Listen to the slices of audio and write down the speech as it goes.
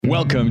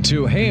Welcome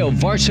to Hail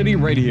Varsity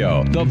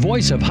Radio, the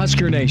voice of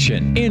Husker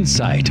Nation.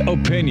 Insight,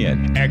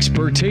 opinion,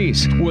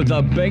 expertise, with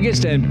the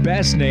biggest and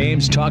best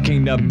names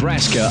talking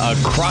Nebraska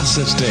across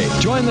the state.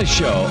 Join the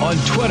show on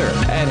Twitter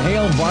at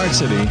Hail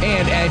Varsity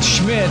and at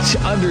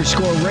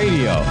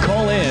Schmitz_radio.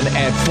 Call in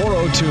at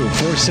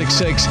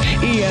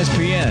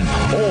 402-466-ESPN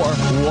or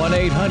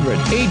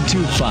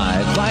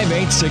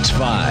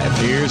 1-800-825-5865.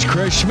 Here's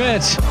Chris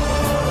Schmitz.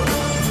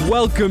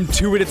 Welcome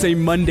to it. It's a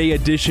Monday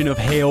edition of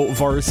Hail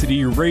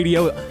Varsity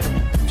Radio.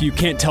 If you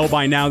can't tell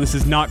by now, this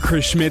is not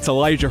Chris Schmitz.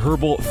 Elijah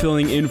Herbal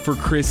filling in for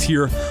Chris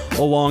here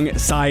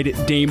alongside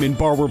Damon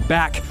Barr. We're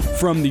back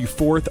from the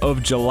 4th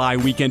of July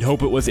weekend.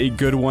 Hope it was a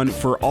good one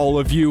for all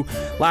of you.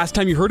 Last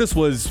time you heard us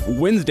was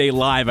Wednesday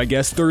live, I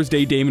guess.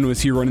 Thursday, Damon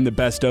was here running the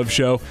Best Of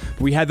show.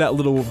 We had that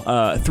little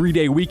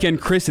 3-day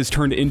weekend. Chris has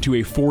turned it into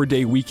a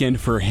 4-day weekend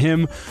for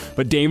him.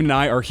 But Damon and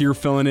I are here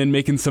filling in,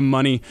 making some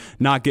money,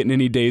 not getting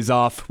any days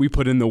off. We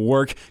put in the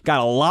work.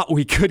 Got a lot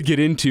we could get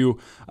into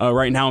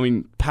right now. I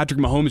mean, Patrick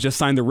Mahomes just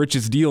signed the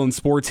richest deal in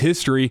sports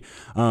history.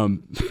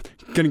 Going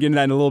to get into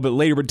that in a little bit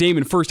later. But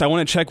Damon, first, I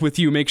want to check with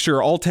you, make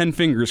sure all 10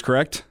 fingers,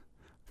 correct?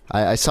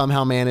 I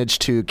somehow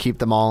managed to keep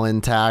them all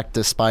intact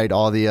despite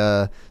all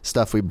the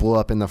stuff we blew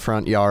up in the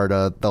front yard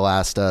the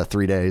last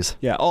 3 days.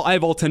 Yeah, I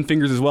have all 10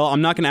 fingers as well.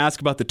 I'm not going to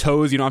ask about the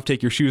toes. You don't have to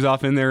take your shoes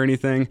off in there or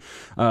anything.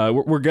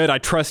 We're good. I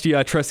trust you.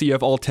 I trust that you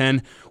have all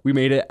 10. We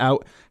made it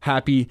out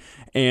happy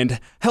and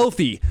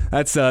healthy.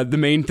 That's the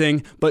main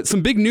thing. But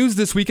some big news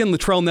this weekend.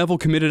 Latrell Neville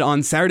committed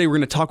on Saturday. We're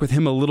going to talk with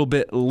him a little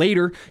bit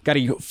later. Got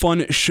a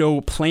fun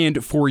show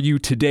planned for you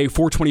today,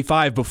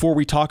 4:25. Before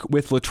we talk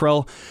with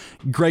Latrell,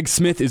 Greg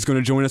Smith is going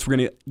to join us. We're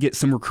going to get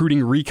some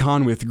recruiting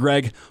recon with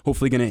Greg.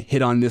 Hopefully going to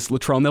hit on this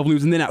Latrell Neville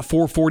news. And then at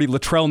 4:40,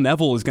 Latrell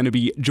Neville is going to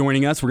be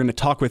joining us. We're going to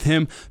talk with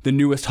him, the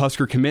newest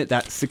Husker commit,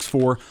 that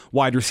 6'4"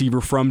 wide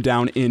receiver from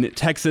down in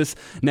Texas.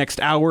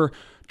 Next hour,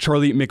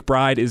 Charlie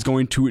McBride is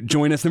going to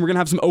join us. Then we're going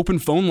to have some open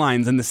phone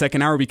lines in the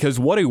second hour because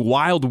what a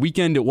wild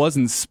weekend it was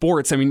in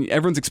sports. I mean,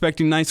 everyone's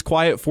expecting nice,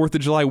 quiet 4th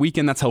of July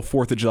weekend. That's how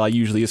 4th of July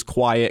usually is,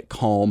 quiet,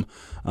 calm.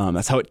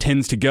 That's how it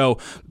tends to go.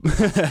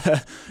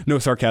 No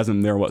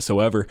sarcasm there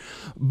whatsoever.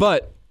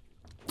 But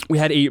we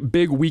had a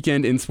big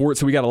weekend in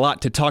sports, so we got a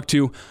lot to talk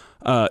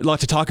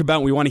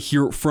about. We want to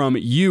hear from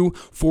you.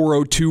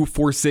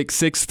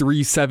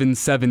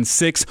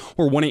 402-466-3776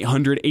 or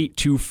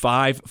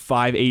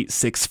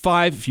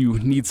 1-800-825-5865. If you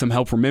need some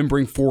help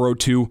remembering,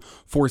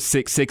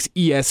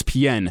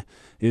 402-466-ESPN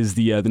is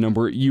the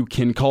number you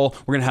can call.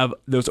 We're going to have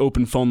those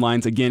open phone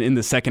lines again in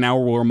the second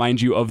hour. We'll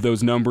remind you of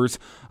those numbers.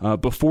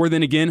 Before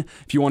then, again,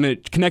 if you want to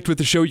connect with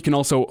the show, you can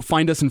also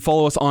find us and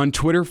follow us on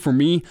Twitter. For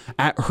me,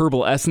 at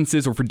Herbal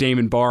Essences, or for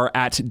Damon Barr,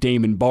 at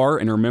Damon Barr.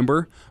 And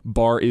remember,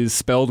 Barr is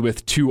spelled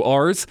with 2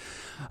 R's.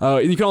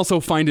 You can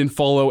also find and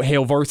follow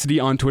Hail Varsity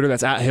on Twitter.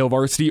 That's at Hail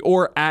Varsity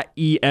or at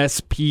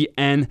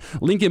ESPN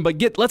Lincoln.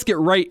 But let's get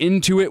right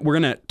into it. We're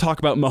going to talk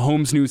about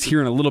Mahomes news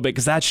here in a little bit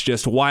because that's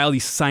just wild.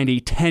 He signed a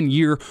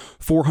 10-year,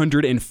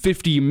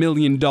 $450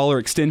 million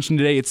extension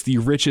today. It's the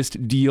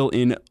richest deal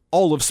in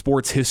all of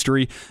sports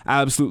history.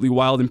 Absolutely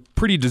wild and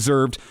pretty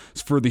deserved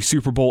for the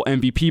Super Bowl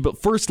MVP. But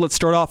first, let's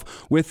start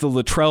off with the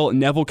Latrell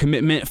Neville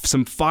commitment.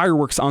 Some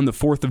fireworks on the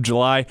 4th of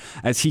July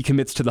as he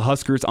commits to the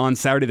Huskers on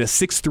Saturday. The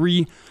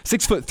 6'3"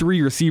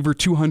 receiver,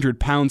 200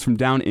 pounds from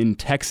down in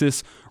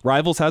Texas.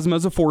 Rivals has him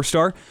as a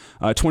 4-star.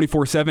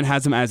 24/7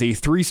 has him as a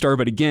 3-star.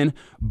 But again,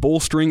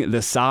 bolstering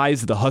the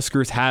size the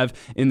Huskers have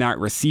in that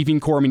receiving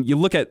core. I mean, you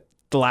look at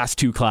the last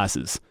 2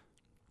 classes,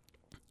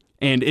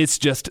 and it's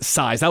just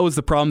size. That was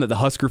the problem that the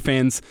Husker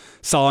fans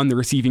saw in the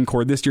receiving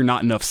core this year.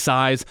 Not enough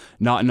size,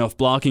 not enough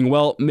blocking.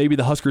 Well, maybe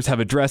the Huskers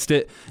have addressed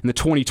it. In the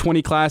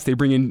 2020 class, they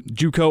bring in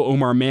JUCO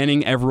Omar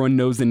Manning. Everyone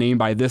knows the name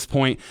by this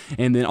point.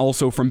 And then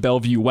also from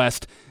Bellevue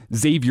West,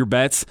 Xavier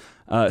Betts,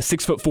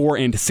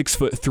 6'4" and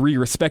 6'3"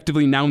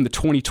 respectively. Now in the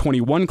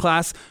 2021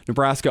 class,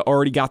 Nebraska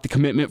already got the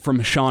commitment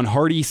from Sean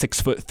Hardy,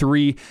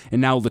 6'3",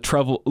 and now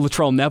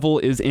Latrell Neville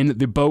is in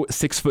the boat,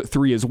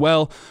 6'3" as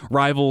well.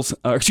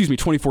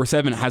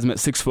 24/7 has him at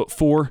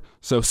 6'4",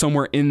 so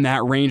somewhere in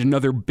that range.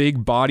 Another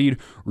big-bodied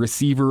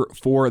receiver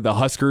for the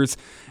Huskers,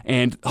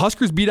 and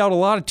Huskers beat out a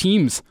lot of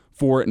teams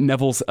for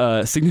Neville's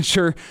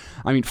signature.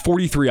 I mean,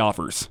 43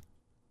 offers,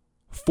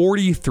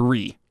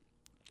 43.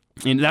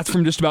 And that's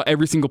from just about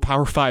every single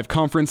Power 5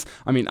 conference.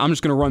 I mean, I'm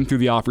just going to run through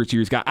the offers here.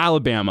 He's got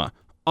Alabama,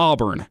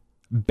 Auburn,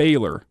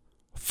 Baylor,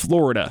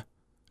 Florida,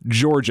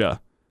 Georgia,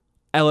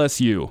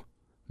 LSU,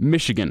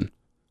 Michigan,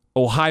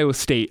 Ohio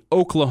State,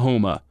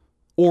 Oklahoma,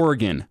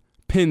 Oregon,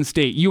 Penn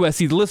State,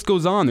 USC. The list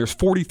goes on. There's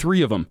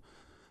 43 of them.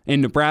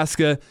 And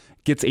Nebraska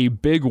gets a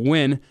big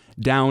win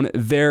down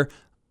there.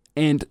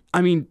 And,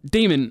 I mean,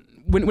 Damon,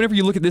 whenever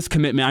you look at this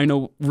commitment, I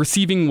know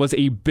receiving was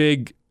a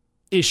big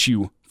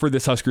issue for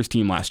this Huskers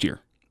team last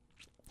year.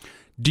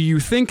 Do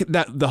you think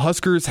that the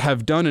Huskers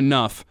have done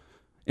enough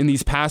in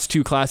these past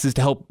 2 classes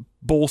to help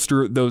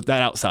bolster that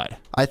outside?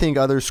 I think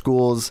other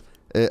schools,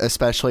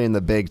 especially in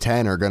the Big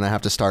Ten, are going to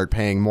have to start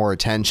paying more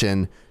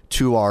attention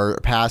to our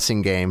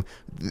passing game.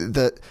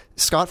 The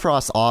Scott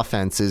Frost's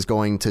offense is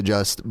going to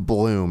just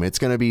bloom. It's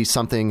going to be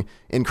something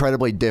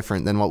incredibly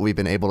different than what we've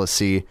been able to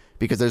see,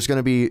 because there's going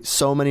to be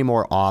so many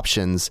more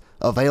options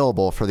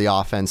available for the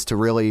offense to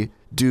really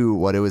do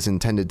what it was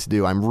intended to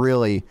do. I'm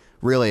really,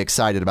 really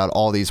excited about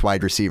all these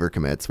wide receiver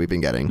commits we've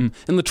been getting.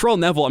 And Latrell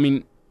Neville, I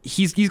mean,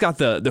 he's got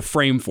the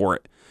frame for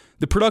it.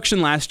 The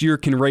production last year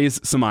can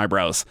raise some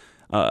eyebrows.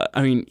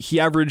 I mean,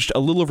 he averaged a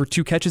little over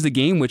 2 catches a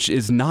game, which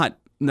is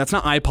that's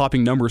not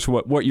eye-popping numbers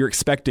for what you're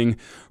expecting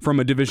from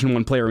a Division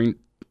I player. I mean,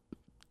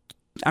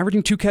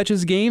 averaging 2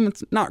 catches a game,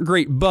 it's not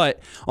great, but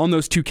on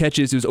those 2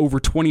 catches, it was over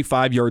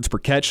 25 yards per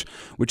catch,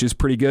 which is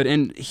pretty good.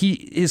 And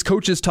his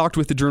coaches talked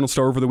with the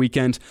Journal-Star over the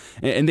weekend,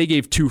 and they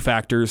gave 2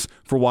 factors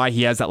for why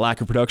he has that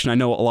lack of production. I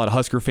know a lot of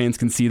Husker fans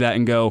can see that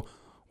and go,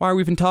 why are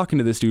we even talking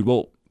to this dude?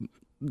 Well,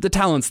 the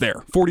talent's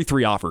there.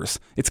 43 offers.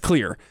 It's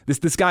clear.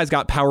 This guy's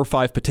got Power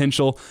 5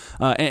 potential.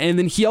 And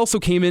then he also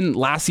came in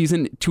last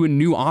season to a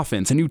new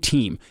offense, a new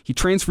team. He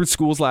transferred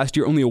schools last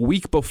year only a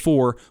week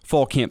before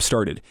fall camp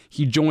started.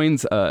 He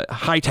joins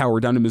Hightower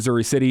down in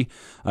Missouri City,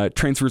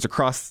 transfers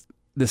across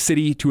the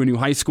city to a new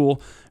high school.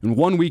 In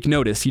 1 week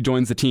notice, he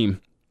joins the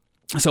team.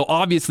 So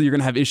obviously you're going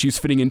to have issues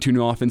fitting into a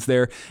new offense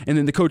there. And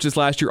then the coaches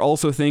last year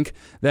also think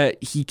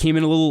that he came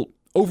in a little...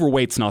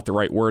 Overweight's not the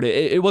right word.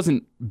 It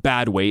wasn't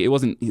bad weight. It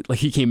wasn't like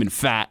he came in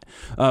fat,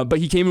 but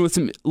he came in with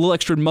some little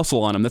extra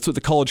muscle on him. That's what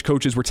the college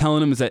coaches were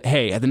telling him, is that,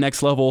 hey, at the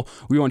next level,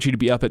 we want you to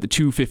be up at the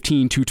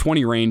 215,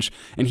 220 range.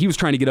 And he was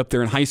trying to get up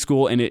there in high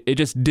school, and it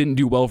just didn't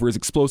do well for his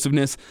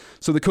explosiveness.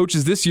 So the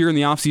coaches this year in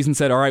the offseason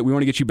said, all right, we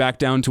want to get you back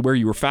down to where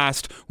you were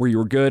fast, where you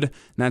were good.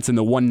 And that's in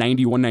the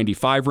 190,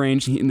 195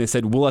 range. And they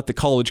said, we'll let the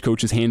college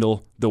coaches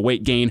handle the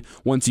weight gain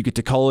once you get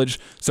to college.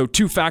 So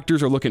 2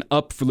 factors are looking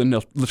up for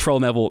Latrell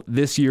Neville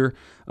this year.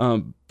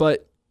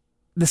 But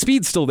the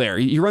speed's still there.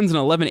 He runs an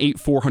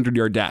 11.8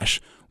 400-yard dash,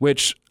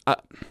 which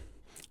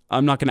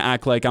I'm not going to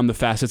act like I'm the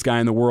fastest guy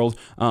in the world.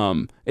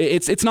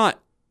 It's not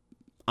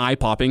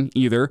eye-popping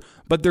either,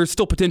 but there's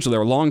still potential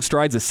there. Long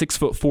strides, a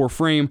 6'4"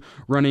 frame,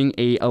 running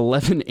a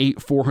 11.8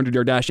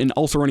 400-yard dash, and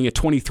also running a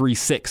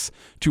 23.6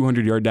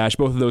 200-yard dash.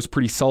 Both of those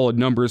pretty solid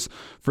numbers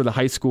for the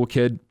high school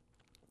kid.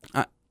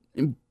 I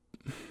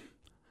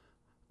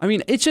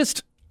mean, it's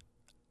just,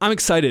 I'm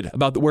excited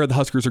about where the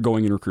Huskers are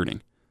going in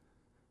recruiting.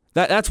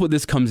 That's what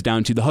this comes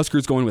down to. The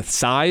Huskers going with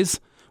size,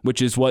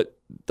 which is what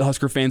the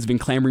Husker fans have been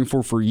clamoring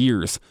for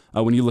years.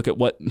 When you look at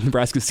what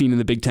Nebraska's seen in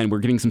the Big Ten, we're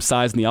getting some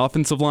size in the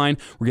offensive line.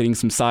 We're getting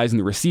some size in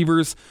the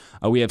receivers.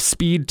 We have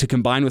speed to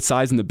combine with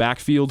size in the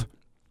backfield.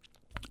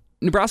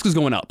 Nebraska's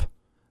going up.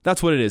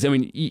 That's what it is. I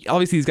mean,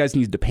 obviously these guys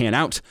need to pan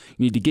out.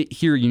 You need to get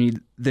here. You need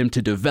them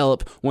to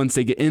develop once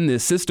they get in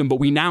this system. But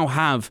we now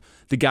have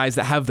the guys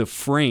that have the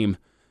frame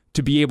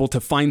to be able to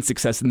find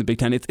success in the Big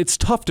Ten. It's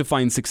tough to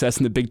find success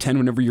in the Big Ten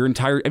whenever you're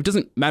it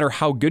doesn't matter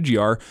how good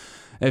you are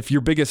if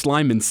your biggest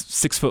lineman's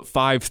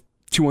 6'5",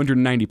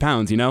 290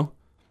 pounds, you know?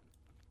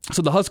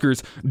 So the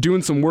Huskers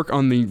doing some work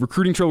on the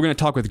recruiting trail. We're going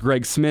to talk with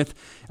Greg Smith.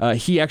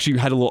 He actually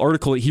had a little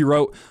article that he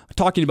wrote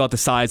talking about the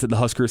size that the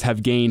Huskers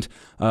have gained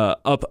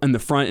up in the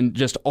front and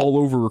just all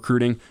over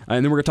recruiting.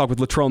 And then we're going to talk with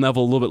Latrell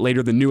Neville a little bit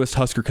later, the newest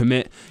Husker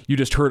commit. You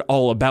just heard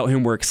all about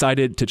him. We're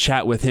excited to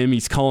chat with him.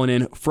 He's calling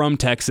in from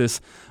Texas.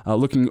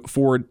 Looking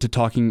forward to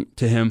talking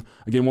to him.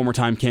 Again, one more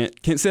time, can't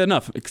say that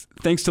enough.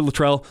 Thanks to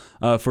Latrell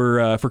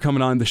for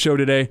coming on the show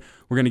today.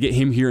 We're going to get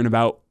him here in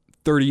about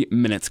 30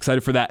 minutes.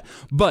 Excited for that.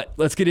 But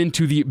let's get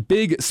into the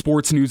big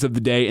sports news of the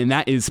day, and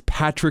that is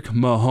Patrick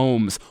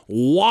Mahomes.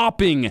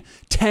 Whopping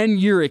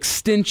 10-year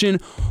extension,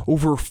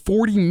 over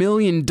 $40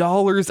 million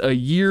a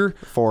year.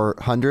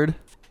 400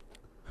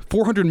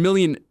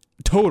 million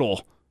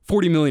total,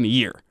 $40 million a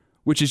year,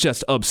 which is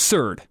just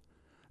absurd.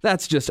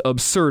 That's just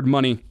absurd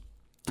money.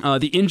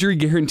 The injury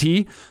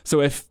guarantee, so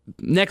if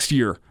next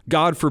year,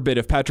 God forbid,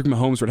 if Patrick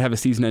Mahomes were to have a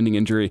season-ending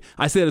injury,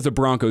 I say that as a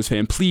Broncos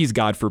fan, please,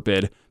 God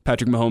forbid,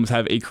 Patrick Mahomes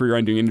have a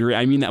career-ending injury.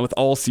 I mean that with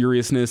all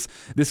seriousness.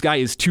 This guy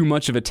is too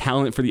much of a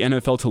talent for the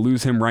NFL to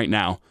lose him right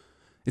now.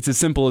 It's as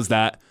simple as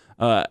that.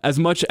 As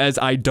much as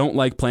I don't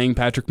like playing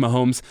Patrick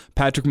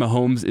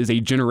Mahomes is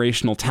a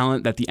generational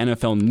talent that the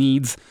NFL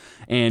needs,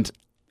 and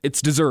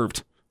it's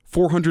deserved.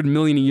 $400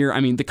 million a year. I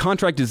mean, the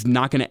contract is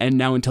not going to end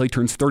now until he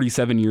turns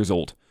 37 years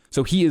old.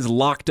 So he is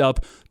locked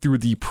up through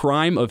the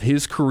prime of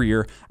his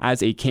career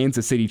as a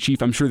Kansas City Chief.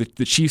 I'm sure that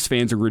the Chiefs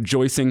fans are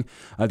rejoicing.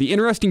 The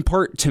interesting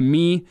part to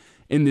me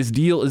in this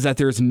deal is that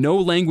there's no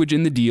language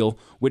in the deal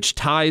which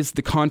ties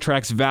the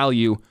contract's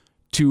value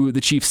to the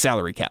Chiefs'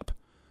 salary cap.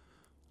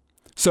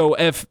 So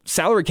if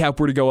salary cap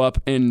were to go up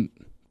and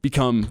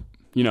become,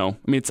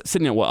 it's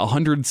sitting at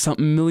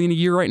 100-something million a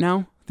year right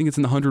now? I think it's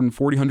in the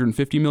 140,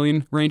 150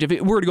 million range. If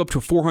it were to go up to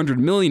 $400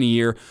 million a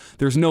year,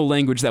 there's no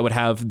language that would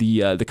have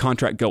the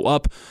contract go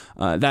up.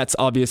 That's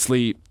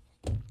obviously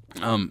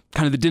kind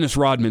of the Dennis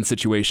Rodman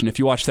situation. If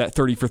you watch that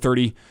 30 for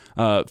 30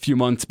 a few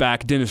months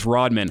back, Dennis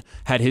Rodman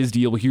had his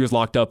deal. He was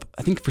locked up,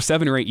 I think, for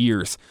 7 or 8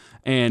 years.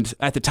 And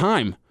at the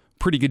time,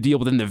 pretty good deal,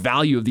 but then the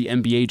value of the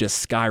NBA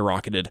just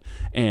skyrocketed.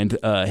 And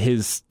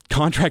his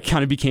contract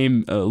kind of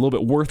became a little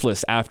bit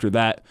worthless after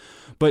that.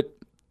 But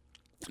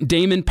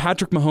Damon,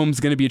 Patrick Mahomes is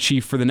going to be a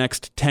Chief for the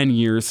next 10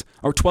 years,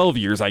 or 12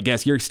 years, I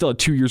guess. He still had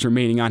 2 years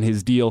remaining on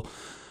his deal.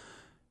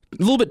 A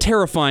little bit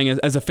terrifying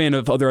as a fan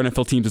of other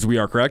NFL teams as we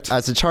are, correct?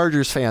 As a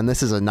Chargers fan,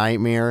 this is a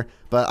nightmare.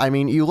 But, I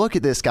mean, you look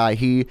at this guy.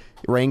 He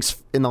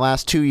ranks in the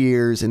last 2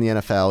 years in the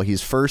NFL.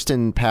 He's first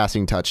in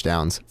passing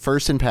touchdowns,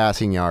 first in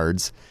passing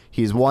yards.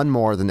 He's won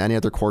more than any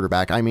other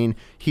quarterback. I mean,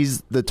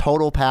 he's the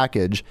total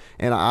package.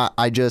 And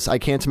I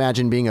can't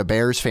imagine being a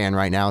Bears fan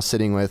right now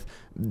sitting with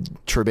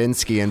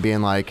Trubinsky and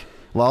being like,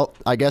 well,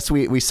 I guess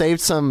we saved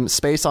some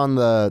space on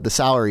the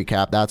salary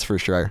cap, that's for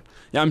sure.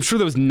 Yeah, I'm sure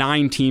there was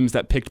 9 teams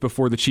that picked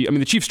before the Chiefs. I mean,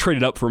 the Chiefs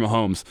traded up for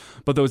Mahomes,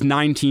 but those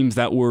 9 teams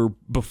that were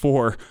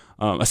before,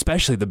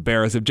 especially the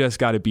Bears, have just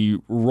got to be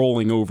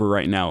rolling over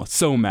right now.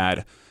 So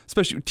mad.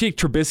 Especially take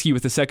Trubisky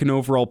with the second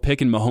overall pick,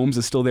 and Mahomes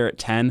is still there at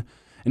 10.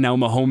 And now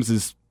Mahomes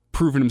has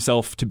proven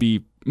himself to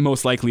be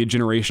most likely a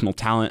generational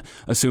talent,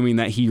 assuming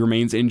that he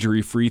remains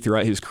injury-free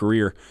throughout his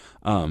career.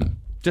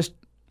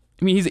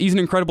 He's an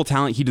incredible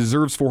talent. He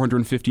deserves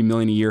 $450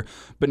 million a year.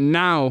 But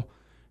now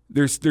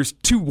there's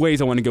 2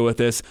 ways I want to go with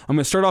this. I'm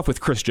going to start off with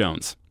Chris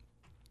Jones,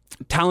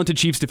 talented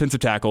Chiefs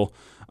defensive tackle.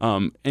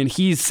 And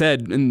he's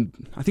said, and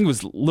I think it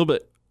was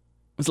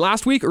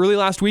early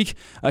last week,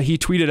 he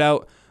tweeted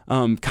out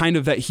kind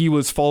of that he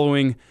was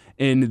following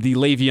in the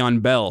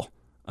Le'Veon Bell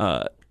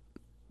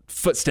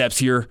footsteps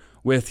here.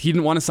 He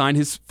didn't want to sign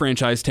his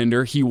franchise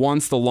tender. He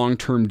wants the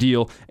long-term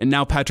deal. And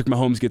now Patrick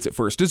Mahomes gets it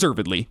first,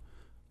 deservedly.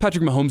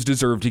 Patrick Mahomes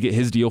deserved to get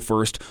his deal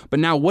first, but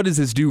now what does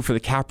this do for the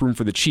cap room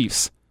for the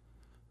Chiefs?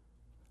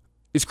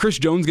 Is Chris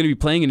Jones going to be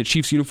playing in a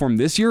Chiefs uniform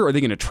this year? Or are they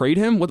going to trade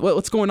him?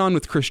 What's going on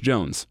with Chris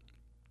Jones?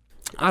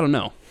 I don't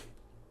know.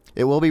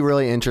 It will be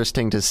really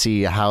interesting to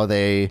see how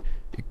they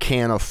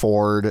can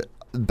afford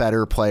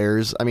better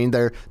players. I mean,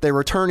 they're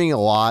returning a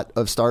lot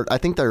of I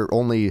think they're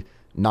only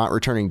not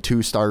returning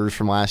 2 starters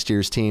from last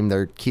year's team.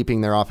 They're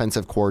keeping their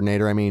offensive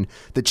coordinator. I mean,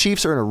 the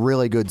Chiefs are in a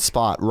really good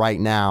spot right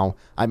now.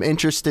 I'm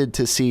interested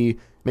to see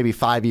maybe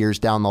 5 years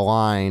down the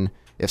line,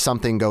 if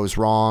something goes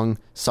wrong,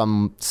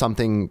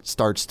 something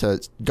starts to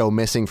go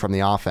missing from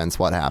the offense,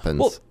 what happens?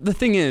 Well, the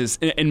thing is,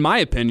 in my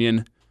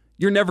opinion,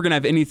 you're never going to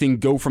have anything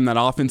go from that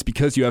offense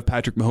because you have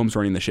Patrick Mahomes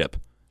running the ship.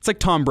 It's like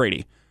Tom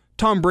Brady.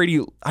 Tom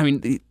Brady, I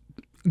mean,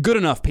 good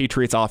enough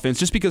Patriots offense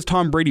just because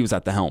Tom Brady was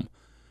at the helm.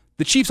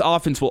 The Chiefs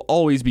offense will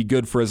always be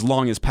good for as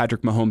long as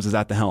Patrick Mahomes is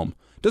at the helm.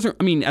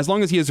 As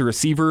long as he has a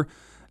receiver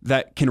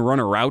that can run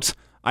a route,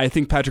 I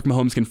think Patrick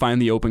Mahomes can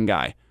find the open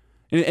guy.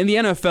 In the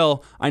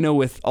NFL, I know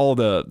with all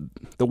the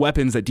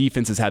weapons that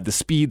defenses have, the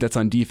speed that's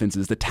on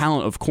defenses, the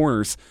talent of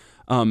corners,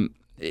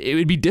 it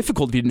would be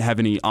difficult if you didn't have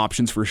any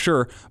options for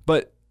sure.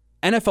 But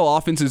NFL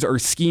offenses are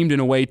schemed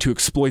in a way to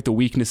exploit the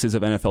weaknesses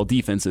of NFL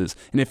defenses.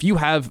 And if you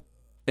have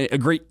a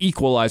great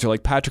equalizer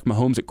like Patrick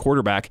Mahomes at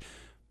quarterback,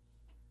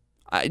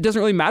 it doesn't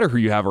really matter who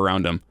you have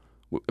around him.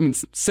 I mean,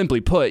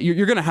 simply put,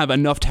 you're going to have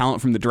enough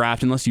talent from the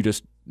draft, unless you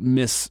just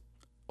miss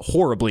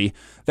horribly,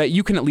 that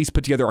you can at least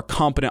put together a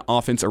competent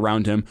offense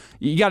around him.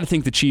 You got to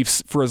think the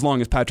Chiefs, for as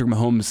long as Patrick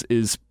Mahomes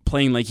is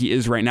playing like he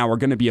is right now, are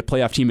going to be a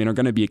playoff team and are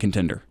going to be a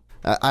contender.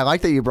 I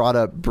like that you brought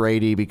up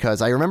Brady,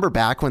 because I remember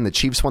back when the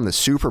Chiefs won the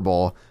Super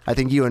Bowl, I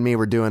think you and me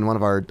were doing one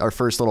of our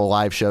first little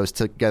live shows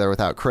together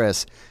without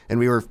Chris, and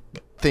we were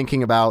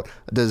thinking about,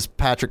 does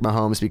Patrick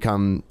Mahomes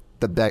become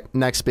the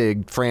next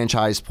big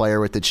franchise player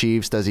with the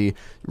Chiefs? Does he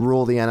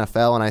rule the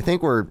NFL? And I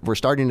think we're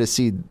starting to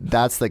see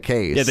that's the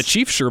case. Yeah, the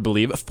Chiefs sure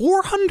believe.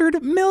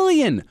 $400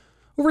 million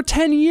over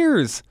 10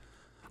 years.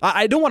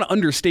 I don't want to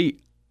understate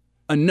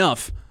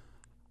enough,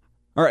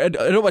 or I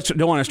don't want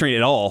to understate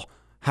at all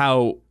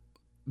how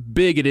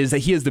big it is that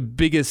he has the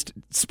biggest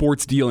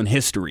sports deal in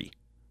history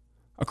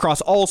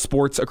across all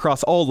sports,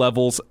 across all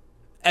levels,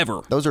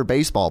 ever. Those are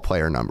baseball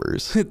player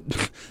numbers.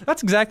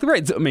 That's exactly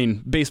right. I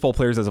mean, baseball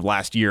players as of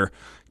last year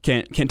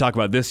can't talk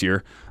about this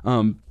year.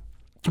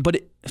 But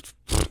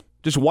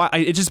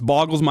it just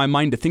boggles my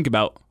mind to think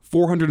about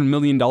 $400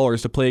 million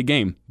to play a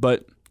game.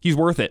 But he's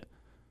worth it.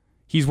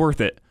 He's worth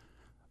it.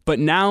 But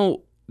now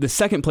the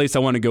second place I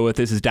want to go with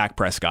this is Dak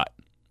Prescott.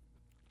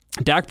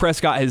 Dak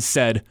Prescott has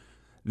said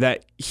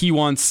that he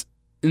wants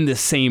in the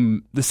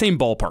same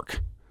ballpark.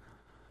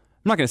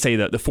 I'm not going to say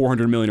that the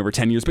 $400 million over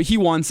 10 years, but he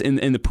wants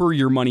in the per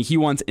year money, he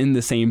wants in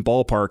the same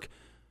ballpark.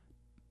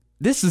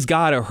 This has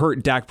got to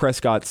hurt Dak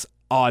Prescott's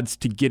odds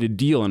to get a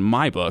deal in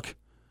my book.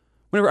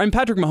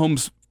 Patrick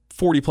Mahomes,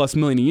 $40+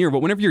 million a year, but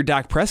whenever you're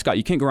Dak Prescott,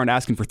 you can't go around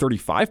asking for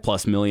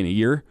 $35+ million a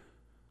year.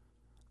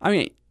 I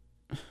mean,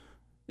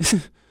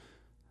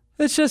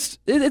 it's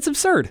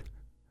absurd.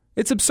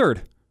 It's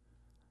absurd.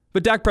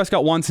 But Dak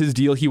Prescott wants his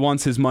deal. He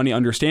wants his money,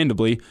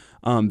 understandably.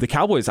 The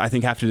Cowboys, I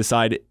think, have to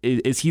decide,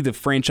 is he the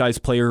franchise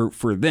player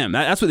for them?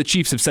 That's what the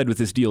Chiefs have said with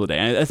this deal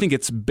today. I think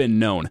it's been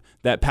known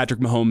that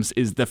Patrick Mahomes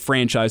is the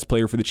franchise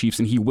player for the Chiefs,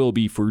 and he will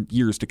be for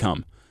years to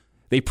come.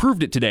 They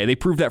proved it today. They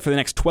proved that for the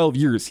next 12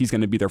 years, he's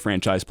going to be their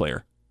franchise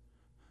player.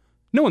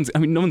 No one's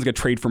going to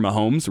trade for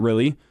Mahomes,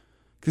 really,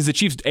 because the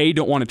Chiefs, A,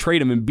 don't want to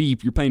trade him, and B,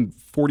 you're paying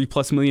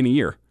 $40+ million a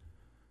year.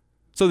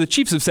 So the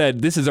Chiefs have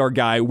said, this is our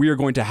guy. We are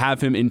going to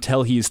have him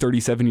until he is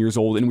 37 years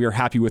old, and we are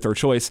happy with our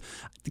choice.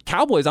 The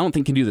Cowboys, I don't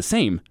think, can do the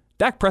same.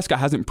 Dak Prescott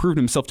hasn't proven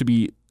himself to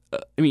be,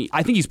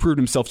 I think he's proved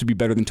himself to be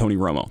better than Tony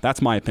Romo.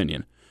 That's my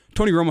opinion.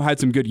 Tony Romo had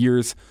some good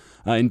years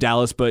in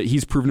Dallas, but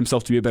he's proven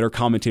himself to be a better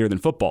commentator than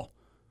football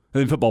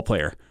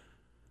player.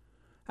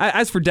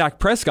 As for Dak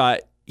Prescott,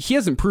 he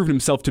hasn't proven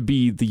himself to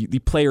be the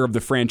player of the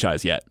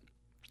franchise yet.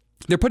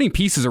 They're putting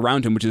pieces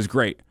around him, which is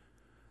great.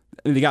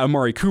 They got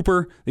Amari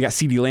Cooper. They got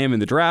CeeDee Lamb in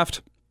the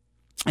draft.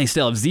 They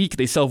still have Zeke.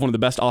 They still have one of the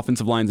best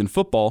offensive lines in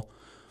football.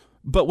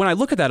 But when I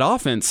look at that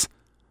offense,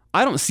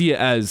 I don't see it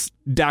as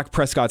Dak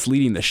Prescott's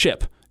leading the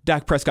ship.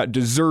 Dak Prescott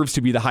deserves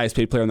to be the highest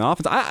paid player on the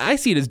offense. I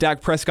see it as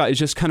Dak Prescott is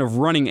just kind of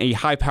running a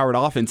high-powered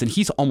offense, and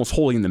he's almost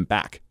holding them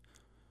back.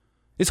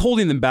 Is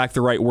holding them back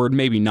the right word?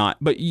 Maybe not.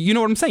 But you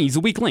know what I'm saying? He's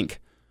a weak link.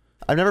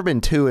 I've never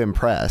been too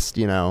impressed,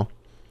 you know.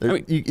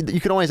 You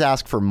can always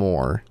ask for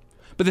more.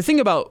 But the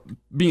thing about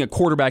being a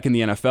quarterback in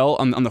the NFL,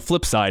 on the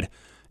flip side,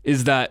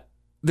 is that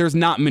there's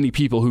not many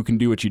people who can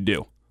do what you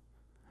do.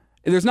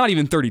 There's not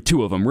even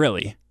 32 of them,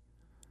 really.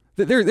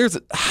 There's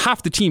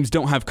half the teams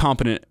don't have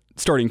competent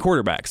starting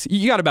quarterbacks.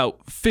 You got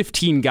about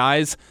 15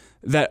 guys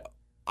that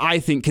I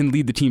think can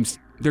lead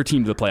their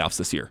team to the playoffs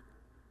this year.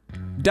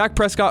 Dak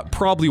Prescott,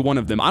 probably one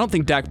of them. I don't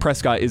think Dak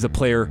Prescott is a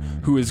player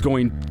who is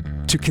going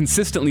to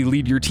consistently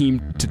lead your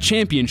team to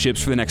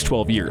championships for the next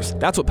 12 years.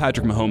 That's what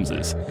Patrick Mahomes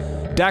is.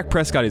 Dak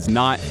Prescott is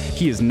not.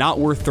 He is not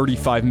worth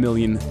 $35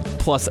 million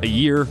plus a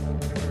year.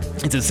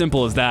 It's as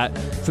simple as that.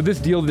 So this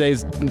deal today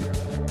is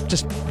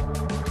just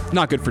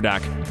not good for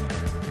Dak.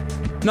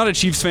 Not a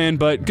Chiefs fan,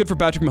 but good for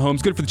Patrick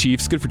Mahomes, good for the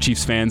Chiefs, good for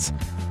Chiefs fans.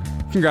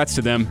 Congrats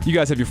to them. You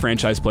guys have your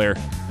franchise player.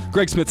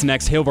 Greg Smith's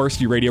next. Hail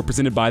Varsity Radio,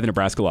 presented by the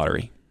Nebraska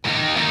Lottery.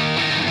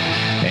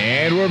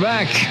 And we're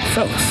back.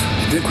 Fellas,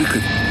 you think we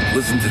could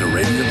listen to the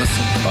radio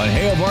on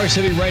Hail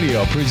Varsity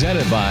Radio,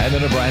 presented by the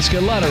Nebraska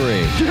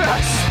Lottery.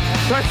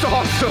 Yes! That's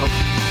awesome!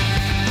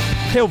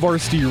 Hail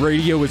Varsity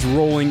Radio is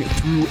rolling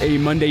through a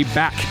Monday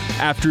back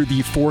after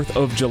the 4th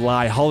of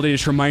July holiday.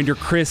 Just a reminder,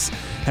 Chris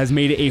has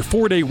made it a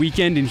 4-day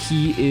weekend, and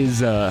he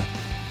is,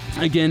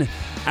 again,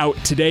 out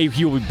today.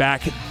 He will be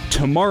back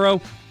tomorrow.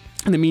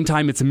 In the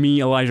meantime, it's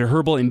me, Elijah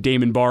Herbal, and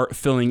Damon Barr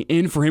filling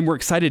in for him. We're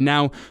excited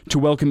now to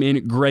welcome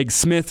in Greg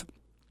Smith,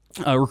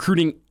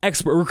 recruiting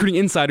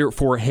insider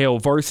for Hail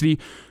Varsity.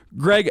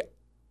 Greg,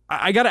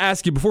 I got to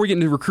ask you, before we get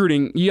into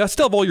recruiting, you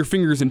still have all your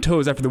fingers and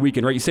toes after the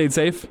weekend, right? You stayed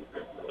safe?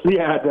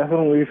 Yeah,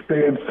 definitely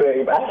staying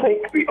safe. I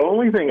think the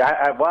only thing,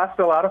 I've watched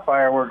a lot of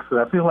fireworks,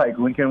 and I feel like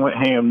Lincoln went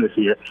ham this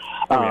year.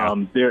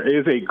 There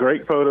is a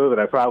great photo that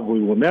I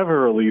probably will never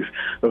release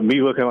of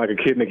me looking like a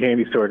kid in a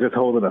candy store just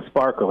holding a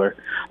sparkler,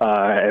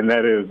 and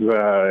that is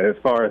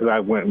as far as I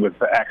went with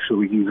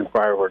actually using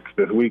fireworks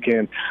this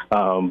weekend. But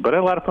I had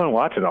a lot of fun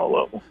watching all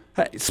of them.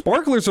 Hey,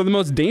 sparklers are the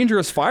most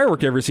dangerous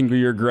firework every single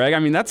year, Greg. I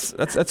mean, that's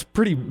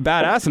pretty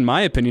badass in my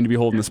opinion to be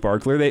holding a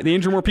sparkler. They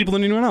injure more people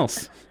than anyone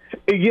else.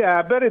 Yeah,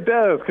 I bet it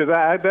does, because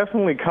I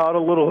definitely caught a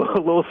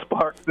little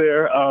spark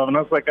there, and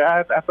I was like,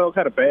 I felt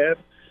kind of bad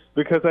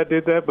because I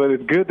did that, but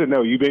it's good to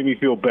know. You made me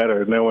feel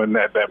better knowing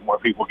that more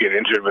people get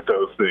injured with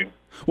those things.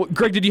 Well,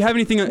 Greg, did you have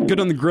anything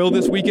good on the grill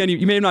this weekend?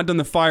 You may have not done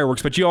the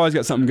fireworks, but you always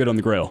got something good on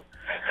the grill.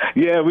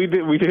 Yeah, we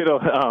did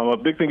a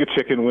big thing of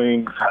chicken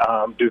wings,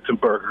 did some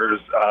burgers,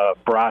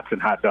 brats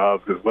and hot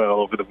dogs as well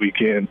over the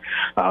weekend.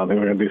 And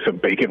we're going to do some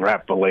bacon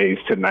wrap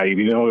fillets tonight.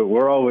 You know,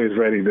 we're always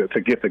ready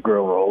to get the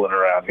grill rolling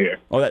around here.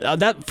 Oh,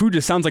 that food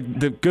just sounds like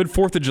the good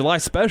 4th of July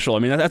special. I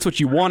mean, that's what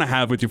you want to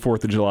have with your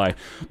 4th of July.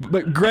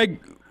 But Greg,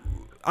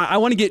 I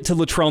want to get to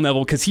Latrell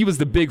Neville because he was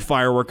the big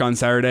firework on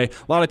Saturday.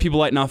 A lot of people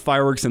lighting off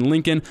fireworks in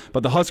Lincoln,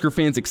 but the Husker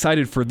fans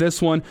excited for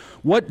this one.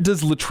 What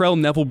does Latrell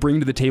Neville bring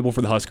to the table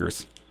for the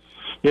Huskers?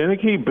 Yeah, I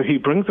think he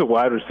brings a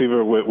wide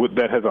receiver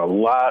that has a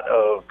lot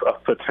of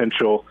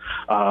potential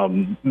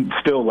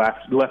still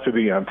left to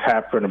be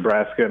untapped for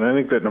Nebraska, and I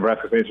think that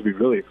Nebraska fans should be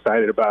really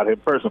excited about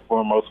him. First and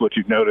foremost, what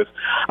you've noticed,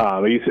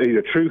 he's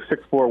a true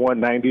 6'4",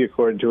 190,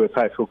 according to his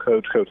high school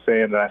coach, Coach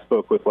Sam, that I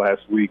spoke with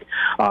last week,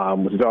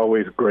 which is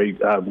always great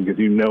because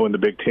in the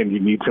Big Ten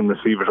you need some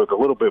receivers with a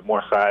little bit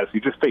more size.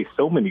 You just face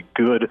so many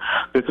good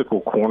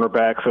physical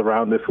cornerbacks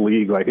around this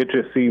league. Like, it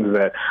just seems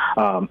that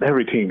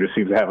every team just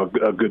seems to have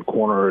a good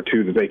corner or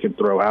two that they can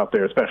throw out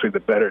there, especially the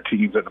better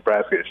teams that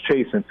Nebraska is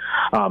chasing.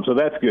 So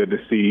that's good to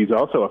see. He's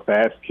also a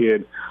fast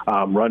kid,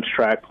 runs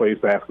track, plays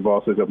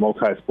basketball, so he's a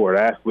multi-sport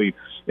athlete.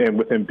 And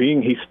with him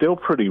he's still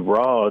pretty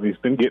raw, and he's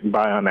been getting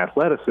by on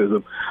athleticism,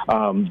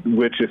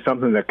 which is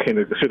something that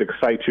should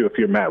excite you if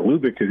you're Matt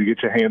Lubick, because you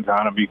get your hands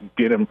on him, you can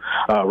get him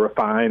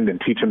refined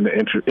and teach him the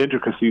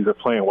intricacies of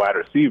playing wide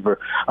receiver.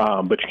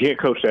 But you can't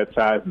coach that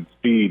size and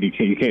speed.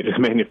 You can't just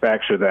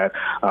manufacture that.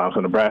 So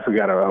Nebraska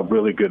got a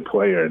really good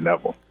player in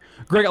Neville.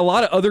 Greg, a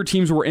lot of other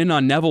teams were in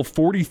on Neville,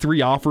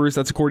 43 offers.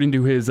 That's according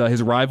to his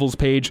rivals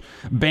page.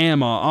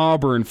 Bama,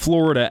 Auburn,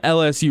 Florida,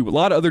 LSU. A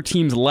lot of other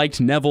teams liked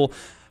Neville.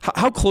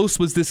 How close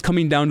was this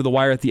coming down to the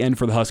wire at the end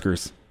for the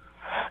Huskers?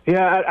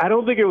 Yeah, I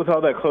don't think it was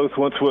all that close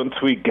once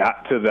we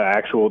got to the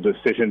actual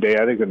decision day.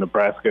 I think that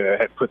Nebraska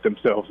had put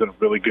themselves in a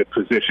really good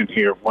position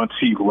here once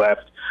he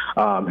left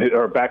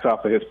or backed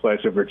off of his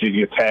pledge to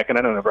Virginia Tech. And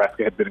I know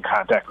Nebraska had been in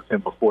contact with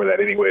him before that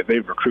anyway.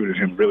 They've recruited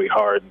him really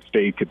hard and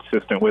stayed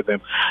consistent with him.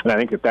 And I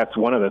think that that's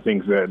one of the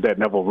things that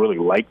Neville really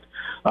liked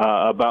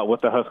about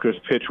what the Huskers'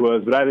 pitch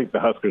was. But I think the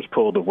Huskers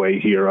pulled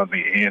away here on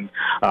the end.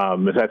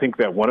 I think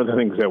that one of the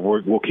things that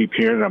we'll keep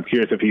hearing, and I'm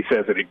curious if he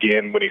says it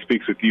again when he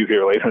speaks with you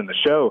here later in the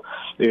show,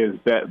 is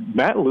that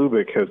Matt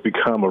Lubick has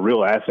become a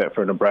real asset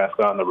for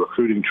Nebraska on the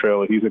recruiting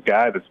trail. He's a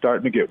guy that's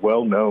starting to get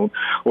well-known,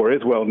 or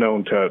is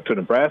well-known to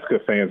Nebraska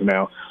fans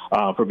now,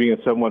 for being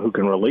someone who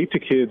can relate to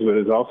kids, but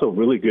is also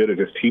really good at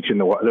just teaching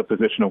the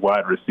position of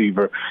wide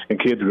receiver, and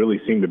kids really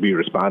seem to be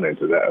responding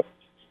to that.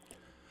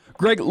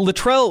 Greg,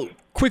 Latrell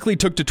quickly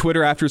took to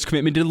Twitter after his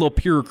commitment, did a little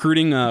peer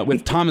recruiting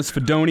with Thomas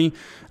Fedoni.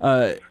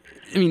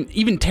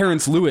 Even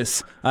Terrence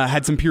Lewis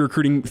had some peer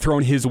recruiting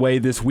thrown his way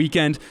this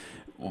weekend.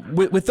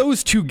 With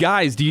those two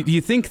guys, do you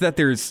think that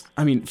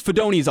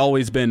Fedoni's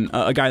always been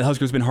a guy the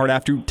Huskers been hard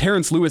after.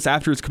 Terrence Lewis,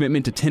 after his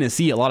commitment to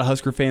Tennessee, a lot of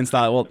Husker fans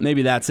thought, well,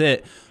 maybe that's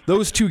it.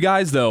 Those two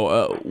guys,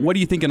 though, what are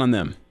you thinking on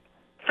them?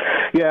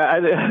 Yeah,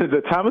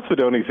 the Thomas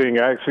Fedoni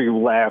thing, I actually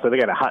laughed. I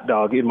think I had a hot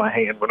dog in my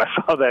hand when I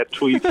saw that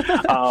tweet.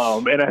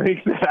 And I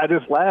think I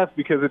just laughed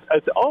because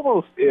it's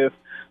almost if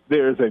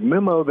there's a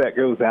memo that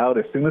goes out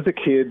as soon as a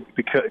kid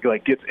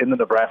gets in the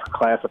Nebraska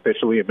class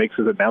officially and makes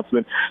his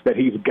announcement that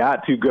he's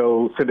got to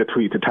go send a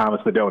tweet to Thomas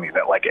Fedoni,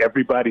 that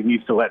everybody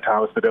needs to let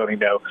Thomas Fedoni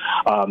know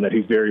that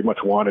he's very much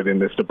wanted in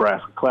this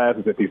Nebraska class,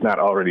 as if he's not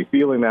already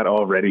feeling that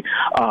already.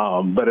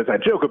 But as I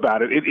joke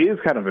about it, it is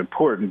kind of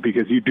important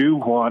because you do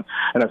want,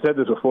 and I've said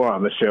this before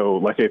on the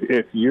show,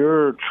 if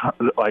you're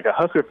a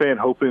Husker fan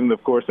hoping,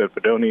 of course, that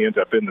Fedoni ends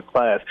up in the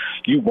class,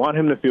 you want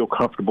him to feel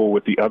comfortable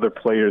with the other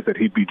players that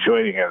he'd be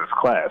joining in his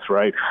class.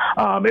 Right.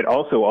 It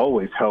also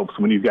always helps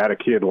when you've got a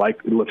kid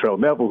like Latrell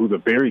Neville, who's a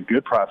very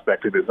good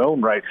prospect in his own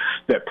right,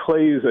 that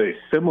plays a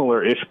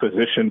similar-ish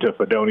position to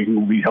Fedoni, who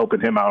will be helping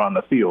him out on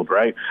the field,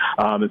 right?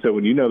 And so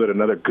when you know that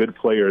another good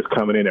player is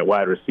coming in at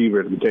wide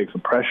receiver to take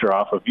some pressure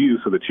off of you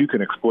so that you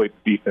can exploit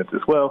the defense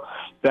as well,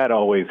 that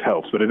always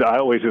helps. But I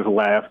always just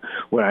laugh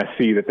when I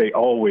see that they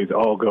always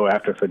all go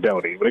after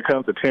Fedoni. When it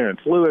comes to Terrence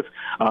Lewis,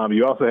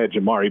 you also had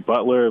Jamari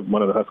Butler,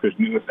 one of the Huskers'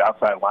 newest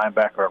outside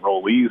linebacker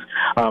enrollees,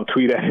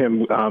 tweet at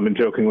him and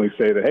jokingly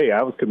say that, hey,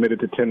 I was committed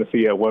to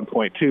Tennessee at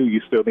 1.2. You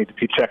still need to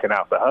be checking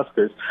out the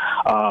Huskers.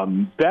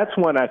 That's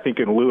one I think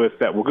in Lewis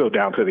that will go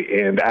down to the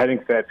end. I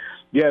think that,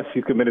 yes,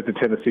 he's committed to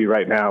Tennessee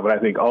right now, but I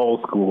think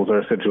all schools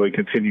are essentially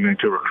continuing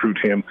to recruit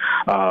him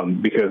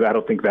because I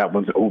don't think that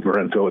one's over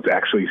until it's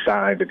actually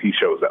signed and he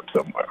shows up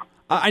somewhere.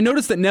 I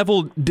noticed that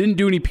Neville didn't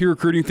do any peer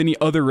recruiting with any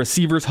other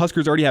receivers.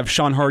 Huskers already have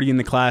Sean Hardy in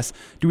the class.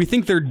 Do we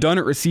think they're done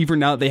at receiver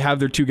now that they have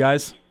their two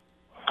guys?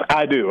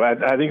 I do.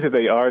 I think that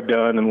they are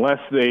done unless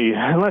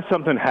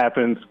something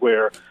happens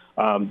where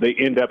they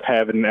end up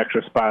having an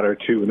extra spot or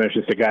two and there's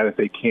just a guy that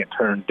they can't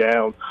turn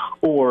down,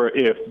 or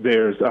if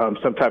there's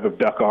some type of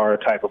Duck R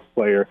type of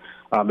player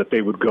that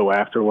they would go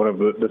after, one of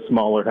the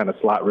smaller kind of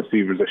slot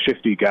receivers, a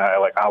shifty guy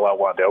like a la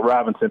Wandale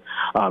Robinson.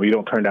 You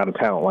don't turn down a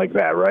talent like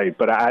that, right?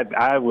 But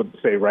I would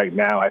say right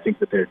now I think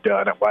that they're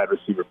done at wide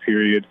receiver,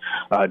 period,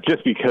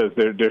 just because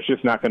there's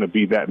just not going to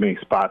be that many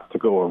spots to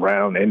go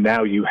around. And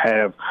now you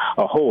have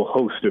a whole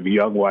host of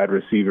young wide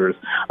receivers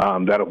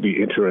that'll be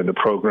entering the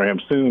program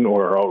soon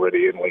or are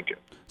already in Lincoln.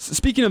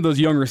 Speaking of those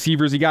young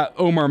receivers, you got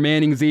Omar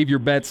Manning, Xavier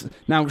Betts,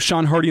 now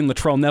Sean Hardy and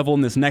Latrell Neville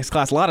in this next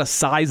class. A lot of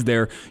size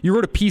there. You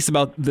wrote a piece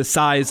about the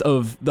size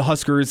of the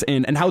Huskers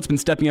and how it's been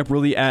stepping up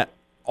really at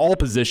all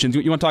positions.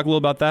 You want to talk a little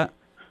about that?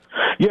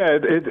 Yeah,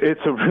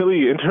 it's a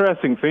really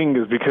interesting thing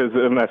is because,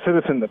 and I said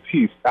this in the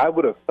piece, I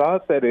would have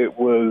thought that it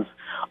was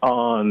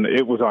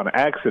on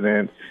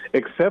accident,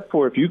 except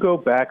for if you go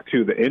back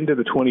to the end of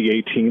the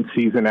 2018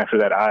 season after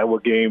that Iowa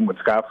game when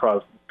Scott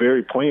Frost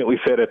very poignantly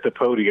said at the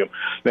podium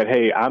that,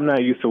 hey, I'm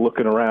not used to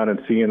looking around and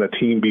seeing a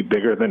team be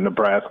bigger than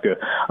Nebraska,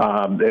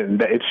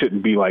 and it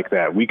shouldn't be like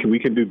that. We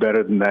can do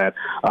better than that.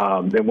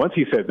 And once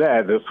he said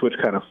that, the switch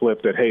kind of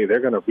flipped that, hey, they're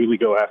going to really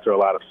go after a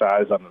lot of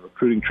size on the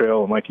recruiting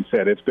trail. And like you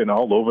said, it's been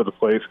all over the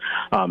place.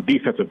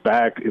 Defensive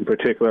back in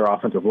particular,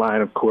 offensive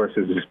line, of course,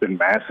 has just been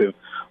massive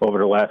over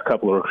the last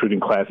couple of recruiting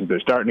classes.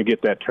 They're starting to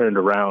get that turned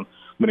around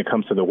when it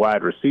comes to the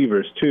wide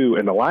receivers, too,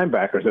 and the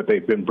linebackers that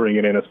they've been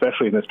bringing in,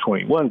 especially in this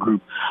 21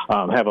 group,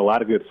 have a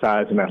lot of good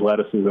size and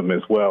athleticism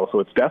as well. So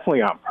it's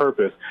definitely on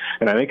purpose,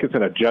 and I think it's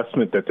an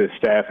adjustment that this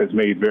staff has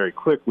made very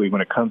quickly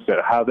when it comes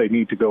to how they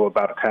need to go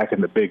about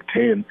attacking the Big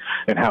Ten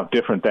and how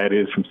different that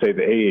is from, say,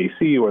 the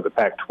AAC or the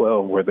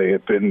Pac-12 where they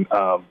had been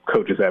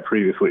coaches at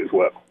previously as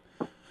well.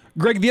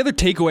 Greg, the other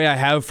takeaway I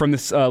have from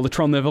this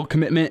Latrell Neville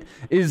commitment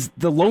is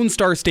the Lone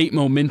Star State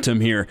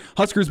momentum here.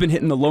 Huskers been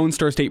hitting the Lone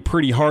Star State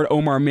pretty hard.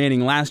 Omar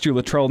Manning last year,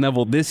 Latrell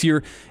Neville this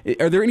year.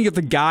 Are there any of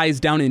the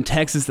guys down in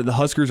Texas that the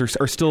Huskers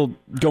are still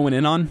going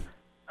in on?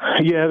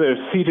 Yeah, there's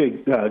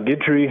C.J.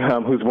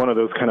 Gidry, who's one of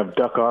those kind of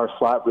duck R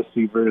slot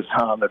receivers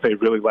that they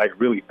really like,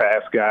 really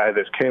fast guy.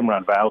 There's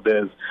Cameron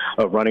Valdez,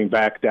 a running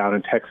back down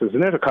in Texas,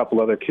 and there's a couple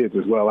other kids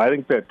as well. I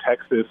think that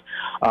Texas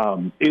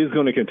is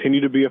going to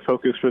continue to be a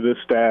focus for this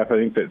staff. I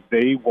think that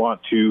they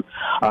want to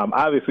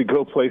obviously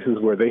go places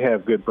where they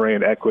have good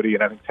brand equity,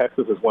 and I think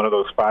Texas is one of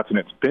those spots, and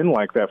it's been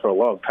like that for a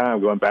long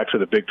time, going back to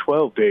the Big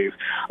 12 days.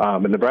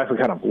 And Nebraska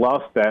kind of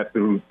lost that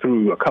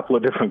through a couple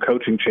of different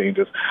coaching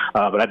changes,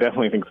 but I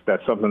definitely think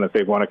that's something that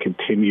they want to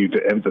continue to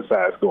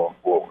emphasize going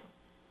forward.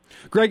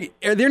 Greg,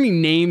 are there any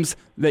names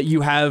that you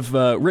have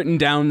written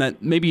down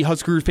that maybe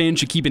Husker fans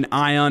should keep an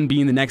eye on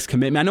being the next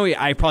commitment? I know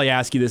I probably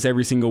ask you this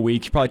every single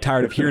week. You're probably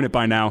tired of hearing it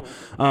by now,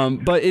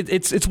 but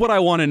it's what I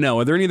want to know.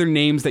 Are there any other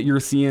names that you're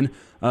seeing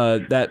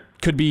that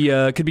could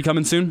be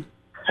coming soon?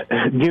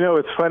 You know,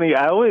 it's funny.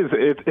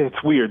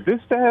 It's weird. This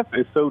staff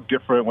is so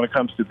different when it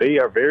comes to, they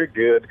are very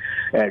good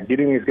at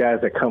getting these guys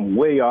that come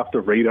way off the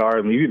radar.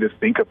 And you just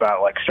think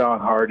about like Sean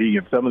Hardy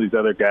and some of these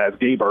other guys.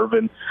 Gabe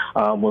Irvin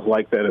was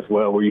like that as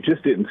well, where you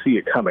just didn't see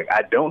it coming.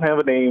 I don't have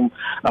a name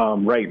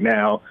right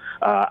now.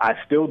 I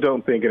still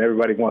don't think, and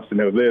everybody wants to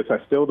know this,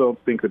 I still don't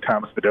think that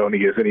Thomas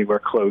Fedoni is anywhere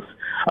close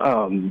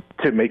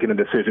to making a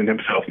decision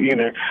himself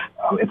either.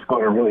 It's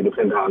going to really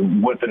depend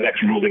on what the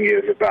next ruling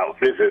is about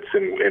visits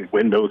and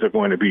when those are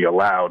going to be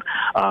allowed.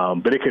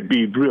 But it could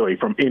be really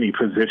from any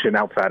position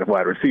outside of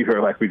wide receiver,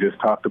 like we just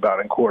talked about,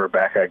 in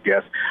quarterback, I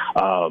guess,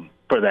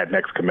 for that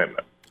next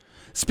commitment.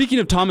 Speaking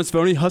of Thomas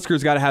Fedoni,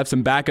 Huskers got to have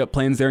some backup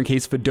plans there in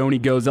case Fedoni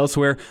goes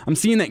elsewhere. I'm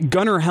seeing that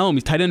Gunnar Helm,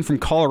 he's tight end from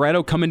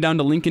Colorado, coming down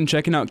to Lincoln,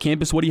 checking out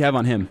campus. What do you have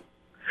on him?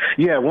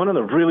 Yeah, one of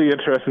the really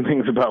interesting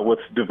things about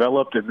what's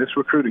developed in this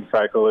recruiting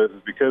cycle is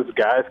because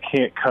guys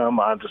can't come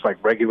on just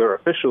like regular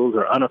officials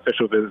or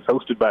unofficial visits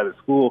hosted by the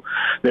school.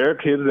 There are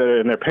kids that are,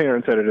 and their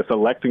parents that are just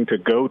electing to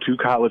go to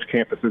college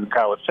campuses and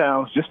college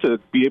towns just to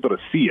be able to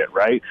see it,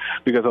 right?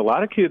 Because a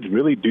lot of kids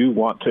really do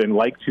want to and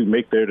like to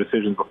make their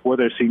decisions before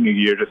their senior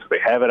year just so they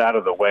have it out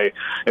of the way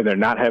and they're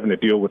not having to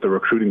deal with the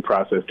recruiting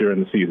process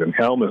during the season.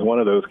 Helm is one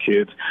of those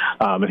kids,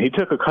 and he's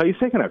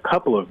taken a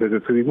couple of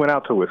visits. He went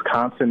out to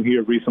Wisconsin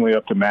here recently,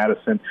 up to Madison.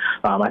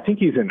 I think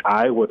he's in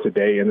Iowa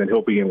today, and then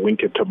he'll be in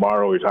Lincoln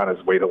tomorrow. He's on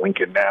his way to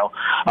Lincoln now.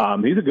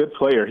 He's a good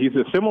player. He's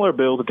a similar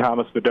build to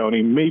Thomas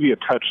Fedoni, maybe a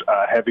touch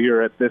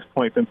heavier at this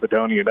point than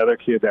Fedoni, another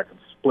kid that can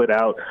split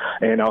out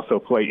and also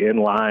play in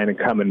line and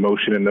come in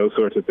motion and those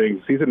sorts of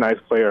things. He's a nice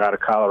player out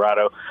of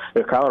Colorado.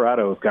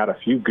 Colorado has got a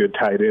few good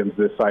tight ends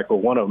this cycle.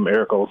 One of them,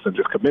 Eric Olson,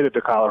 just committed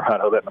to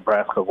Colorado that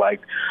Nebraska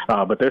liked,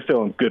 but they're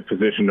still in good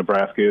position.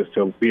 Nebraska is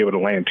to be able to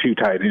land two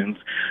tight ends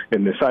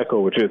in this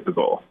cycle, which is the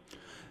goal.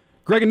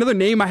 Greg, another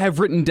name I have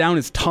written down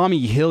is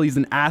Tommy Hill. He's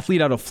an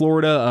athlete out of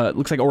Florida,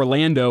 looks like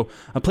Orlando.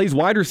 Plays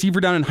wide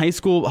receiver down in high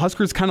school.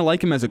 Huskers kind of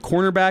like him as a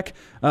cornerback.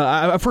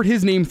 I've heard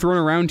his name thrown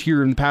around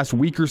here in the past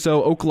week or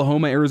so.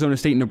 Oklahoma, Arizona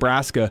State,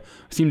 Nebraska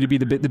seem to be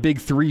the big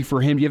three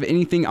for him. Do you have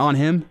anything on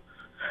him?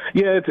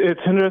 Yeah,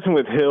 it's interesting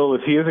with Hill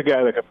is he is a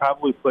guy that could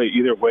probably play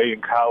either way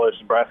in college.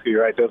 Nebraska,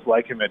 you're right, does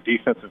like him at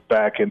defensive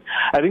back, and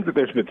I think that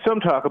there's been some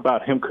talk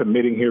about him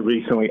committing here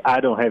recently. I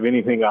don't have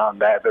anything on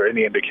that or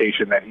any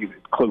indication that he's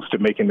close to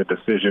making the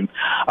decision.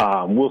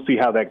 We'll see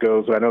how that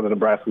goes. I know that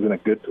Nebraska's in a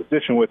good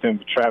position with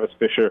him. Travis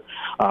Fisher,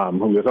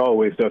 who as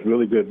always does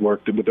really good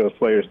work with those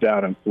players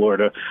down in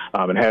Florida,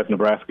 and has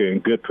Nebraska in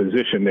good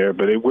position there,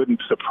 but it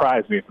wouldn't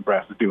surprise me if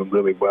Nebraska's doing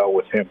really well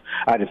with him.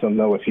 I just don't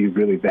know if he's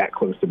really that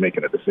close to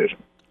making a decision.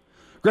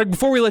 Greg,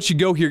 before we let you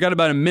go here, got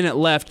about a minute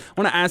left.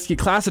 I want to ask you,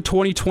 class of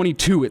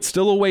 2022, it's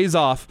still a ways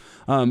off,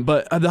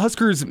 but are the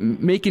Huskers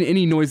making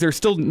any noise? There's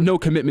still no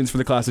commitments for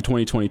the class of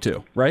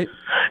 2022, right?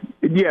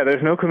 Yeah,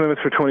 there's no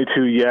commitments for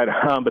 22 yet,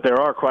 but there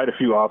are quite a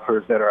few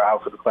offers that are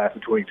out for the class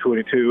of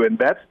 2022, and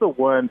that's the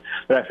one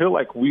that I feel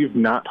like we've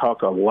not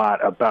talked a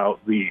lot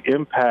about, the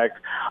impact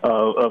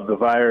of the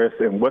virus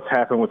and what's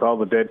happened with all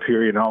the dead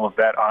period and all of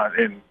that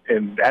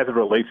and as it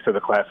relates to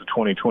the class of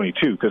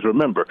 2022. Because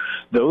remember,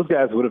 those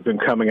guys would have been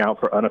coming out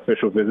for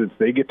unofficial visits.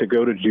 They get to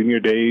go to junior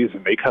days,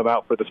 and they come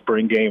out for the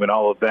spring game and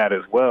all of that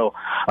as well.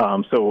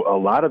 So a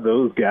lot of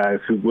those guys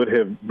who would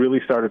have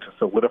really started to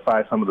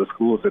solidify some of the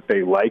schools that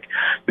they like,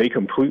 they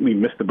completely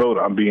missed the boat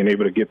on being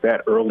able to get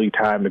that early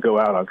time to go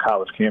out on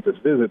college campus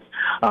visits.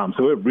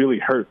 So it really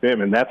hurt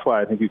them, and that's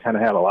why I think you kind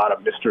of have a lot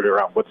of mystery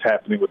around what's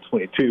happening with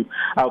 22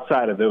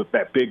 outside of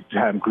that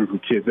big-time group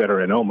of kids that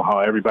are in Omaha.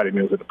 Everybody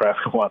knows that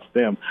Nebraska wants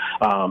them,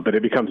 but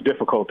it becomes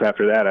difficult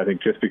after that, I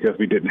think, just because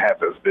we didn't have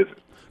those visits.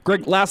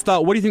 Greg, last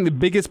thought, what do you think the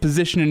biggest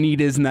position in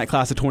need is in that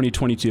class of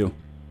 2022?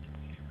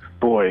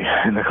 Boy,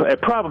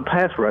 probably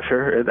pass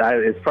rusher.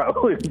 It's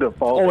probably the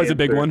default Always answer. A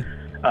big one.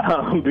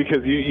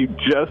 Because you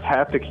just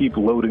have to keep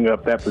loading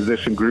up that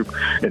position group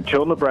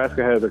until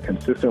Nebraska has a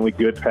consistently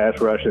good pass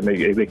rush and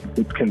they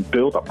can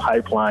build a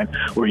pipeline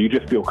where you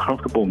just feel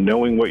comfortable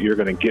knowing what you're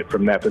going to get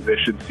from that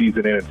position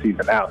season in and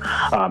season out.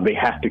 They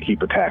have to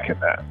keep attacking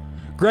that.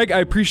 Greg, I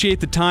appreciate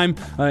the time,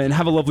 and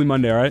have a lovely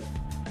Monday, all right?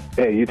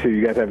 Hey, you too.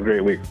 You guys have a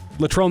great week.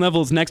 Latrell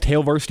Neville is next,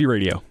 Hail Varsity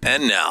Radio.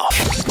 And now,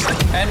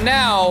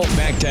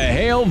 back to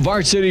Hail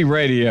Varsity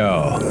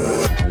Radio.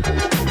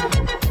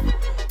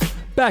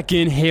 Back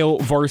in Hail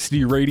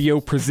Varsity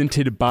Radio,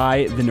 presented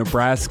by the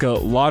Nebraska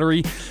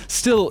Lottery.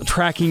 Still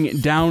tracking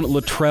down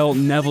Latrell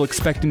Neville,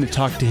 expecting to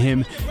talk to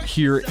him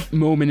here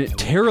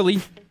momentarily.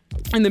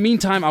 In the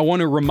meantime, I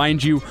want to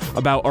remind you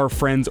about our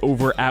friends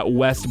over at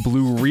West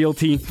Blue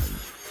Realty.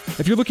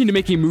 If you're looking to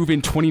make a move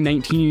in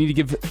 2019, you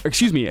need to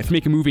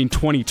make a move in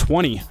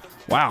 2020.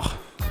 Wow.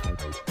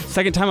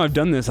 Second time I've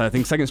done this, I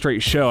think, second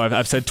straight show.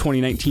 I've said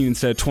 2019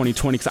 instead of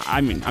 2020 because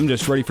I'm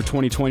just ready for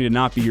 2020 to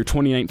not be your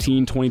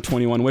 2019,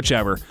 2021,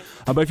 whichever.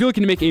 But if you're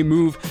looking to make a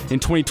move in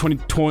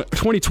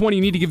 2020,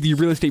 you need to give the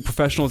real estate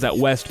professionals at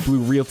West Blue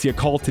Realty a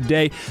call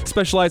today.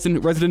 Specialize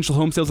in residential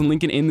home sales in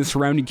Lincoln and the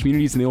surrounding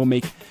communities, and they will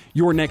make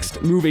your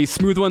next move a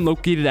smooth one.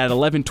 Located at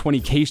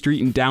 1120 K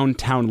Street in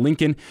downtown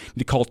Lincoln. You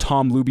need to call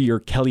Tom Luby or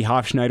Kelly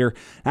Hofschneider.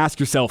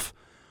 Ask yourself,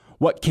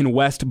 what can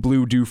West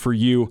Blue do for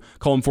you?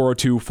 Call them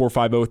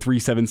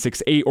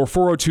 402-450-3768 or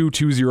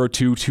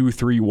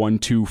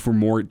 402-202-2312 for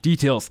more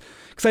details.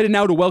 Excited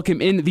now to welcome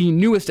in the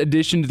newest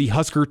addition to the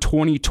Husker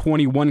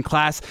 2021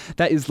 class.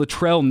 That is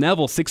Latrell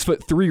Neville,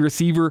 6'3"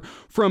 receiver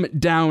from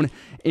down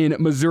in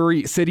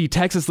Missouri City,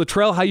 Texas.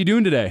 Latrell, how you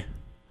doing today?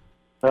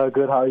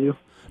 Good. How are you?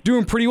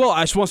 Doing pretty well.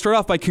 I just want to start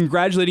off by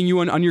congratulating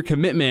you on your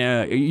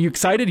commitment. Are you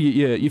excited?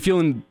 You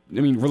feeling,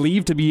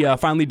 relieved to be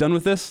finally done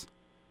with this?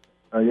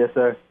 Yes,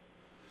 sir.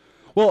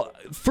 Well,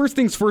 first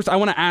things first, I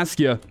want to ask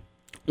you,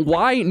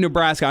 why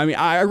Nebraska?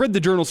 I read the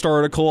Journal Star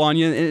article on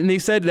you, and they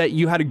said that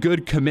you had a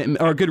good commitment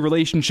or a good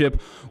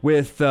relationship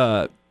with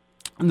the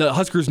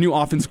Huskers' new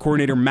offensive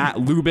coordinator, Matt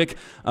Lubick.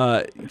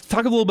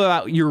 Talk a little bit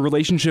about your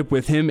relationship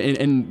with him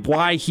and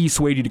why he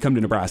swayed you to come to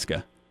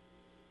Nebraska.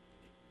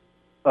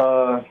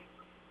 My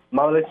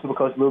relationship with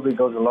Coach Lubick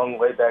goes a long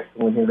way back to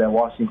when he was at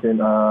Washington.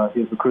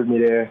 He recruited me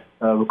there,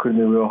 recruited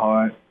me real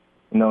hard.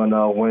 And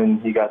when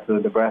he got to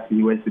Nebraska,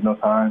 he wasted no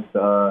time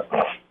to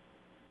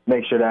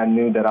make sure that I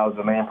knew that I was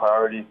the main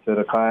priority to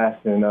the class.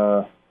 And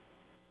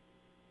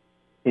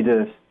he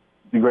just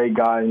a great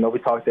guy. We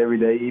talked every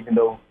day, even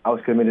though I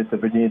was committed to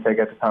Virginia Tech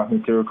at the time.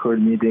 He still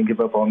recruited me, didn't give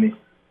up on me.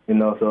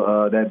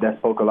 So that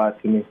spoke a lot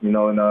to me.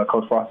 And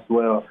Coach Frost as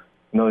well.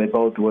 They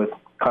both was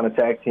kind of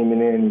tag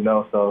teaming in.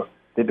 So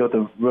they built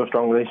a real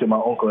strong relationship with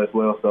my uncle as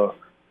well. So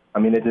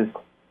they just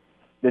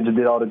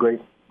did all the great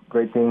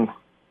things.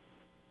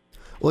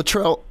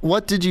 Latrell,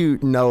 what did you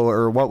know,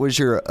 or what was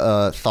your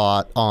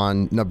thought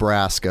on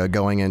Nebraska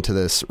going into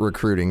this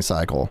recruiting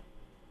cycle?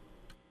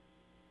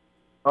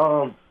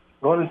 Going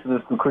into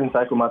this recruiting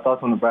cycle, my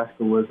thoughts on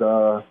Nebraska was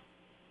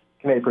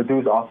can they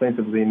produce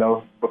offensively?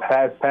 But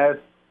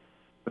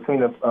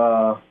between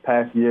the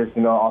past years,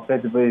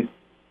 offensively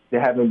they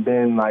haven't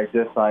been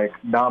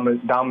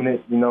dominant,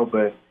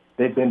 but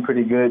they've been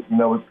pretty good.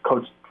 With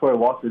Coach Troy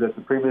Walker, that's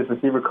the previous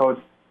receiver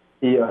coach,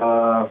 he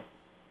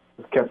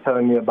kept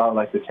telling me about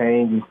the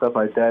change and stuff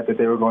like that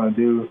they were going to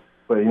do,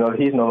 but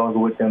he's no longer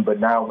with them. But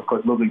now with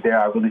Coach Lubick there,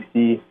 I really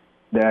see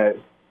that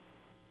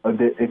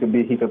he could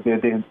be a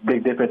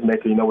big difference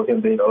maker. With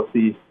him being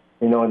OC,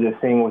 just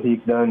seeing what he's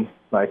done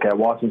at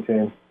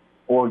Washington,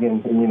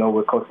 Oregon, and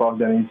with Coach Frost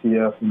down at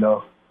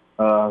UCF.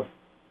 I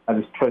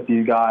just trust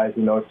these guys.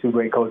 Two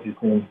great coaches,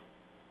 and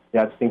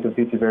I just think the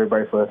future is very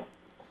bright for us.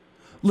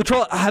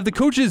 Latrell, have the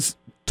coaches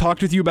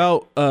talked with you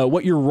about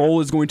what your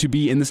role is going to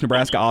be in this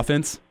Nebraska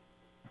offense?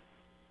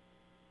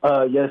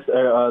 Yes,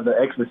 the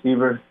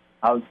ex-receiver,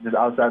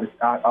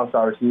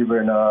 outside receiver,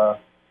 and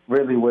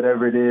really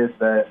whatever it is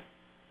that,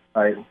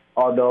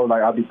 although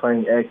I'll be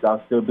playing X,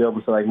 I'll still be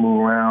able to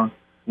move around,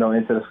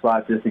 into the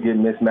slot just to get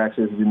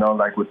mismatches,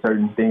 with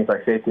certain things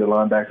like safety or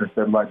linebacker or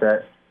stuff like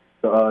that.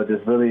 So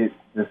just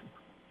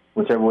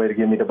whichever way to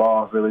get me the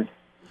ball, really.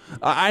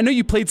 I know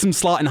you played some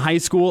slot in high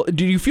school.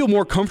 Do you feel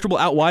more comfortable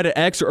out wide at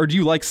X, or do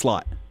you like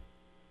slot?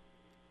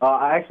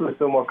 I actually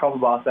feel more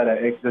comfortable outside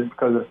at X just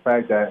because of the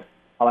fact that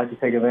I like to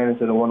take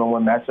advantage of the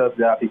one-on-one matchups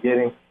that I'll be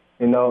getting.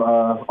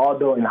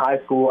 Although in high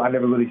school I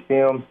never really see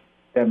them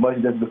that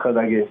much just because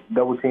I get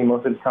double-teamed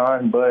most of the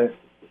time. But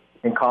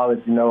in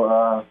college,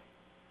 I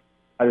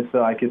just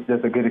feel like it's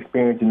just a good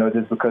experience,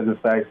 just because of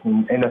the fact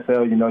in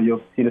NFL,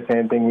 you'll see the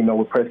same thing,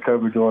 with press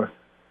coverage or,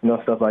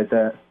 stuff like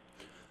that.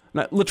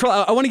 Now,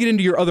 Latrell, I want to get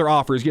into your other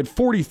offers. You had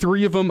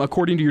 43 of them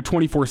according to your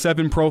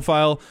 24/7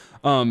 profile.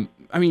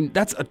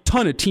 That's a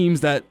ton of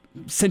teams that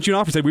sent you an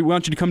offer, said, we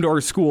want you to come to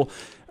our school.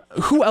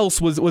 Who else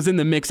was in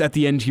the mix at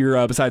the end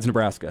here besides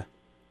Nebraska?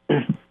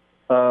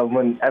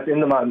 When at the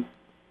end of my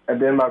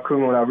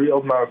recruitment, when I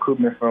reopened my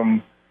recruitment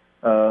from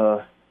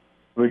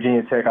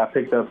Virginia Tech, I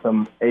picked up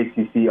some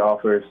ACC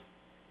offers.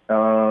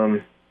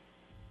 So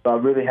I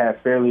really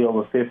had fairly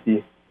over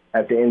 50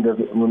 at the end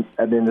of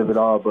it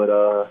all. But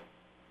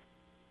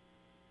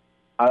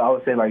I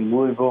would say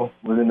Louisville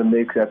was in the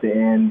mix at the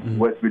end. Mm-hmm.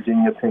 West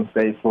Virginia, Penn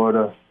State,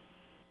 Florida,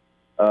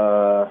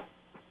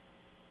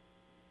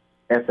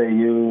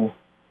 FAU.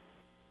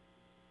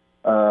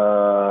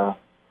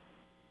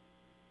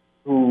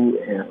 Who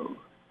else?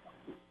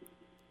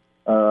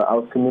 I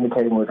was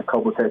communicating with a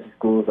couple of Texas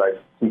schools like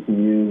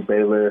TCU,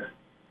 Baylor,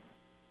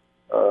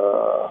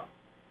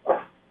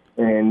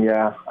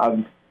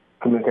 and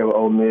communicate with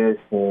Ole Miss.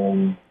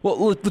 And well,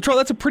 Latrell,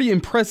 that's a pretty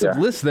impressive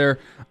list there.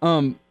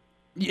 And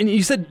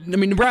you said, I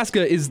mean,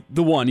 Nebraska is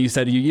the one. You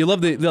said you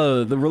love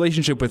the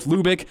relationship with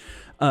Lubick.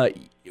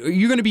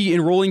 You're going to be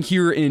enrolling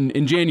here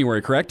in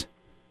January, correct?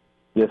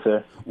 Yes,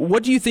 sir.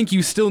 What do you think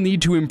you still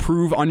need to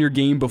improve on your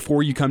game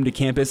before you come to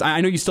campus?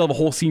 I know you still have a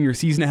whole senior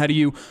season ahead of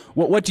you.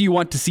 What do you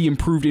want to see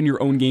improved in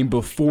your own game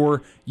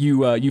before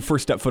you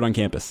first step foot on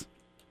campus?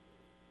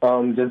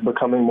 Just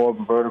becoming more of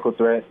a vertical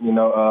threat. You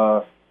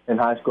know, in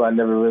high school, I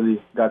never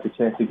really got the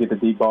chance to get the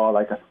deep ball.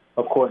 Like,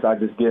 of course, I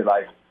just get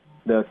like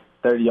the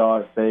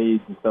 30-yard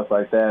fades and stuff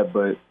like that.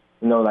 But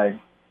you know, like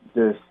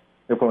just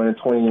if we're in the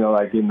 20, you know,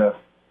 like getting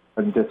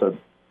just a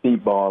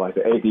deep ball, like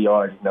the 80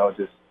 yards. You know,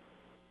 just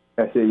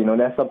that's it. You know,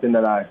 that's something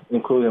that I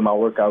include in my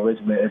workout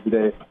regimen every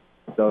day.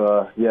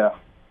 So yeah.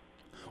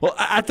 Well,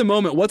 at the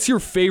moment, what's your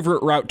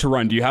favorite route to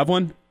run? Do you have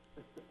one?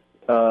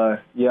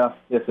 Yes,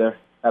 sir.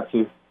 Have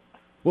to.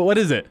 Well, what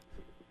is it?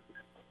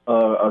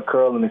 A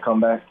curl and a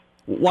comeback.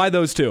 Why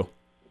those two?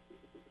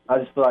 I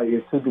just feel like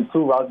it's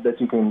two routes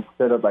that you can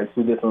set up like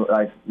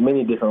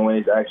many different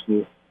ways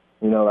actually.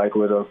 You know, like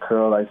with a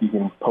curl, like you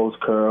can post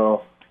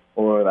curl,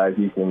 or like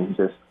you can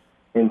just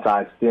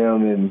inside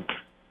stem and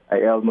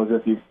like almost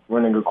if you're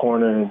running a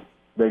corner and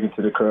break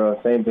into the curl.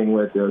 Same thing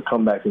with the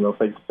comeback, you know,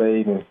 fake to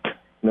fade, and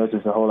you know,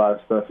 just a whole lot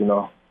of stuff, you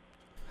know.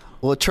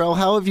 Well, Latrell,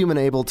 how have you been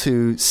able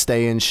to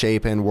stay in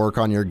shape and work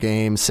on your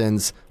game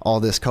since all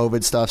this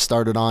COVID stuff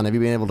started on? Have you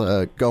been able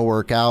to go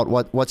work out?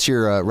 What's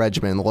your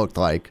regimen looked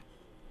like?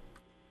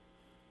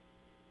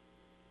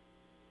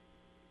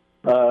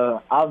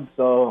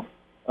 So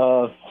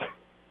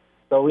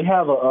we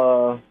have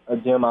a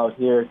gym out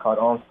here called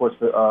On Sports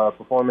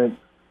Performance,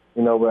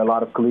 you know, where a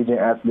lot of collegiate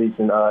athletes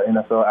and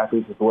NFL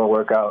athletes as well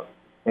work out.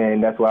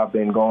 And that's where I've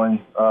been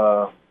going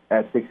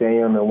at 6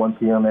 a.m. and 1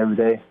 p.m. every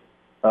day,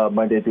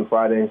 Monday through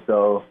Friday.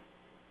 So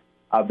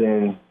I've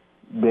been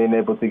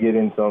able to get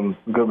in some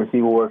good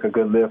receiver work, a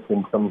good lift,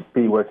 and some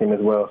speed working as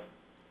well.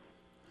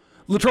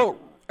 Latrell,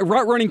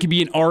 route running can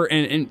be an art,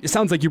 and it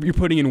sounds like you're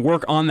putting in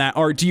work on that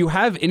art. Do you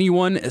have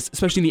anyone,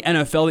 especially in the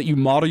NFL, that you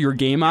model your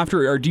game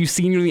after, or do you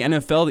see anyone in the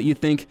NFL that you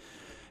think,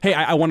 hey,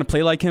 I want to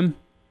play like him?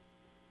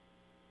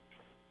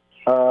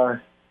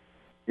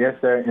 Yes,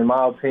 sir. In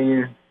my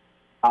opinion,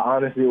 I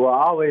honestly,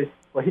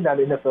 he's not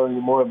in the NFL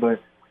anymore,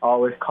 but I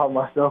always call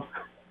myself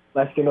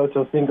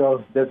Ocho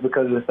Cinco just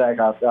because of the fact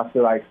I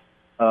feel like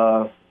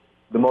the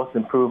most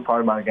improved part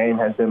of my game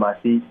has been my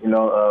feet, you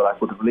know, like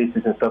with the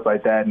releases and stuff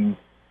like that. And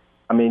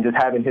I mean, just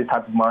having his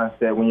type of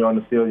mindset when you're on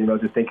the field, you know,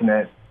 just thinking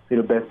that he's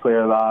the best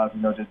player alive,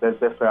 you know, just best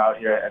player out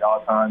here at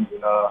all times.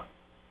 And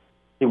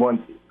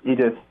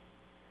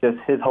just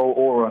his whole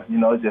aura, you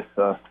know, just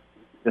a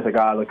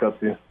guy I look up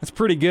to. That's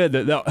pretty good.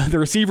 The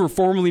receiver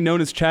formerly known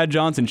as Chad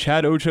Johnson,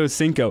 Chad Ocho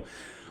Cinco.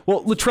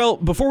 Well,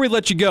 Latrell, before we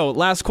let you go,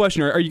 last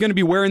question. Are you going to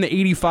be wearing the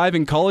 85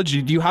 in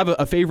college? Do you have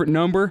a favorite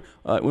number?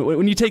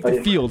 When you take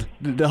the field,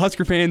 the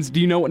Husker fans, do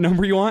you know what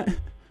number you want?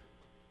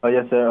 Oh,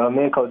 yes, sir.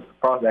 Me and Coach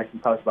Frost actually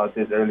talked about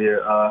this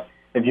earlier.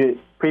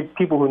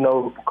 People who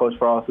know Coach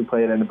Frost, who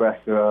played at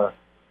Nebraska,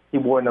 he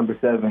wore number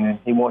 7, and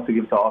he wants to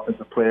give it to an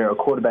offensive player. A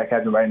quarterback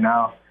has it right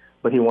now,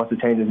 but he wants to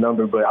change his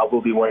number, but I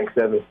will be wearing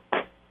 7.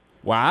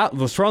 Wow,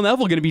 Latrell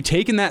Neville going to be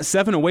taking that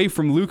 7 away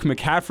from Luke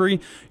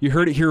McCaffrey. You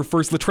heard it here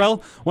first. Latrell,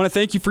 I want to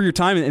thank you for your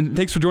time, and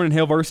thanks for joining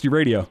Hail Varsity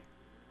Radio.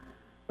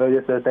 Oh,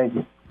 yes, sir. Thank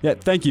you. Yeah,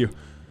 thank you.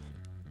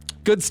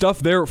 Good stuff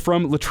there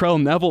from Latrell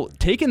Neville.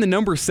 Taking the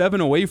number 7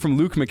 away from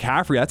Luke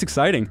McCaffrey. That's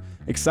exciting.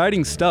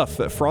 Exciting stuff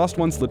that Frost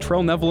wants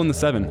Latrell Neville in the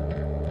 7.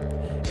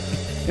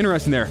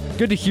 Interesting there.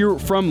 Good to hear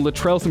from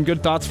Latrell. Some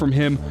good thoughts from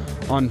him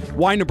on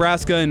why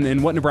Nebraska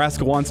and what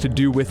Nebraska wants to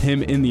do with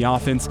him in the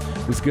offense.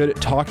 It was good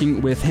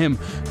talking with him.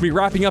 We'll be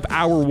wrapping up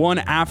hour 1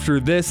 after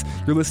this.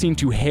 You're listening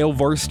to Hail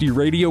Varsity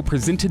Radio,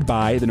 presented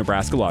by the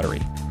Nebraska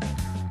Lottery.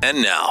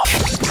 And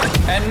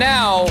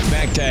now,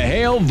 back to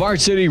Hail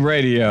Varsity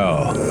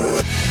Radio.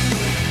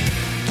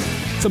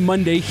 It's a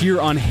Monday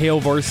here on Hail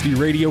Varsity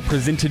Radio,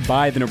 presented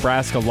by the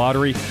Nebraska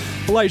Lottery.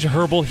 Elijah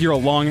Herbal here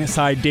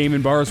alongside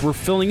Damon Bars. We're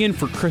filling in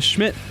for Chris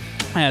Schmidt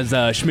as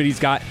Schmidt's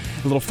got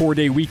a little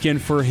 4-day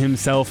weekend for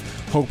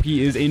himself. Hope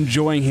he is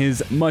enjoying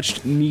his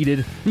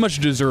much-needed,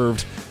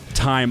 much-deserved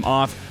time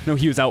off. I know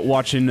he was out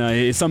watching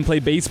his son play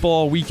baseball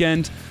all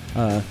weekend.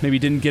 Maybe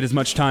didn't get as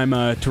much time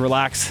to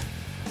relax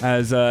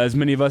as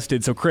many of us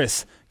did. So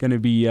Chris, going to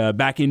be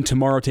back in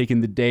tomorrow, taking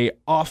the day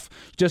off.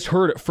 Just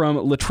heard from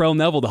Latrell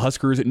Neville, the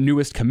Huskers'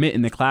 newest commit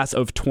in the class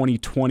of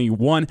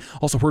 2021.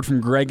 Also heard from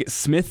Greg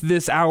Smith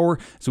this hour,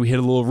 so we hit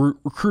a little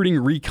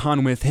recruiting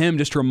recon with him.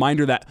 Just a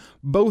reminder that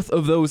both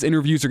of those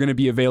interviews are going to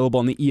be available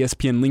on the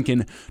ESPN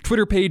Lincoln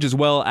Twitter page, as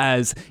well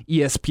as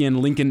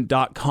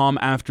ESPNLincoln.com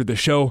after the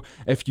show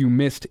if you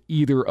missed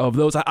either of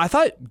those. I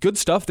thought good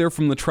stuff there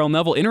from Latrell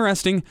Neville.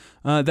 Interesting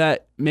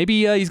that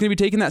maybe he's going to be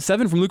taking that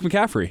 7 from Luke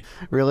McCaffrey.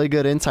 Really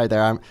good insight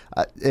there.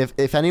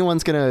 If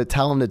anyone's going to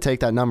tell him to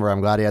take that number,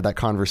 I'm glad he had that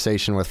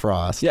conversation with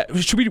Frost. Yeah,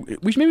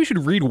 maybe we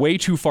should read way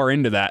too far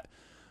into that.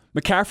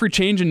 McCaffrey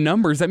changing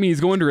numbers. Does that mean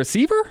he's going to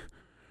receiver?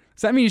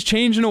 Does that mean he's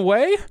changing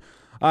away?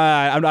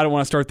 I don't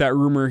want to start that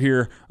rumor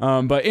here,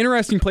 but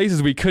interesting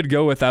places we could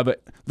go with that.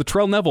 But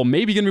Latrell Neville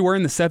maybe going to be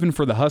wearing the 7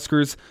 for the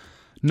Huskers.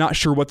 Not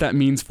sure what that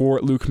means for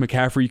Luke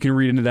McCaffrey. You can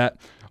read into that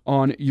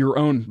on your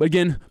own. But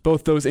again,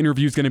 both those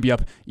interviews going to be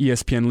up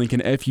ESPN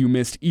Lincoln if you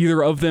missed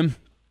either of them.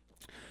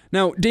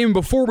 Now, Damon,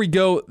 before we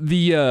go,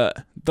 the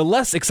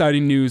less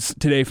exciting news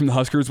today from the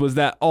Huskers was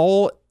that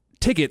all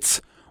tickets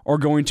are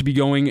going to be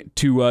going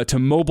to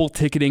mobile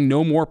ticketing.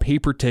 No more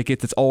paper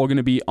tickets. It's all going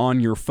to be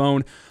on your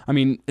phone. I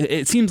mean,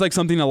 it seems like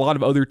something a lot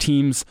of other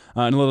teams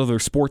and a lot of other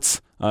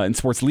sports and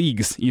sports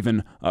leagues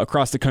even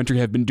across the country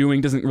have been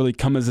doing. Doesn't really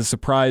come as a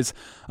surprise,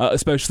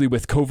 especially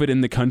with COVID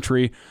in the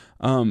country.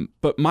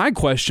 But my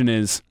question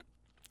is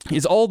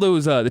all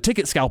those the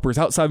ticket scalpers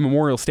outside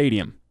Memorial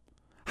Stadium,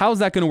 how's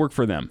that going to work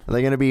for them? Are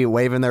they going to be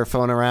waving their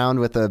phone around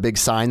with a big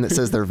sign that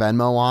says their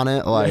Venmo on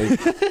it? Like,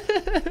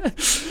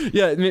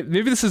 yeah,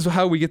 maybe this is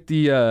how we get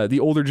the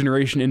older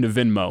generation into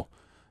Venmo.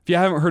 If you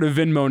haven't heard of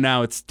Venmo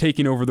now, it's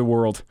taking over the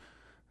world.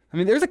 I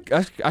mean, there's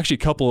actually a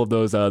couple of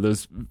those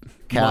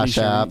Cash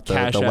App,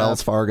 the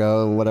Wells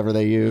Fargo, whatever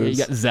they use. Yeah, you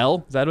got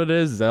Zelle. Is that what it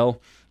is?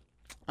 Zelle.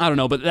 I don't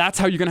know, but that's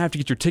how you're going to have to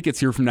get your tickets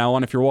here from now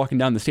on if you're walking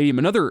down the stadium.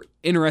 Another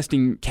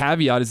interesting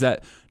caveat is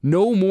that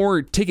no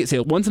more ticket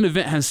sale. Once an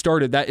event has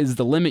started, that is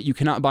the limit. You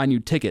cannot buy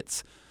new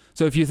tickets.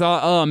 So if you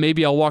thought,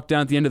 maybe I'll walk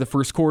down at the end of the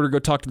first quarter, go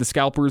talk to the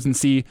scalpers and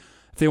see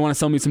if they want to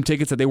sell me some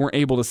tickets that they weren't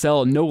able to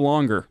sell, no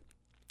longer.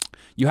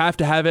 You have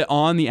to have it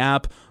on the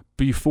app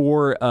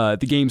before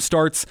the game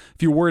starts.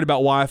 If you're worried about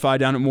Wi-Fi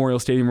down at Memorial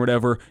Stadium or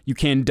whatever, you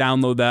can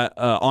download that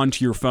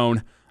onto your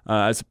phone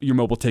as your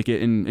mobile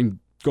ticket and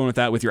going with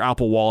that with your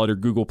Apple Wallet or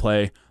Google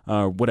Play,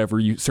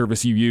 whatever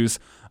service you use.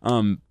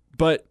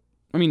 But,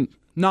 I mean,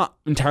 not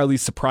entirely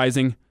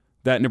surprising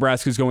that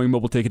Nebraska is going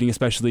mobile ticketing,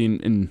 especially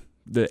in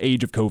the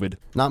age of COVID.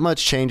 Not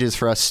much changes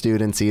for us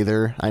students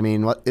either. I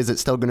mean, what is it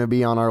still going to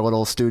be on our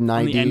little student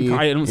ID?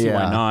 I don't see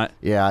why not.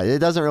 Yeah, it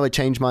doesn't really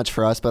change much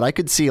for us, but I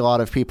could see a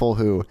lot of people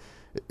who...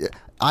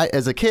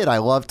 as a kid, I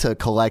love to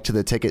collect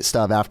the ticket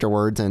stub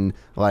afterwards and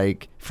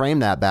like frame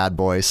that bad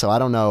boy. So I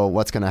don't know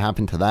what's going to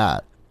happen to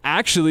that.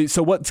 Actually,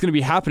 so what's going to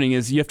be happening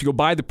is you have to go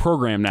buy the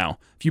program now.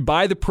 If you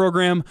buy the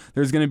program,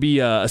 there's going to be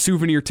a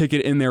souvenir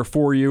ticket in there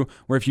for you,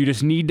 where if you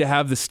just need to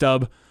have the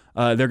stub,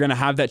 they're going to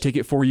have that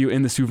ticket for you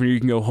in the souvenir. You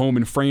can go home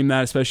and frame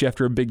that, especially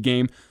after a big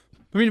game.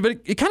 I mean,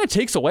 but it kind of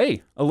takes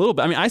away a little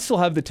bit. I mean, I still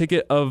have the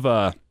ticket of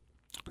that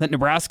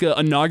Nebraska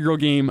inaugural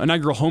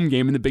home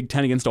game in the Big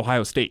Ten against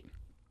Ohio State.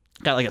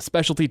 Got like a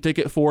specialty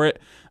ticket for it.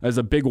 As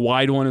a big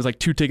wide one. It was like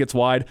 2 tickets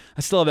wide.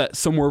 I still have that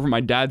somewhere over my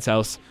dad's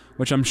house,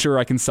 which I'm sure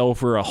I can sell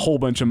for a whole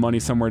bunch of money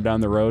somewhere down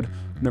the road.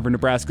 Whenever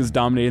Nebraska's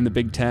dominating the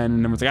Big Ten,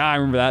 and everyone's like, I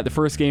remember that. The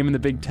first game in the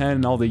Big Ten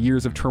and all the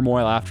years of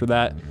turmoil after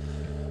that.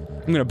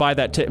 I'm going to buy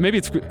that ticket. Maybe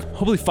it's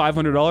hopefully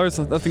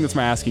 $500. I think that's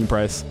my asking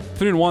price.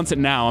 If anyone wants it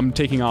now, I'm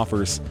taking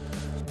offers.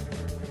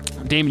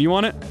 Damon, you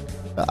want it?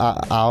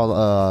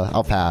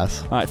 I'll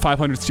pass. All right,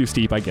 500's too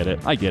steep. I get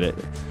it.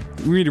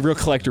 We need a real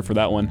collector for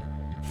that one.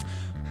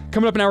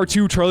 Coming up in hour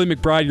 2, Charlie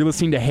McBride. You're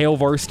listening to Hail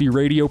Varsity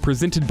Radio,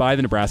 presented by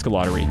the Nebraska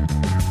Lottery.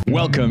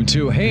 Welcome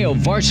to Hail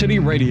Varsity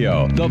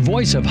Radio, the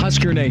voice of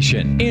Husker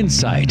Nation.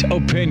 Insight,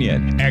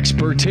 opinion,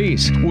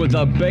 expertise, with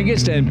the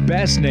biggest and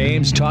best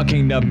names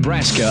talking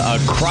Nebraska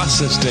across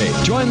the state.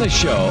 Join the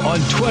show on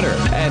Twitter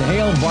at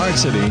Hail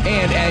Varsity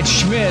and at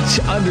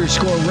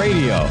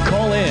Schmitz_radio.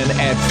 Call in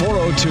at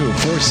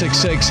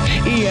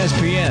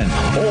 402-466-ESPN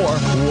or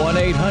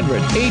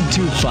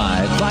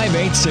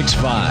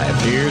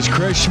 1-800-825-5865. Here's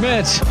Chris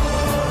Schmitz.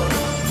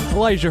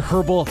 Elijah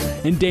Herbal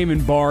and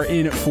Damon Barr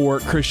in for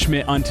Chris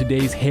Schmidt on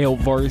today's Hail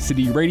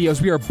Varsity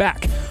Radios. We are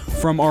back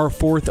from our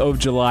 4th of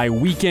July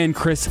weekend.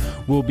 Chris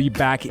will be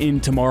back in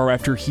tomorrow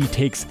after he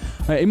takes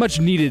a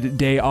much-needed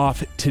day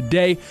off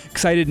today.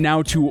 Excited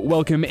now to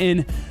welcome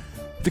in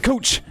the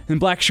coach in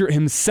Blackshirt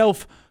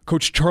himself,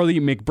 Coach Charlie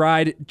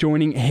McBride,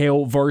 joining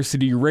Hail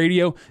Varsity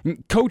Radio.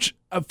 And Coach,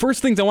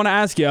 first things I want to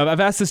ask you, I've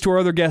asked this to our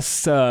other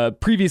guests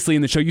previously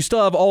in the show. You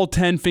still have all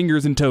 10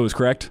 fingers and toes,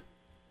 correct?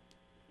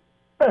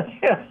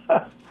 Yeah,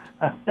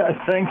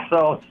 I think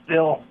so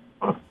still.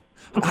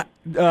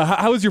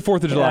 How was your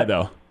 4th of July,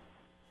 though?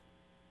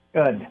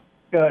 Good.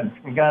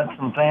 We got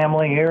some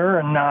family here,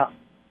 and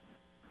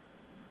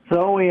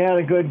so we had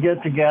a good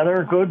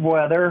get-together, good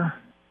weather,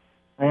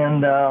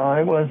 and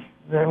it was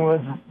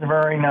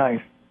very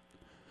nice.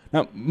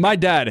 Now, my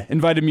dad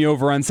invited me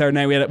over on Saturday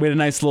night. We had a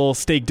nice little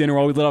steak dinner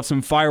while we lit off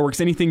some fireworks.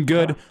 Anything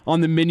good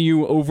on the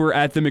menu over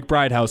at the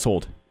McBride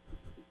household?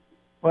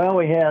 Well,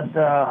 we had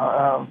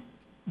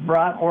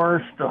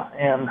bratwurst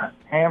and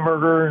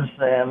hamburgers,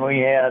 and we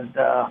had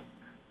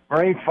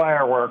great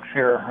fireworks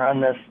here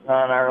on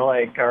our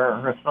lake.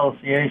 Our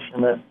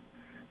association that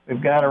we've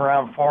got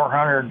around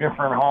 400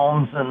 different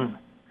homes, and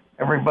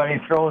everybody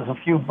throws a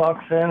few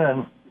bucks in.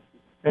 And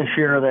this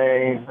year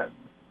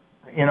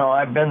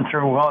I've been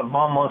through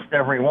almost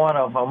every one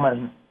of them,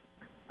 and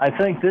I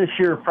think this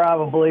year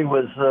probably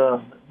was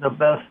the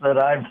best that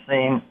I've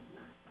seen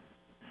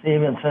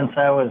even since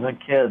I was a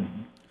kid.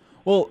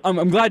 Well,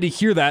 I'm glad to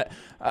hear that.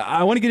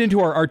 I want to get into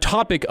our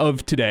topic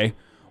of today.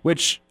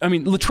 which, I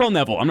mean, Latrell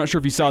Neville, I'm not sure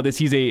if you saw this.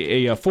 He's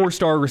a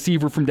four-star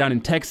receiver from down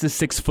in Texas,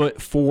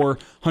 6'4",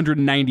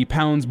 190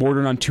 pounds,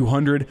 bordering on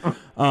 200.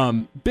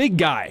 Big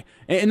guy.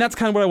 And that's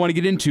kind of what I want to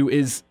get into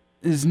is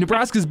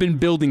Nebraska's been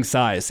building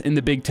size in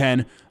the Big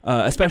Ten,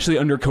 especially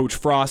under Coach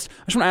Frost.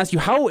 I just want to ask you,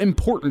 how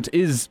important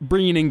is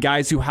bringing in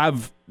guys who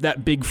have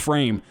that big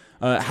frame,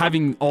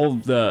 having all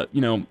the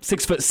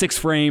 6'6"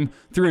 frame,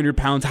 300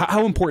 pounds?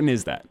 How important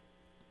is that?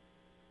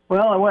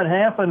 Well, what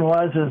happened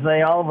was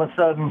they all of a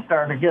sudden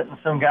started getting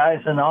some guys,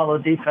 and all the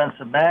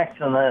defensive backs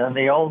in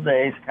the old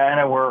days kind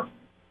of were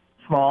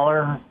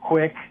smaller,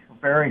 quick,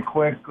 very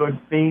quick, good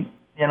feet,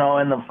 in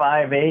the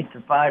 5'8" to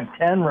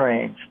 5'10"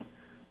 range.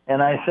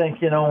 And I think,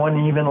 when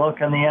you even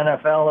look in the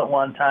NFL at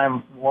one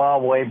time,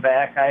 way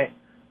back,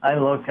 I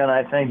looked and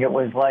I think it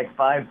was like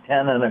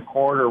 5'10" and a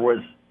quarter was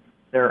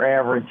their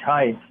average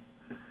height.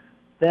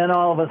 Then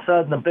all of a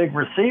sudden the big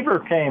receiver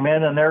came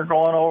in and they're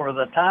going over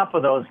the top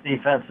of those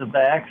defensive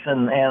backs,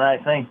 and I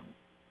think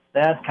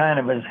that kind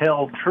of has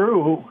held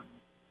true.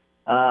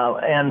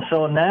 And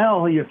so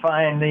now you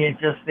find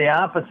just the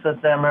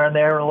opposite.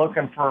 They're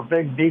looking for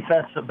big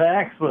defensive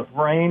backs with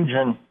range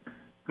and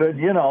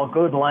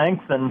good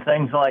length and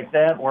things like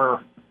that,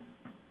 where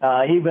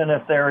even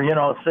if they're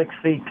 6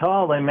 feet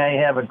tall, they may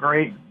have a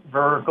great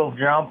vertical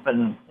jump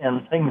and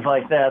things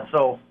like that.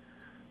 So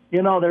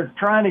they're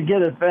trying to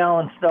get it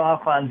balanced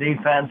off on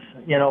defense,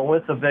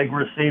 with a big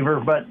receiver.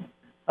 But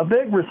a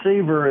big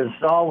receiver is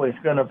always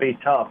going to be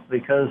tough,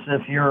 because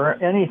if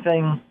you're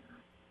anything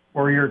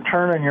where you're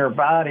turning your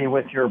body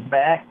with your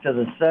back to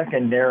the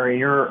secondary,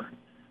 you're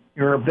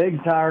a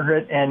big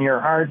target and you're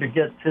hard to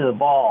get to the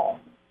ball.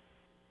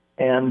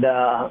 And,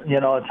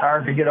 it's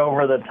hard to get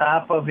over the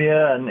top of you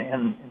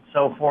and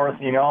so forth.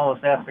 You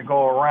almost have to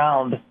go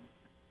around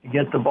to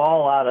get the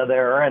ball out of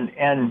there. And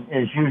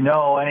as you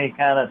know, any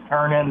kind of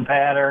turn-in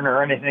pattern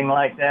or anything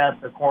like that,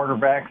 the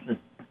quarterbacks,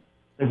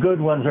 the good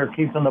ones are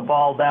keeping the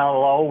ball down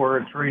low where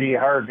it's really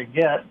hard to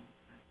get,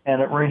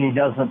 and it really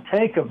doesn't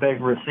take a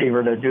big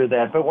receiver to do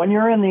that. But when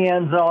you're in the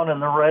end zone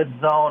and the red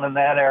zone in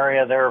that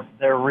area,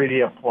 they're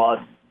really a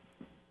plus.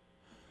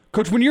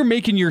 Coach, when you're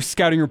making your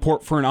scouting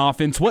report for an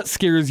offense, what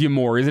scares you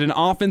more? Is it an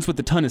offense with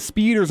a ton of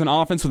speed, or is it an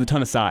offense with a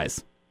ton of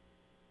size?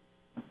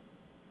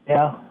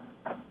 Yeah.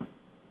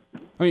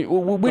 I mean,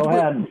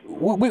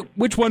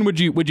 which one would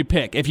you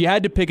pick? If you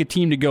had to pick a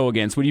team to go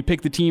against, would you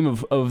pick the team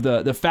of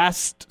the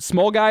fast,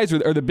 small guys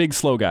or the big,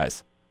 slow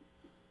guys?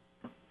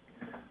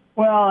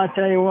 Well, I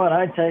tell you what,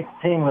 I take the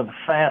team with the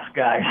fast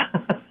guys.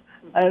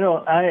 I've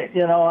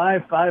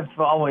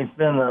always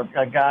been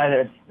a guy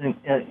that,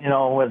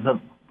 was a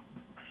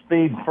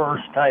speed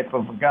first type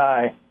of a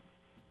guy.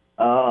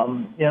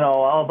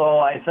 Although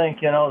I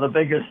think, the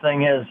biggest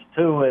thing is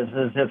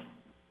if,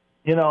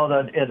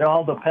 that it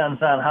all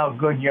depends on how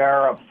good you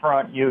are up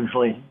front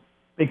usually.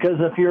 Because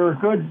if you're a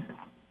good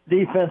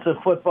defensive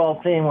football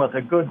team with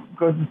a good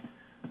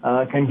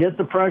can get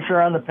the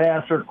pressure on the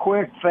passer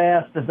quick,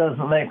 fast, it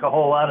doesn't make a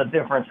whole lot of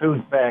difference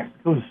who's back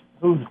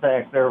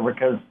there,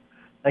 because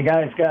the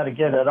guy's got to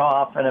get it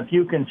off. And if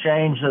you can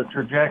change the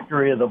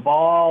trajectory of the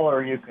ball,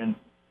 or you can,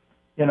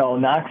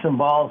 knock some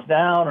balls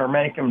down, or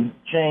make him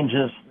change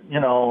his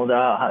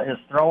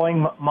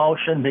throwing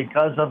motion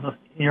because of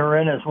you're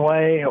in his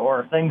way,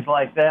 or things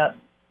like that.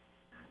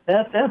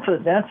 That's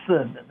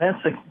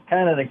the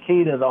kind of the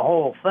key to the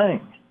whole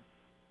thing.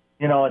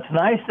 It's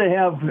nice to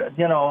have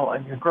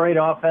a great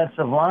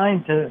offensive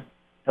line to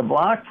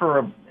block for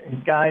a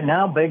guy.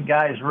 Now big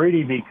guys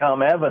really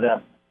become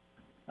evident.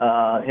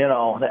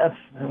 That's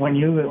when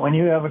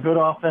you have a good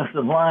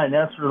offensive line.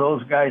 That's where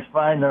those guys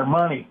find their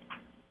money.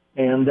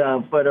 And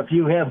but if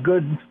you have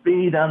good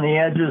speed on the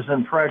edges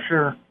and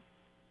pressure,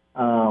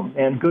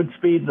 and good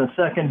speed in the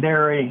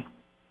secondary,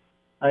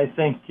 I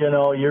think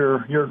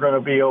you're going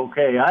to be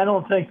okay. I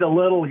don't think the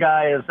little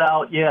guy is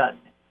out yet.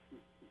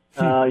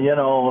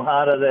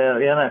 Out of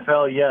the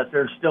NFL yet.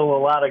 There's still a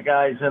lot of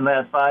guys in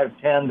that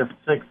 5'10" to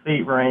 6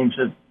 feet range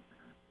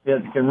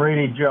that can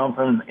really jump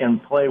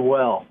and play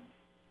well.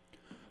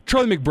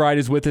 Charlie McBride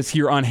is with us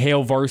here on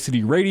Hail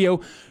Varsity Radio.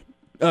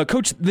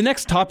 Coach, the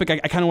next topic I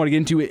kind of want to get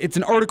into, it's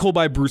an article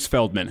by Bruce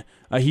Feldman.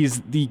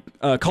 He's the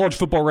college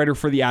football writer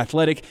for The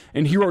Athletic,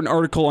 and he wrote an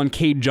article on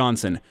Cade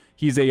Johnson.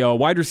 He's a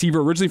wide receiver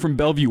originally from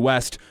Bellevue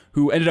West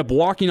who ended up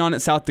walking on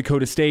at South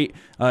Dakota State,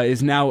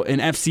 is now an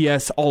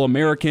FCS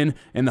All-American,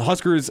 and the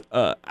Huskers,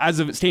 as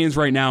of it stands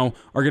right now,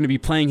 are going to be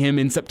playing him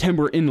in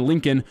September in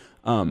Lincoln.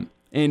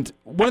 And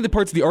one of the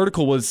parts of the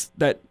article was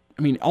that,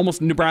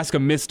 almost Nebraska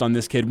missed on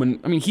this kid when,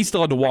 he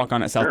still had to walk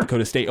on at South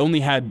Dakota State,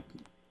 only had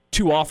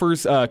 2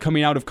 offers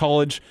coming out of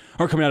college,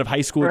 or coming out of high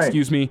school, right.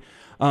 Excuse me.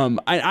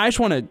 I just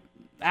want to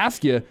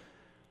ask you,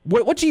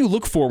 what do you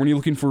look for when you're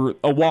looking for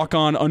a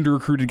walk-on,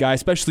 under-recruited guy,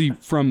 especially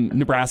from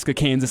Nebraska,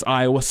 Kansas,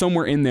 Iowa,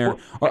 somewhere in there?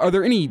 Are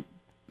there any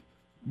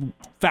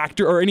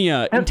factor or any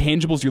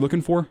intangibles you're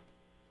looking for?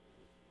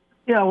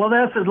 Yeah, well,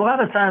 that's a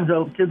lot of times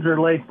those kids are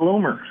late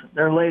bloomers.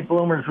 They're late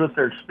bloomers with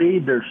their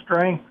speed, their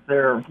strength,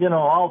 their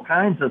all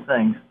kinds of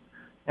things.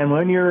 And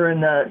when you're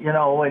in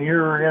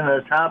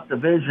the top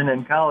division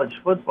in college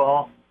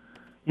football,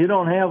 you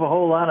don't have a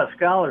whole lot of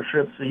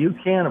scholarships, so you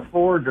can't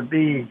afford to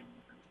be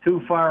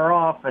too far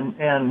off.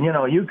 And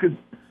you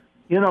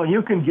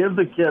can give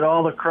the kid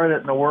all the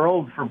credit in the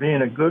world for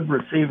being a good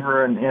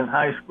receiver in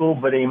high school,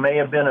 but he may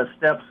have been a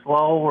step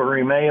slow, or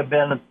he may have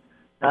been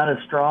not as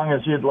strong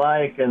as you'd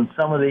like, and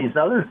some of these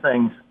other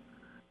things.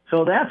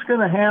 So that's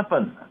going to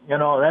happen.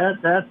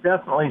 That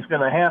definitely is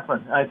going to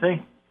happen. I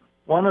think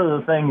one of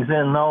the things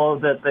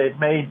that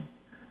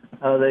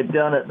they've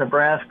done at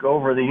Nebraska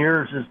over the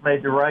years is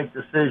made the right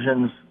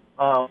decisions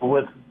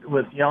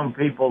with young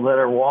people that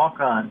are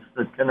walk-ons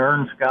that can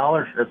earn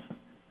scholarships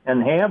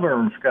and have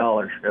earned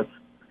scholarships.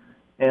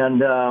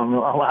 And a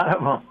lot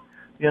of them,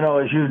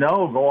 as you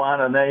know, go on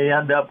and they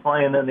end up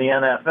playing in the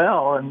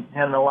NFL.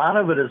 And a lot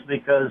of it is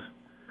because,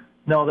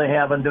 they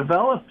haven't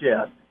developed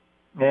yet.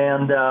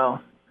 And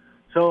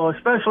so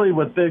especially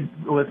with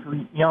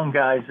young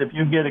guys, if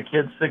you get a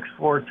kid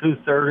 6'4",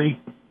 230,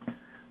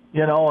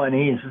 and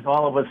he's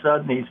all of a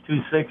sudden he's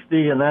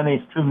 260 and then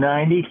he's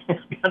 290,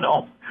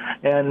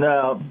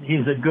 and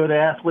he's a good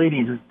athlete.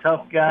 He's a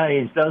tough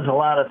guy. He does a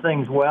lot of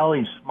things well.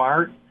 He's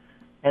smart.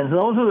 And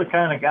those are the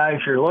kind of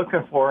guys you're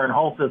looking for and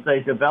hope that they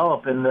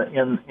develop in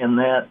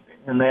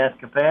that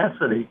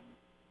capacity.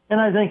 And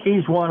I think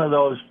he's one of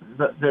those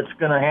that's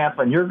going to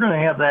happen. You're going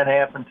to have that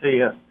happen to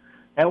you.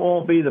 That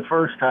won't be the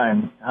first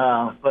time.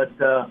 But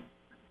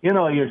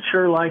you'd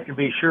sure like to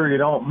be sure you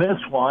don't miss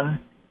one,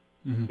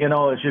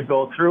 as you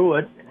go through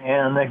it.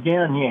 And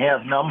again, you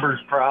have numbers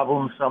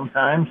problems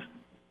sometimes.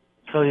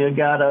 So you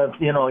gotta,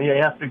 you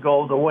have to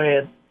go the way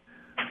it,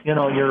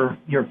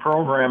 your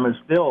program is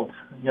built.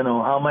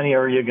 How many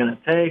are you going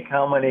to take?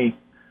 How many,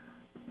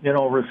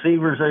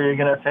 receivers are you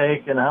going to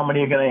take? And how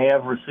many are you going to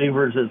have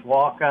receivers as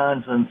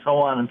walk-ons and so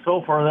on and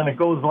so forth? And it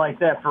goes like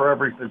that for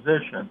every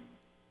position.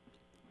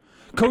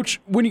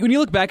 Coach, when you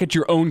look back at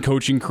your own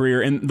coaching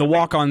career and the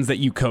walk-ons that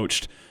you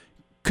coached,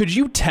 could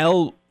you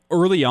tell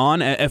early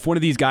on if one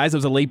of these guys that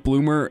was a late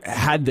bloomer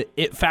had the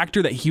it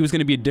factor that he was going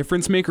to be a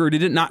difference maker, or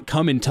did it not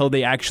come until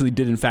they actually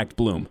did in fact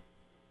bloom?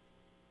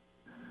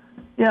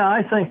 Yeah,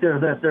 I think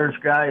there's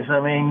guys. I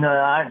mean,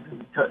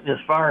 as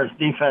far as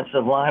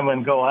defensive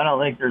linemen go, I don't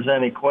think there's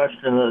any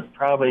question that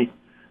probably,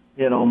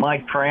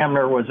 Mike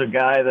Tramner was a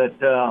guy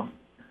that,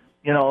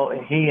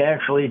 he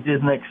actually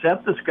didn't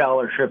accept the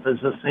scholarship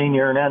as a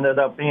senior and ended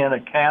up being a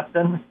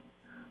captain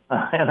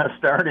and a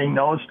starting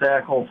nose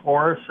tackle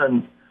for us.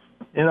 And,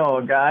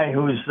 a guy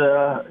who's,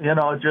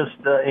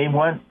 he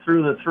went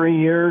through the 3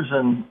 years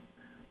and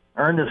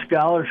earned a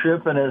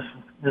scholarship, and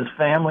his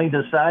family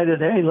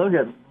decided, hey,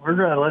 we're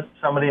going to let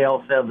somebody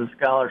else have the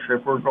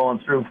scholarship. We're going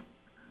through,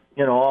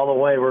 all the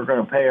way. We're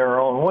going to pay our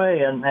own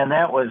way. And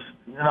that was,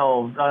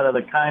 out of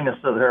the kindness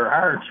of their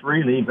hearts,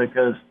 really,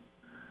 because,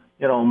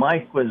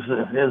 Mike was,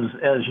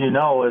 as you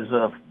know, is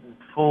a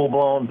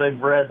full-blown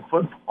Big Red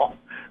football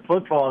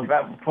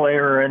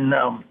player and,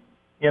 a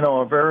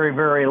very,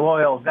 very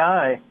loyal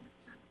guy.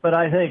 But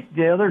I think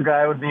the other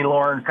guy would be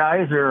Lauren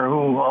Kaiser,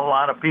 who a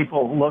lot of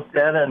people looked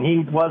at, and he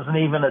wasn't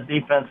even a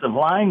defensive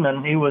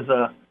lineman. He was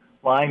a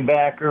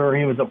linebacker.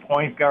 He was a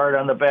point guard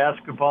on the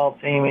basketball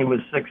team. He was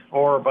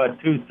 6'4", about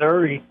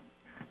 230,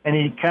 and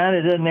he kind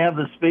of didn't have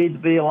the speed to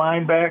be a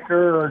linebacker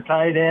or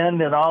tight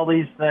end and all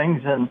these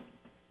things. And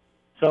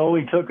so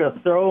we took a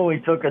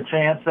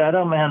chance at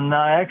him, and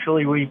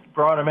actually we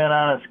brought him in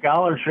on a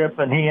scholarship,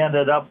 and he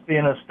ended up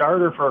being a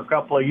starter for a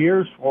couple of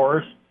years for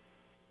us.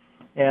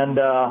 And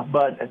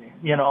but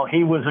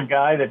he was a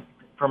guy that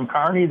from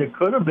Kearney that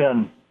could have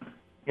been,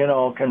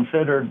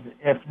 considered.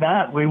 If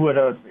not, we would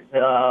have,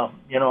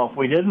 if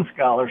we didn't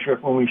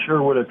scholarship, well, we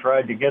sure would have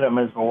tried to get him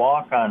as a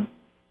walk-on,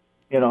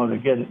 to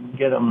get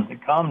him to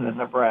come to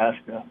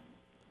Nebraska.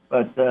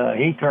 But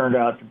he turned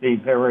out to be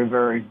very,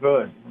 very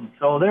good. And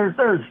so there's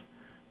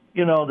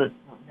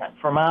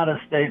from out of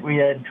state we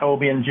had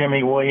Toby and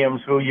Jimmy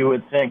Williams, who you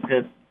would think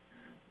that.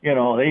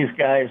 These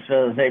guys,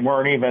 they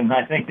weren't even,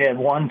 I think they had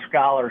one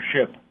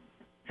scholarship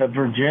to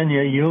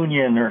Virginia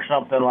Union or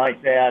something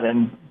like that.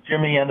 And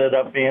Jimmy ended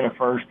up being a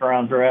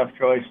first-round draft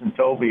choice and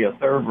Toby a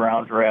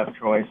third-round draft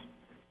choice.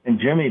 And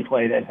Jimmy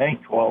played, I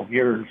think, 12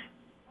 years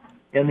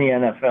in the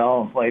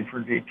NFL and played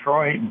for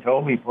Detroit, and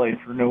Toby played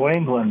for New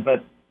England.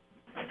 But,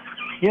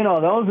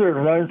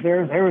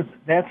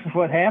 that's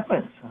what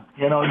happens.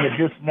 You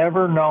just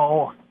never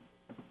know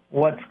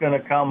what's going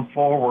to come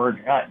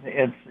forward.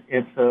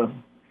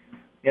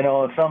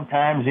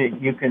 Sometimes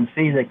you can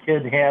see the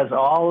kid has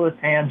all the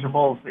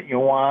tangibles that you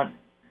want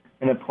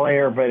in a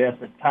player, but at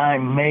the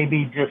time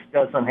maybe just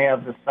doesn't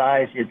have the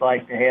size you'd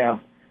like to have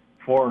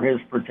for his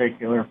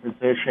particular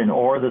position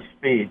or the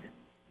speed.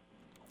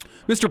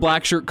 Mr.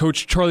 Blackshirt,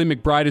 Coach Charlie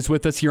McBride is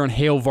with us here on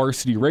Hail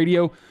Varsity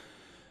Radio.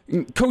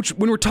 Coach,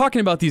 when we're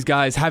talking about these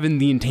guys having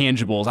the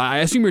intangibles, I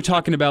assume you're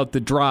talking about the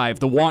drive,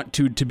 the want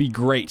to be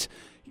great.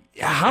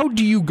 How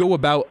do you go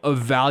about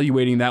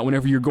evaluating that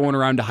whenever you're going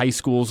around to high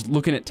schools,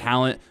 looking at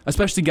talent,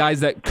 especially guys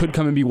that could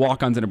come and be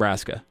walk-ons in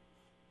Nebraska?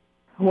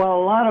 Well,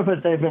 a lot of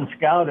it they've been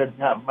scouted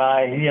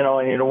by, and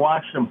you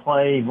watch them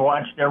play, you've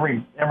watched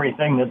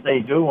everything that they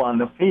do on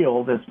the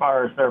field as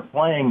far as their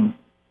playing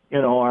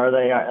are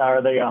they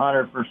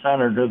 100%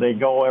 or do they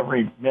go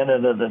every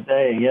minute of the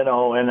day? And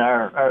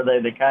are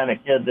they the kind of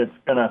kid that's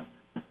going to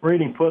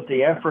really put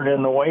the effort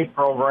in the weight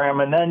program?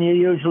 And then you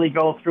usually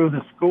go through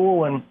the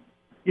school and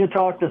you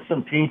talk to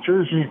some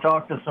teachers, you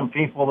talk to some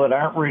people that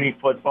aren't really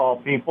football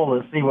people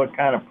to see what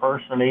kind of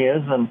person he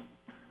is. And,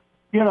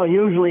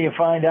 usually you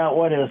find out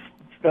what his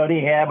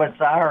study habits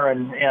are.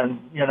 And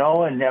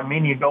I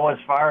mean, you go as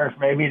far as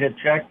maybe to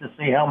check to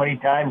see how many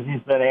times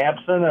he's been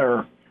absent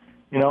or,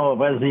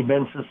 has he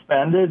been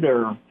suspended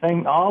or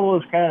all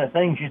those kind of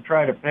things you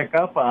try to pick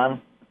up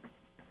on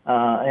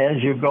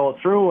as you go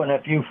through. And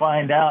if you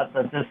find out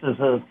that this is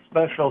a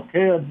special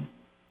kid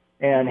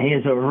and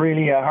he's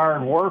really a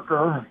hard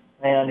worker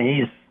and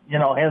he's,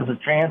 has a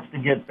chance to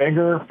get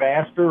bigger,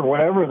 faster,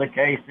 whatever the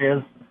case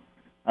is.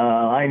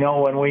 I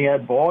know when we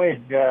had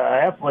Boyd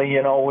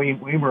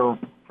Epley, we were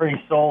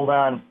pretty sold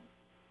on,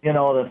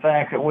 the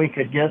fact that we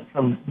could get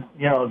some,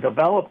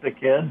 develop the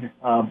kid.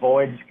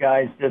 Boyd's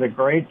guys did a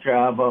great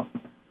job of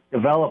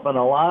developing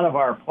a lot of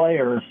our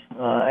players,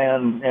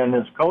 and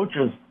as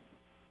coaches,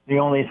 the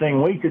only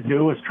thing we could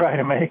do was try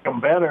to make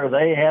them better.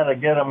 They had to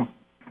get them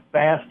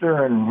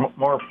faster and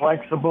more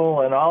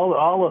flexible and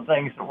all the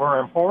things that were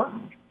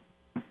important.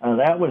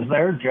 That was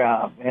their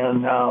job,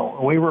 and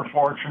we were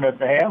fortunate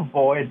to have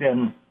Boyd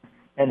and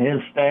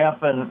his staff,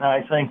 and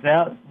I think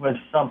that was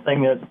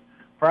something that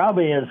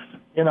probably is,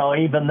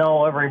 even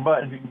though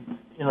everybody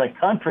in the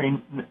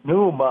country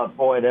knew about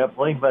Boyd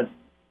Epley, but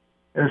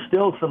there's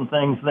still some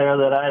things there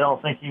that I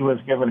don't think he was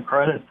given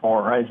credit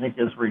for. I think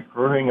his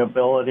recruiting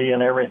ability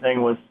and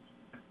everything was,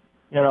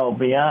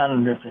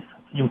 beyond, if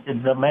you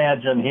could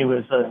imagine, he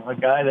was a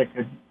guy that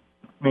could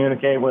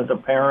communicate with the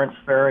parents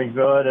very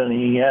good, and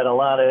he had a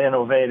lot of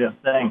innovative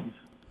things.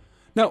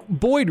 Now,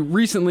 Boyd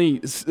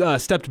recently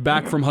stepped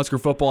back from Husker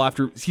football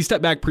after he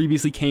stepped back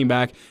previously, came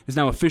back, is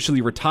now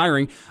officially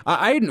retiring.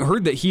 I hadn't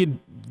heard that he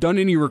had done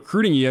any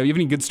recruiting. You have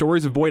any good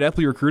stories of Boyd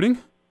Epley recruiting?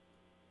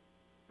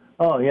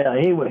 Oh, yeah.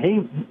 He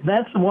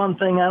that's the one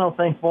thing I don't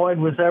think Boyd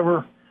was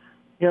ever,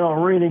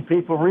 really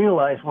people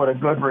realized what a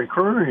good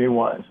recruiter he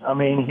was. I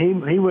mean,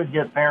 he would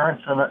get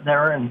parents in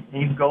there and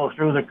he'd go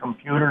through the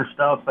computer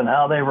stuff and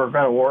how they were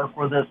going to work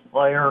with this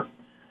player,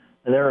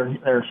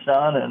 their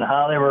son, and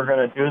how they were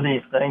going to do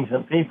these things.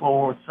 And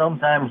people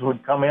sometimes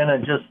would come in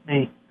and just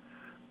be,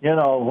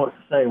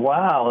 say,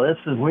 wow,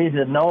 we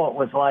didn't know it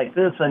was like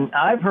this. And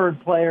I've heard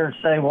players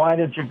say, why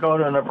did you go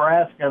to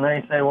Nebraska? And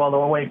they say, well, the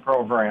weight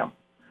program.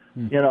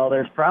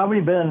 There's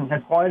probably been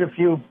quite a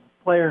few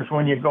players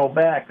when you go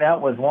back.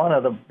 That was one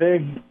of the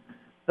big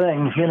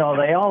things.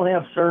 They all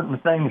have certain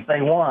things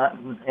they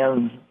want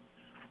and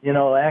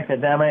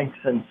academics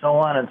and so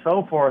on and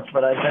so forth.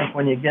 But I think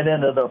when you get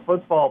into the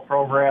football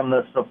program,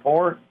 the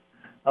support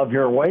of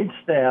your weight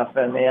staff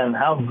and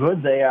how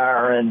good they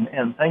are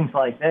and things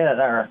like that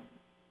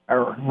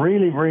are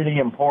really, really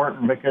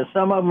important, because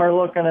some of them are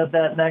looking at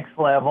that next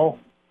level,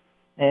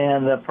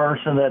 and the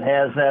person that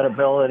has that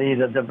ability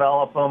to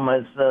develop them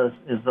is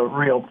a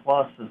real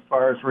plus as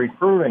far as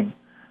recruiting.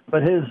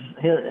 But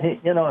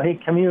he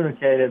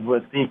communicated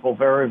with people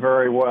very,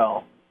 very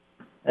well.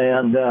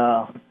 And,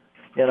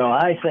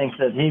 I think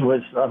that he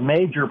was a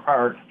major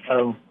part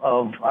of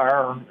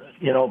our,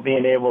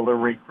 being able to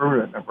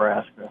recruit at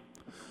Nebraska.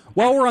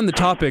 While we're on the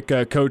topic,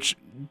 Coach,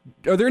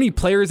 are there any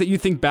players that you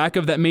think back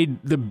of that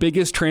made the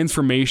biggest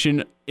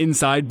transformation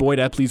inside Boyd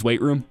Epley's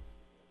weight room?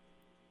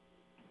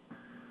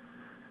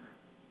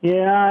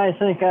 Yeah, I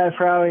think I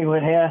probably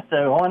would have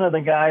to. One of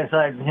the guys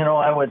I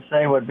would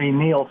say would be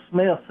Neil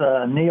Smith.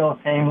 Neil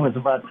was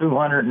about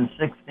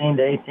 216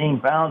 to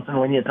 18 pounds, and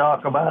when you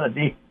talk about a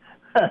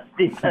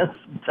defensive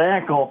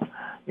tackle,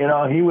 he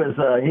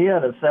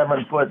had a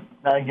 7 foot,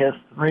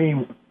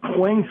 3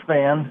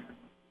 wingspan,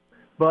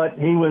 but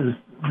he was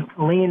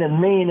lean and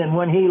mean. And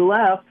when he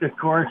left, of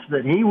course,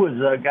 that he was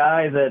a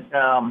guy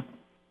that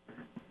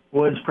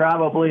was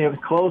probably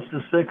close to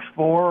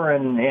 6'4",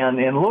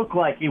 and looked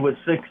like he was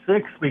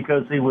 6'6"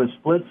 because he was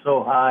split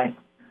so high.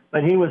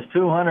 But he was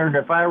 200,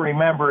 if I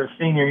remember his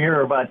senior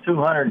year, about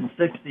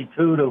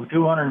 262 to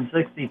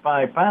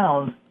 265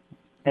 pounds,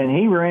 and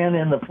he ran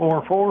in the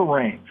 4.4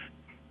 range.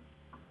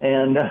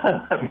 And,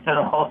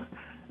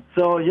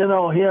 so,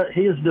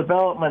 his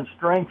development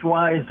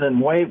strength-wise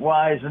and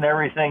weight-wise and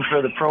everything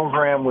for the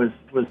program was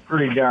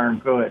pretty darn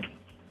good.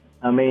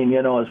 I mean,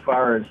 as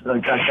far as a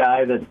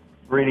guy that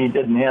really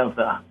didn't have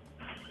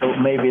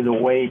maybe the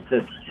weight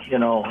that,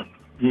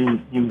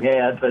 you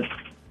had. But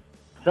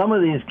some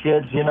of these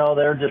kids,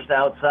 they're just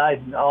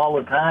outside all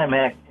the time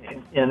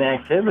in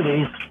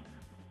activities.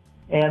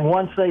 And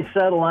once they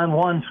settle on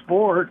one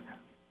sport,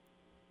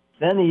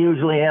 then they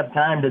usually have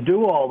time to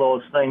do all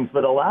those things.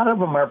 But a lot of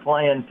them are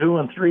playing 2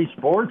 and 3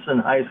 sports in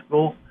high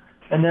school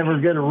and never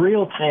get a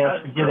real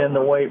chance to get in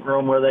the weight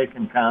room where they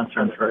can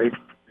concentrate.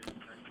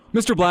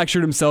 Mr.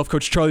 Blackshirt himself,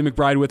 Coach Charlie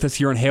McBride, with us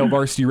here on Hail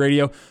Varsity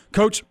Radio.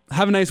 Coach,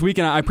 have a nice week,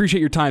 and I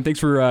appreciate your time. Thanks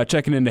for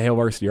checking into Hail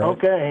Varsity. Right?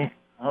 Okay.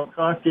 I'll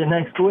talk to you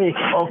next week.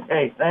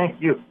 Okay, thank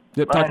you.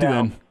 Yep, talk to you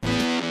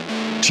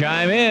then.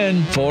 Chime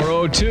in,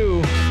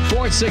 402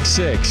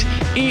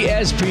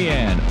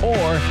 402-466-ESPN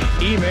or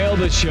email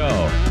the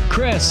show,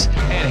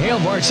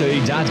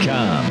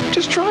 Chris@HailVarsity.com.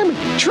 Just try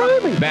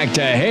me. Back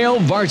to Hail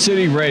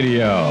Varsity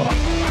Radio.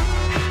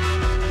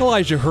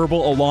 Elijah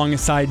Herbal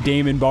alongside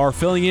Damon Barr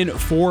filling in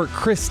for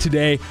Chris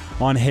today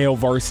on Hail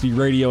Varsity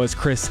Radio as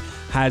Chris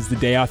has the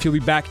day off. He'll be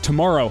back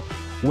tomorrow,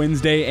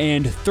 Wednesday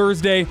and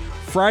Thursday.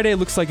 Friday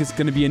looks like it's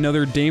going to be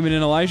another Damon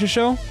and Elijah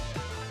show.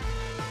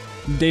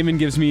 Damon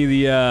gives me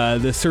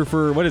the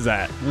surfer, what is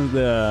that?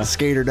 The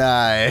Skate or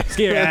die.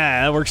 Skate,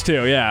 that works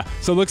too, yeah.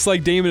 So it looks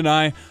like Damon and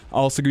I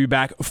also going to be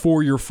back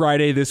for your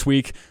Friday this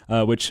week,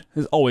 which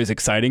is always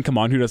exciting. Come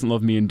on, who doesn't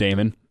love me and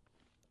Damon?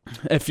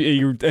 If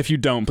you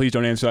don't, please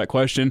don't answer that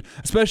question,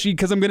 especially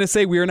because I'm going to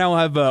say we now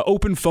have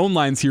open phone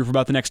lines here for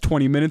about the next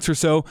 20 minutes or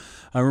so.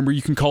 Remember,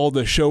 you can call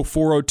the show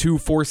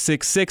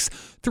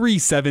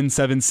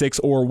 402-466-3776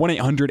 or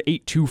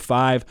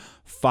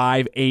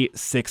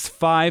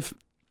 1-800-825-5865.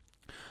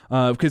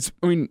 Because,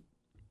 I mean,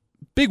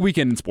 big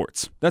weekend in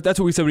sports. That's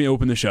what we said when we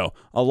opened the show.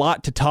 A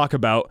lot to talk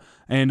about,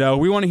 and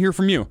we want to hear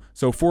from you.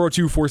 So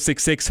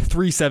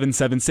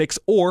 402-466-3776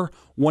 or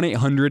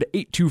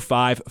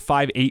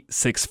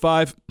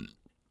 1-800-825-5865.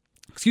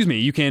 Excuse me.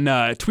 You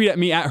can tweet at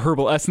me at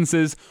Herbal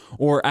Essences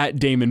or at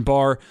Damon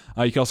Barr.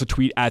 You can also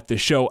tweet at the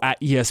show at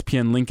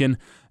ESPN Lincoln.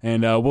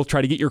 And we'll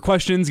try to get your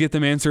questions, get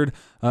them answered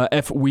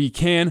if we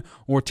can,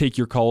 or take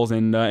your calls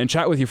and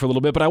chat with you for a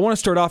little bit. But I want to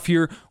start off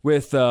here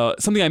with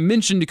something I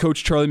mentioned to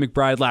Coach Charlie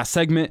McBride last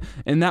segment,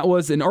 and that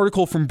was an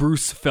article from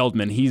Bruce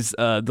Feldman. He's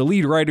the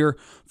lead writer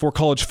for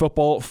college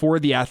football for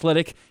The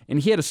Athletic, and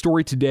he had a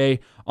story today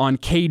on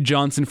Cade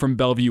Johnson from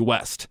Bellevue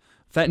West.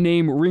 If that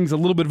name rings a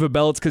little bit of a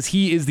bell, it's because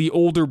he is the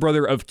older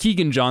brother of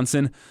Keegan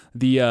Johnson,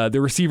 the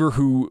receiver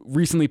who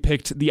recently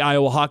picked the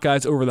Iowa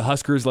Hawkeyes over the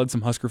Huskers, led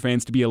some Husker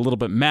fans to be a little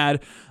bit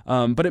mad.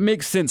 But it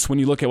makes sense when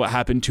you look at what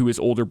happened to his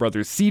older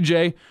brother,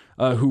 CJ,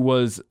 who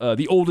was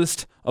the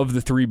oldest of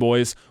the three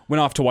boys, went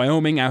off to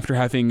Wyoming after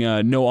having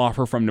no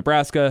offer from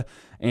Nebraska,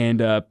 and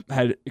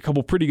had a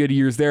couple pretty good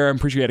years there. I'm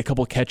pretty sure he had a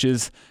couple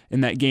catches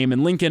in that game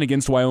in Lincoln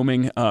against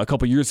Wyoming a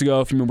couple years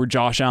ago. If you remember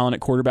Josh Allen at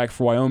quarterback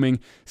for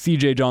Wyoming,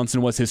 CJ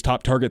Johnson was his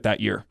top target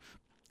that year.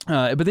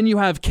 But then you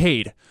have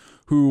Cade,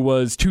 who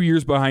was 2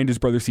 years behind his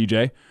brother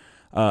CJ,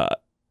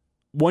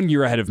 1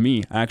 year ahead of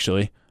me,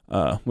 actually,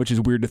 which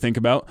is weird to think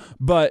about.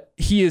 But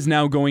he is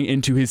now going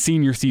into his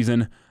senior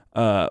season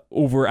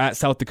over at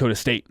South Dakota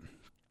State.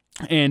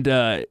 And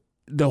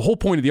the whole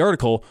point of the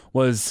article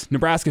was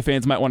Nebraska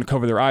fans might want to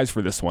cover their eyes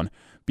for this one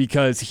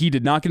because he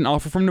did not get an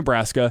offer from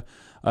Nebraska.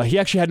 He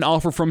actually had an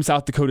offer from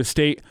South Dakota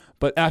State,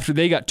 but after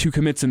they got 2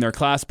 commits in their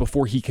class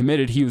before he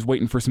committed, he was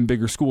waiting for some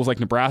bigger schools like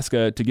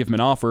Nebraska to give him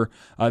an offer.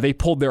 They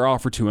pulled their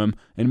offer to him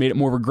and made it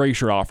more of a gray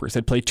shirt offer.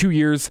 Said play 2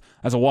 years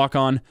as a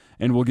walk-on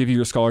and we'll give you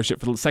your scholarship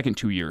for the second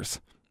 2 years.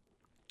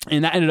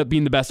 And that ended up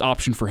being the best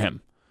option for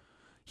him.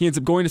 He ends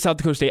up going to South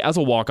Dakota State as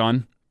a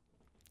walk-on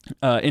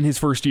in his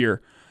first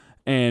year.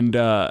 And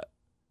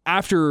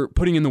after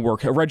putting in the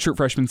work, a redshirt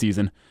freshman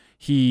season,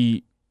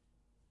 he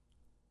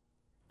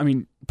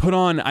put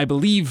on, I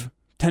believe,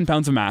 10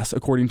 pounds of mass,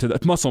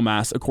 muscle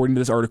mass, according to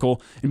this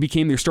article, and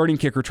became their starting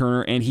kick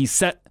returner. And he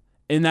set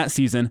in that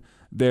season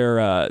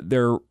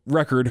their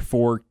record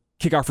for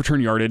kickoff return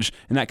yardage,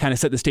 and that kind of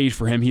set the stage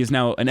for him. He is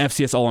now an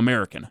FCS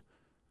All-American,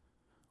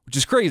 which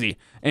is crazy.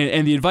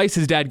 And the advice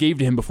his dad gave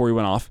to him before he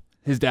went off,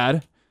 his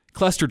dad,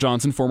 Clester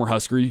Johnson, former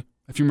Husker,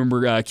 if you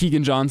remember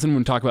Keegan Johnson, when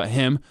we talk about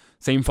him,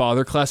 same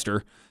father,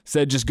 Clester,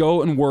 said just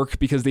go and work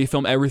because they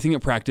film everything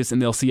at practice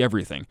and they'll see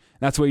everything. And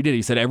that's what he did.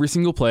 He said every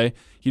single play,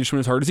 he just went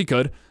as hard as he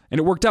could, and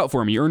it worked out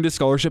for him. He earned his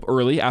scholarship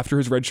early after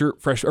his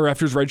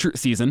redshirt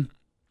season,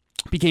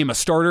 became a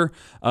starter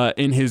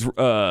in his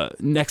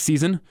next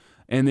season,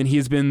 and then he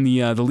has been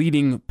the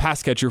leading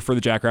pass catcher for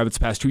the Jackrabbits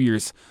the past 2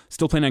 years.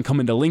 Still planning on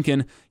coming to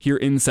Lincoln here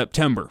in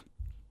September.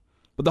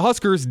 But the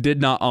Huskers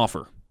did not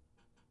offer.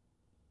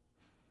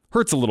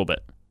 Hurts a little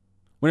bit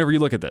whenever you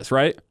look at this,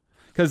 right?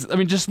 Because,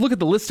 just look at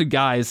the list of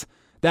guys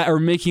that are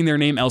making their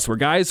name elsewhere.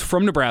 Guys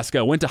from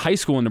Nebraska, went to high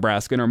school in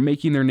Nebraska and are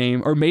making their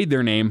name, or made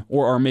their name,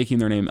 or are making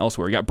their name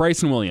elsewhere. You got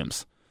Bryson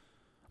Williams.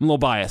 I'm a little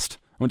biased.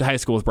 I went to high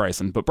school with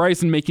Bryson. But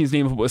Bryson making his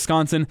name up at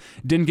Wisconsin,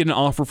 didn't get an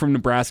offer from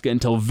Nebraska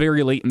until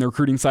very late in the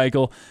recruiting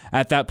cycle.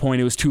 At that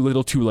point, it was too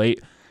little too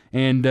late.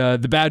 And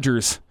the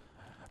Badgers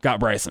got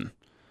Bryson.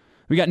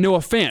 We got Noah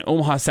Fant,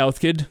 Omaha South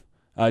kid,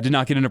 did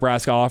not get a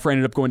Nebraska offer,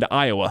 ended up going to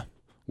Iowa,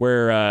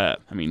 where,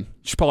 you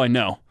should probably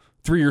know.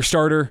 3-year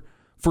starter,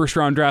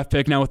 first-round draft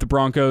pick, now with the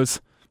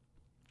Broncos,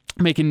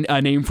 making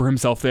a name for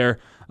himself there,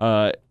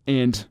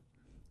 and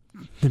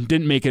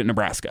didn't make it at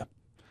Nebraska.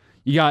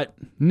 You got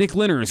Nick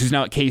Linners, who's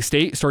now at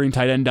K-State, starting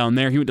tight end down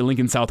there. He went to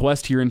Lincoln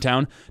Southwest here in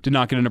town, did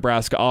not get a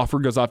Nebraska offer,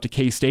 goes off to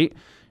K-State,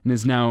 and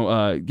is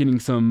now getting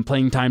some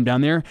playing time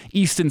down there.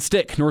 Easton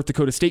Stick, North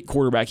Dakota State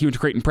quarterback, he went to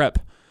Creighton Prep,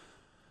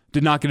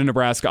 did not get a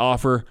Nebraska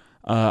offer.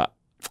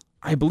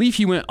 I believe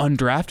he went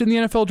undrafted in the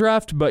NFL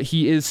draft, but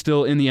he is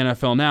still in the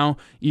NFL now.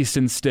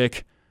 Easton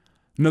Stick,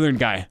 another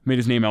guy, made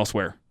his name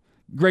elsewhere.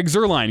 Greg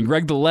Zuerlein,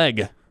 Greg the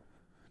Leg,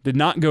 did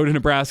not go to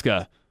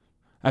Nebraska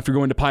after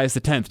going to Pius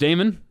X.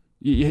 Damon,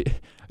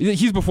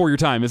 He's before your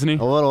time, isn't he?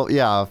 A little,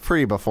 yeah,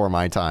 pretty before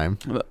my time.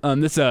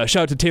 This shout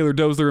out to Taylor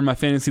Dozler in my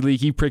fantasy league.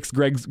 He picks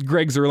Greg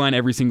Zuerlein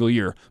every single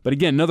year. But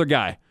again, another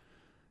guy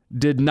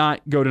did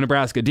not go to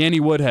Nebraska. Danny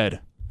Woodhead,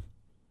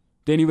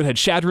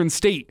 Shadron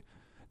State,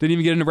 didn't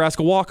even get a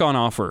Nebraska walk-on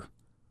offer.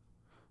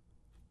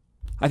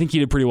 I think he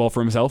did pretty well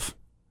for himself.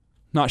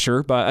 Not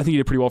sure, but I think he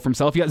did pretty well for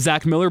himself. You got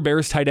Zach Miller,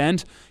 Bears tight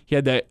end. He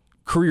had that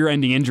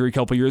career-ending injury a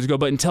couple years ago,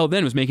 but until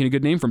then was making a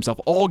good name for himself.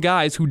 All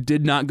guys who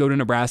did not go to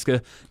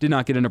Nebraska, did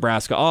not get a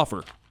Nebraska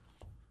offer.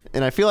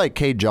 And I feel like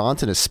Cade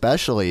Johnson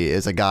especially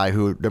is a guy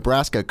who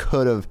Nebraska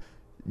could have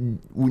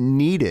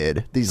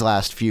needed these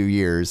last few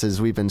years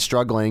as we've been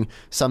struggling,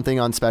 something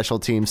on special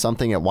teams,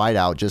 something at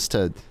wideout just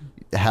to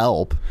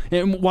help.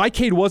 And why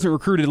Cade wasn't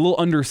recruited, a little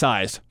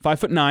undersized,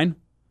 5'9".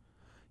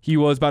 He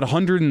was about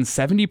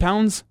 170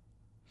 pounds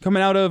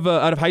coming out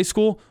of high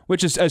school,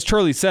 which is, as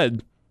Charlie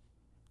said,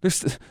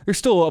 there's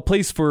still a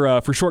place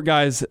for short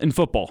guys in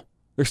football.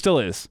 There still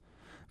is.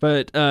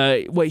 But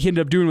what he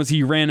ended up doing was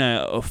he ran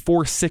a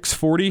 4.6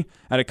 40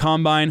 at a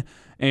combine,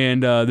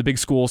 and the big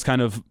schools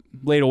kind of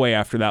laid away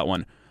after that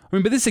one. I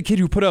mean, but this is a kid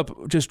who put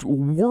up just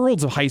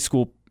worlds of high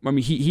school. I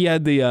mean, he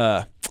had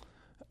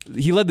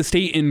he led the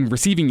state in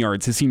receiving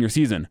yards his senior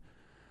season.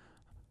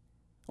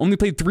 Only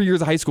played 3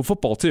 years of high school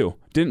football, too.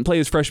 Didn't play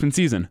his freshman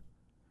season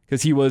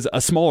because he was a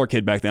smaller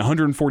kid back then,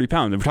 140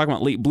 pounds. If we're talking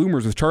about late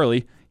bloomers with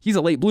Charlie, he's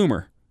a late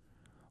bloomer.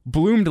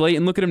 Bloomed late,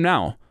 and look at him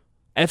now.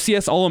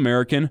 FCS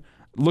All-American,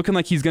 looking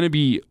like he's going to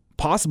be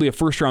possibly a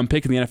first-round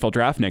pick in the NFL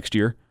draft next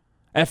year.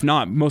 If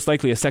not, most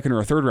likely a second or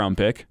a third-round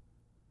pick.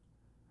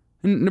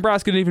 And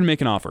Nebraska didn't even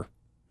make an offer.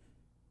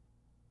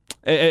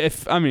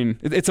 It's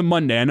a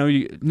Monday. I know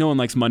no one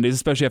likes Mondays,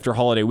 especially after a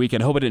holiday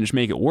weekend. I hope I didn't just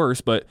make it worse,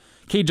 but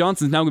Cade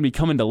Johnson's now going to be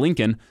coming to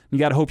Lincoln. You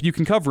got to hope you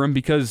can cover him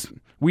because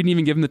we didn't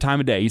even give him the time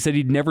of day. He said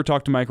he'd never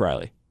talk to Mike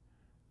Riley.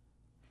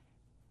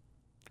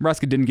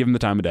 Nebraska didn't give him the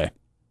time of day.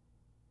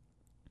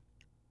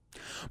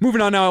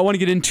 Moving on now, I want to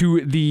get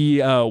into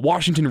the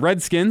Washington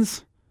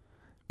Redskins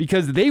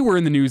because they were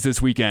in the news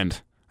this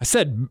weekend. I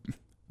said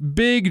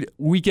big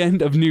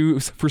weekend of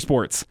news for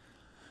sports.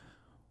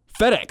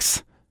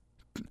 FedEx,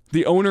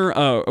 the owner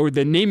or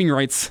the naming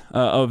rights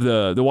of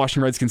the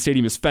Washington Redskins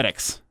stadium is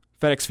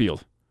FedEx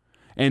Field.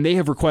 And they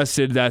have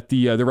requested that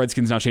the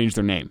Redskins now change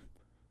their name.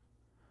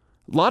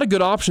 A lot of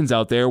good options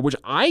out there, which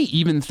I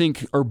even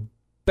think are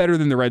better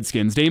than the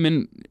Redskins.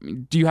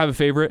 Damon, do you have a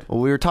favorite? Well,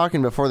 we were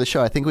talking before the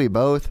show. I think we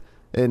both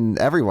and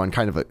everyone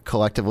kind of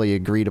collectively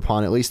agreed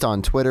upon, at least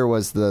on Twitter,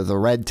 was the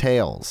Red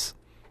Tails.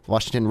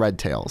 Washington Red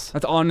Tails.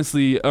 That's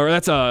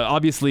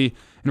obviously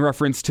in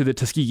reference to the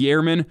Tuskegee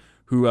Airmen,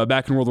 who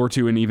back in World War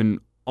II and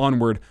even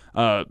onward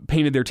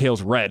painted their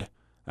tails red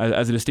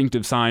as a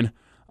distinctive sign.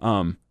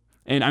 And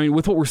I mean,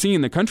 with what we're seeing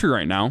in the country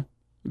right now,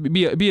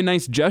 it'd be a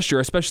nice gesture,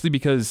 especially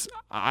because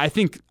I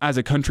think as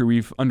a country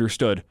we've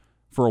understood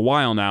for a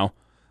while now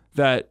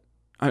that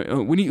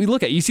when you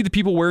look at it, you see the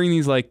people wearing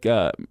these like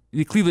the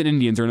Cleveland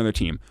Indians or another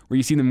team, where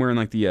you see them wearing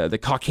like the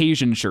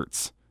Caucasian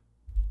shirts.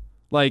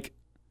 Like,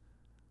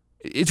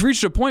 it's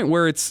reached a point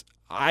where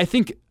I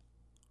think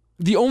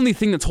the only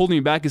thing that's holding me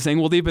back is saying,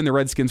 well, they've been the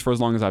Redskins for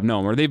as long as I've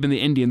known them, or they've been the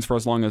Indians for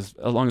as long as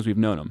we've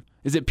known them.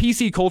 Is it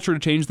PC culture to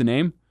change the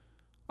name?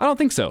 I don't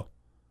think so.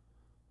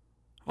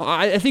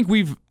 I think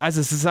we've, as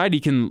a society,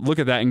 can look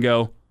at that and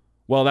go,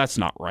 well, that's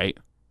not right.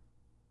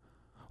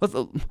 Let's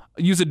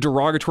use a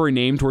derogatory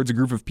name towards a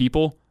group of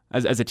people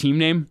as a team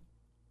name.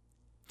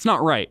 It's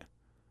not right.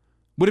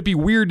 Would it be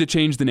weird to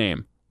change the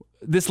name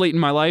this late in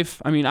my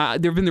life? I mean,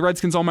 there have been the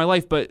Redskins all my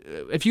life, but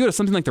if you go to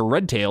something like the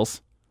Red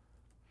Tails,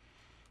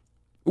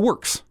 it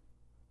works.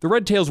 The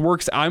Red Tails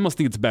works. I almost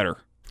think it's better.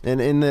 And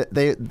in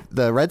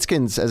the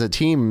Redskins as a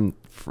team,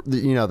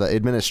 the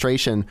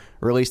administration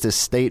released a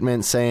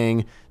statement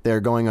saying they're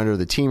going under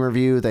the team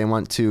review. They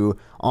want to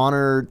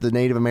honor the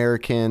Native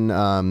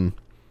American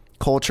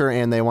culture,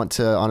 and they want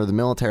to honor the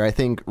military. I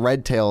think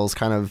Red Tails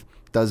kind of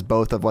does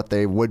both of what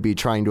they would be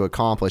trying to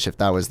accomplish if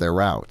that was their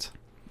route.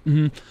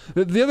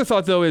 Mm-hmm. The other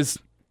thought, though, is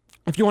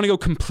if you want to go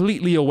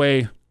completely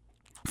away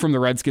from the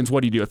Redskins, what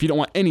do you do? If you don't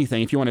want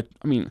anything, if you want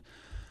to,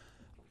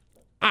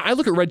 I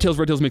look at Red Tails.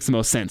 Red Tails makes the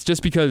most sense,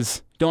 just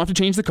because you don't have to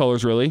change the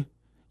colors, really.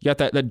 You got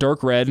that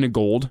dark red and a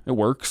gold. It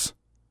works.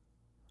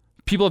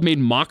 People have made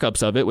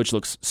mock-ups of it, which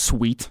looks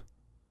sweet.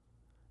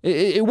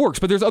 It works,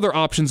 but there's other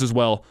options as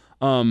well.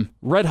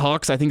 Red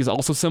Hawks, I think, is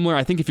also similar.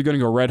 I think if you're going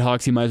to go Red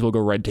Hawks, you might as well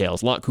go Red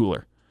Tails. A lot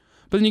cooler.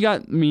 But then you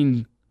got,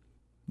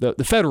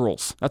 the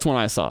Federals. That's one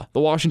I saw. The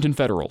Washington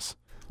Federals.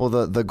 Well,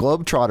 the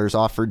Globetrotters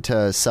offered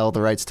to sell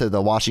the rights to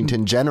the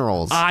Washington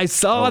Generals. I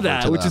saw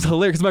that, which is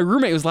hilarious. Because my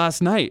roommate was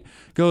last night.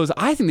 Goes,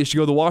 I think they should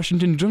go the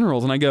Washington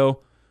Generals. And I go,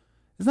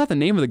 isn't that the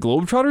name of the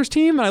Globetrotters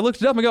team? And I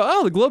looked it up and I go,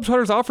 oh, the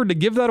Globetrotters offered to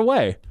give that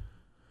away.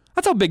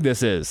 That's how big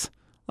this is.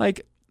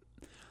 Like,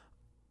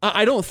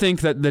 I don't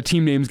think that the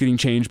team name's getting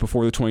changed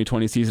before the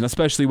 2020 season,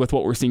 especially with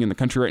what we're seeing in the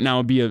country right now.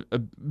 It'd be a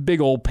big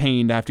old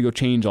pain to have to go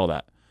change all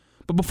that.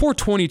 But before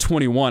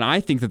 2021,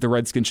 I think that the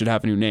Redskins should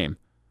have a new name.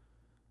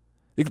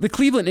 The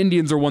Cleveland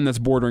Indians are one that's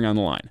bordering on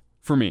the line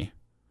for me.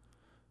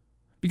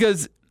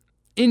 Because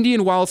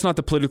Indian, while it's not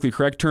the politically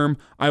correct term,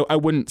 I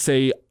wouldn't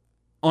say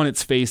on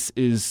its face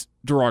is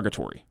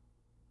derogatory.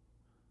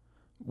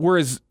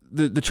 Whereas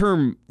the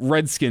term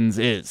Redskins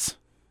is.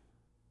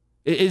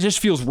 It just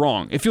feels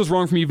wrong. It feels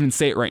wrong for me even to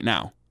say it right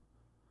now.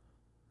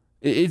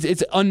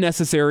 It's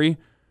unnecessary.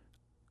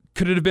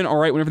 Could it have been all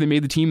right whenever they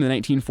made the team in the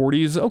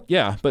 1940s? Oh,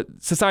 yeah, but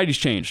society's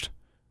changed.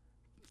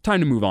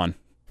 Time to move on.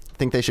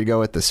 Think they should go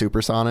with the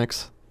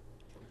Supersonics?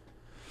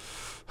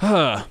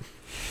 I'm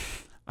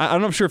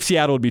not sure if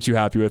Seattle would be too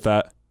happy with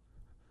that.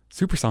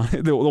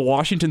 Supersonic, the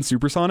Washington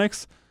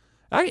Supersonics?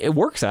 It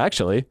works,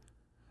 actually.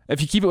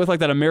 If you keep it with like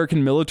that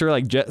American military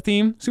like jet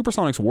theme,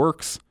 Supersonics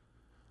works.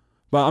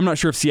 But I'm not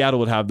sure if Seattle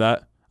would have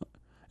that.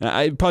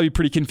 It'd probably be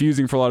pretty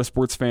confusing for a lot of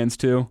sports fans,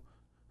 too.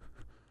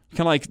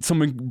 Kind of like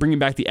someone bringing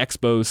back the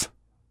Expos.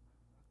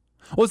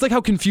 Well, it's like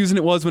how confusing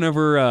it was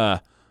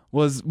whenever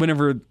what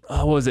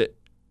was it?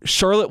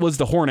 Charlotte was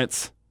the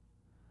Hornets.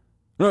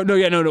 No.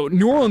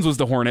 New Orleans was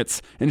the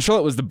Hornets, and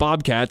Charlotte was the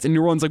Bobcats, and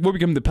New Orleans like, we'll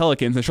become the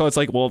Pelicans, and Charlotte's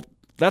like, well,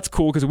 that's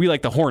cool because we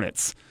like the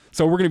Hornets,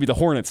 so we're going to be the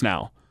Hornets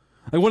now.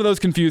 Like one of those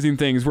confusing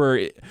things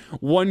where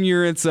one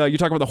year it's you're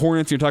talking about the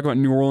Hornets, and you're talking about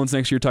New Orleans,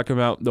 next year you're talking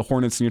about the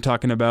Hornets, and you're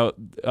talking about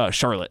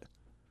Charlotte.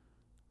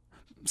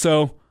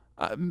 So,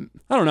 I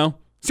don't know.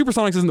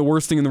 Supersonics isn't the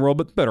worst thing in the world,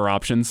 but better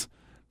options.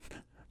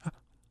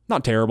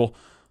 Not terrible.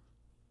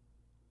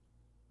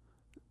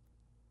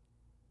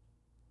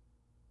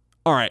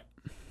 All right.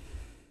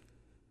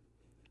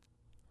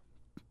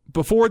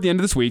 Before the end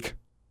of this week,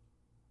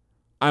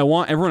 I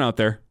want everyone out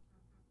there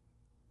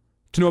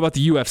to know about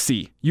the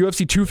UFC.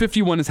 UFC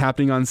 251 is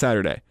happening on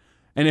Saturday.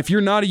 And if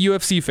you're not a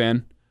UFC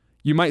fan,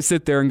 you might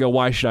sit there and go,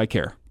 why should I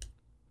care?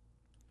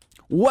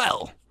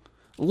 Well,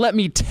 let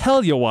me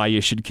tell you why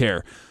you should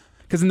care.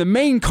 Because in the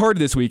main card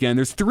this weekend,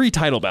 there's 3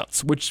 title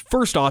bouts, which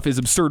first off is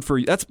absurd for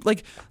you. It's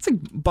like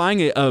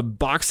buying a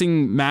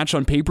boxing match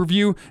on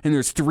pay-per-view and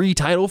there's 3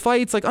 title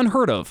fights, like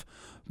unheard of.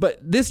 But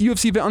this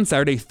UFC event on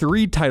Saturday,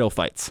 3 title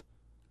fights.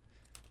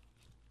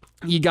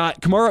 You got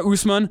Kamaru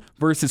Usman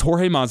versus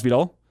Jorge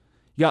Masvidal.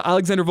 You got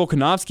Alexander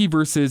Volkanovski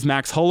versus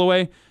Max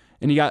Holloway.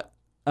 And you got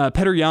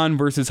Petr Yan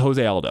versus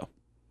Jose Aldo.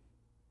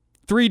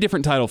 3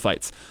 different title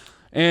fights.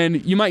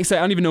 And you might say,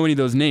 I don't even know any of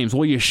those names.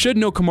 Well, you should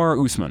know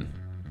Kamaru Usman.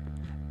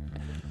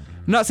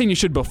 I'm not saying you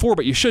should before,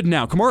 but you should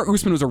now. Kamaru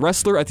Usman was a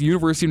wrestler at the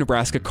University of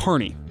Nebraska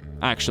Kearney,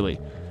 actually,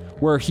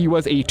 where he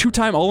was a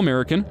 2-time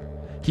All-American.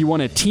 He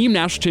won a team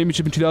national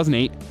championship in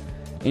 2008,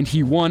 and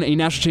he won a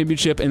national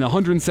championship in the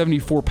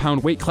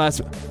 174-pound weight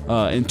class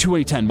in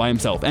 2010 by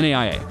himself,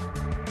 NAIA.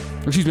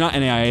 Excuse me, not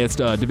NAIA, it's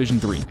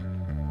Division III.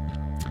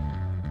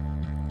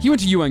 He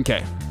went to UNK.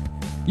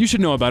 You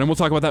should know about him. We'll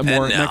talk about that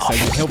more next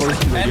segment. Hail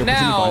Varsity Radio. And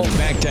now,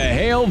 back to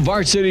Hail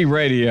Varsity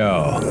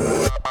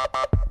Radio.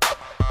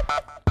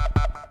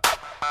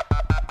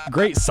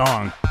 Great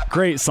song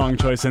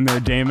choice in there,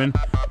 Damon.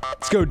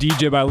 Let's Go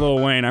DJ by Lil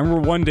Wayne. I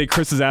remember one day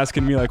Chris was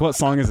asking me, like, what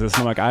song is this?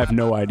 And I'm like, I have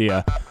no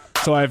idea.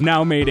 So I've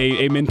now made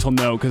a mental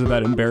note because of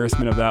that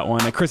embarrassment of that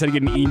one. Like Chris had to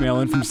get an email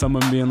in from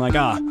someone being like,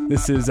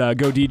 this is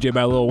Go DJ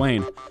by Lil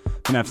Wayne.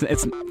 And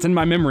it's in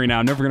my memory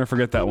now. Never going to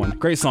forget that one.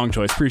 Great song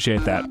choice.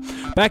 Appreciate that.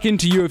 Back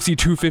into UFC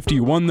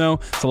 251, though.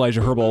 It's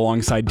Elijah Herbal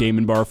alongside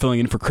Damon Barr filling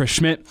in for Chris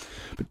Schmidt.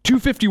 But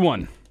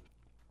 251.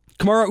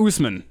 Kamaru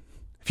Usman.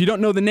 If you don't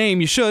know the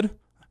name, you should.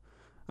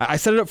 I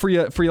set it up for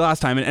you last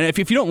time, and if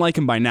you don't like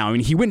him by now, I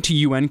mean, he went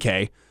to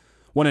UNK,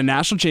 won a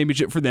national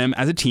championship for them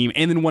as a team,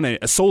 and then won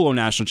a solo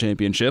national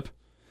championship,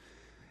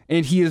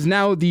 and he is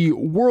now the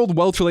world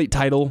welterweight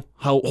title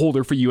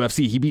holder for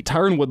UFC. He beat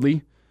Tyron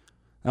Woodley,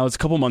 that was a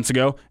couple months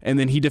ago, and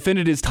then he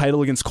defended his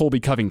title against Colby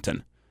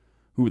Covington.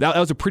 That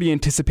was a pretty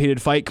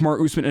anticipated fight.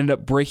 Kamaru Usman ended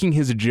up breaking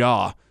his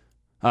jaw,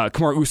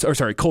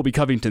 Colby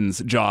Covington's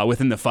jaw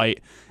within the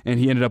fight, and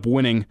he ended up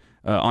winning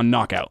on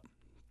knockout.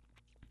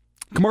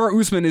 Kamaru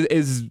Usman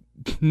is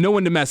no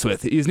one to mess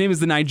with. His name is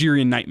the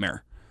Nigerian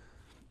Nightmare.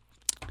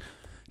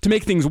 To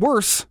make things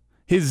worse,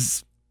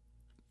 his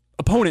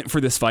opponent for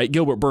this fight,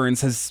 Gilbert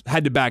Burns, has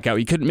had to back out.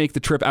 He couldn't make the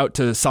trip out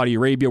to Saudi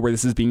Arabia where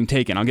this is being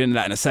taken. I'll get into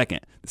that in a second.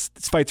 These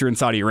fights are in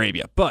Saudi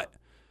Arabia. But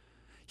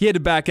he had to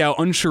back out,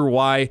 unsure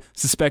why,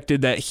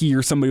 suspected that he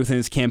or somebody within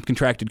his camp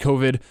contracted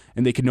COVID,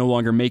 and they could no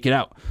longer make it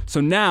out. So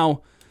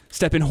now,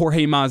 step in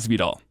Jorge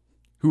Masvidal,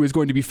 who is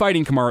going to be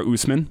fighting Kamaru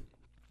Usman.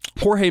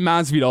 Jorge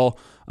Masvidal,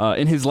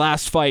 in his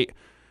last fight,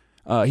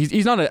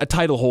 he's not a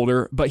title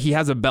holder, but he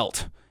has a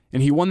belt.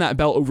 And he won that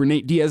belt over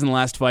Nate Diaz in the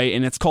last fight,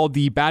 and it's called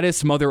the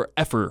Baddest Mother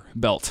Effer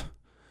belt.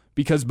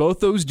 Because both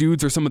those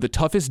dudes are some of the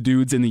toughest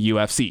dudes in the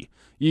UFC.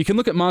 You can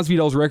look at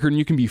Masvidal's record and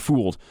you can be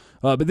fooled.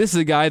 But this is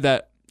a guy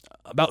that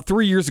about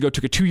 3 years ago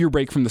took a 2-year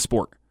break from the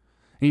sport.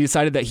 And he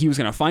decided that he was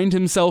going to find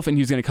himself and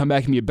he was going to come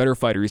back and be a better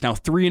fighter. He's now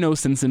 3-0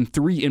 since in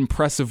 3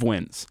 impressive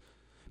wins.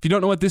 If you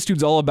don't know what this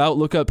dude's all about,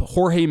 look up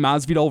Jorge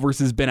Masvidal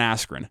versus Ben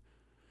Askren.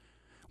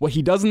 What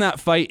he does in that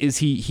fight is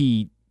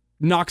he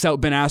knocks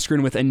out Ben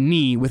Askren with a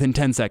knee within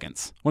 10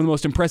 seconds. One of the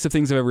most impressive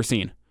things I've ever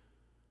seen.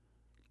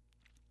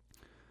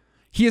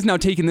 He has now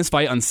taken this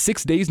fight on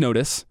 6 days'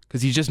 notice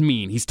because he's just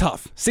mean. He's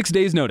tough. 6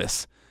 days'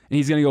 notice. And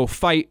he's going to go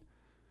fight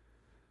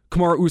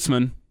Kamaru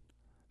Usman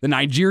the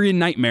Nigerian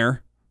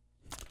Nightmare.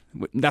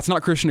 That's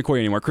not Christian Okoye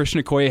anymore.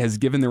 Christian Okoye has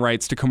given the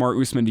rights to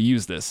Kamaru Usman to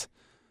use this.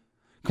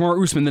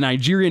 Kamaru Usman, the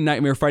Nigerian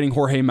Nightmare, fighting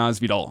Jorge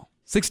Masvidal.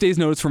 6 days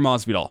notice for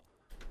Masvidal.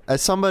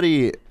 As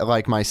somebody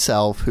like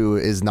myself who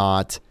is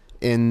not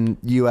in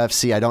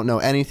UFC, I don't know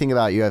anything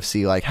about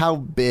UFC, like how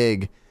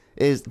big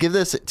is, give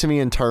this to me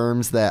in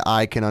terms that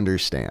I can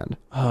understand.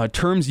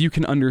 Terms you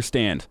can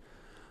understand.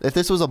 If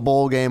this was a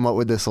bowl game, what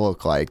would this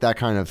look like? That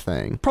kind of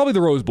thing. Probably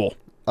the Rose Bowl.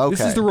 Okay.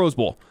 This is the Rose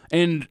Bowl.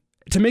 And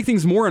to make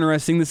things more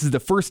interesting, this is the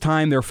first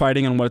time they're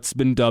fighting on what's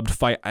been dubbed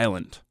Fight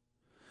Island.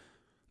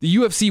 The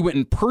UFC went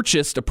and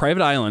purchased a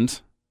private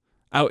island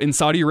out in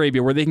Saudi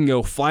Arabia where they can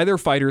go fly their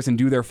fighters and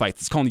do their fights.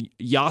 It's called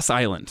Yas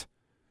Island.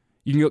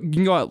 You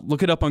can go out,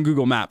 look it up on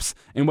Google Maps.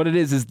 And what it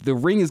is the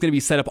ring is going to be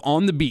set up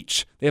on the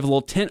beach. They have a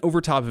little tent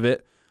over top of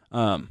it,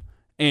 and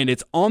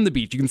it's on the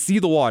beach. You can see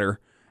the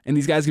water, and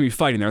these guys are going to be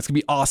fighting there. It's going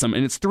to be awesome,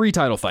 and it's 3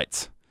 title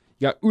fights.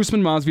 You got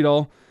Usman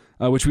Masvidal,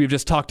 which we've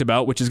just talked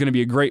about, which is going to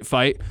be a great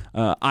fight.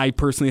 I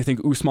personally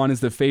think Usman is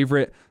the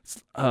favorite.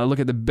 Look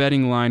at the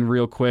betting line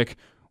real quick.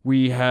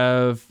 We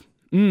have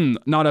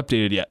not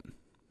updated yet.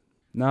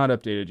 Not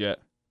updated yet.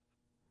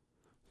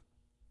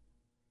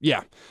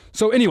 Yeah.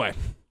 So anyway,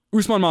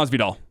 Usman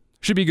Masvidal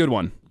should be a good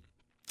one.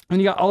 And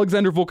you got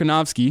Alexander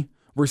Volkanovski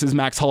versus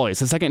Max Holloway.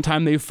 It's the second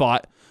time they've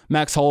fought.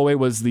 Max Holloway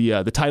was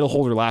the title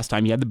holder last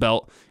time. He had the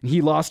belt, and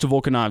he lost to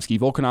Volkanovski.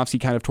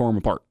 Volkanovski kind of tore him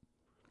apart.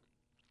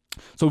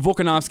 So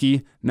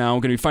Volkanovski now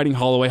going to be fighting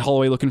Holloway.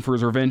 Holloway looking for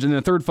his revenge. And then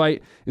the third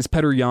fight is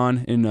Petr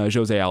Yan and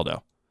Jose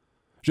Aldo.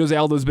 Jose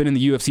Aldo's been in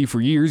the UFC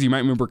for years. You might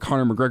remember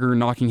Conor McGregor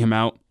knocking him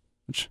out,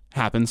 which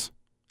happens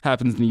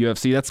in the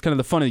UFC. That's kind of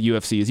the fun of the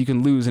UFC, is you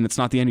can lose and it's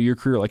not the end of your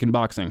career like in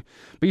boxing.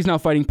 But he's now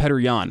fighting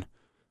Petr Yan.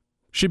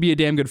 Should be a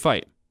damn good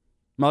fight.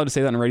 Am I allowed to say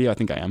that on the radio? I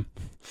think I am.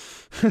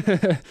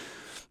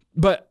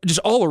 But just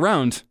all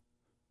around,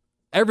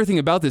 everything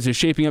about this is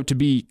shaping up to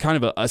be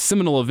kind of a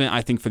seminal event,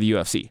 I think, for the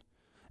UFC.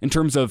 In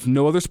terms of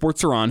no other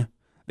sports are on.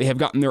 They have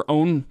gotten their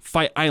own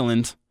fight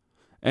island,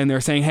 and they're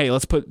saying, hey,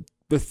 let's put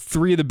the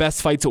 3 of the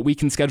best fights that we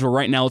can schedule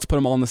right now, let's put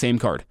them all on the same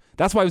card.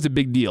 That's why it was a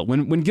big deal.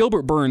 When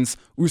Gilbert Burns,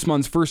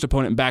 Usman's first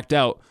opponent, backed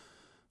out,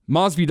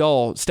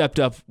 Masvidal stepped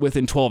up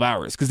within 12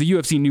 hours because the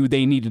UFC knew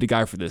they needed a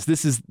guy for this.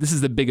 This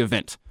is the big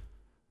event.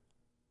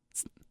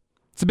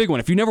 It's a big one.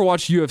 If you never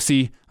watched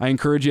UFC, I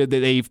encourage you.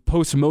 They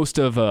post most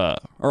of,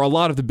 or a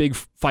lot of the big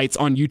fights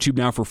on YouTube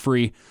now for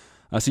free.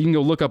 So you can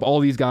go look up all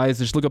these guys.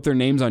 Just look up their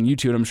names on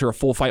YouTube, and I'm sure a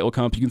full fight will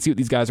come up. You can see what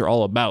these guys are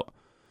all about.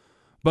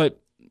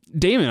 But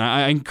Damon,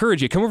 I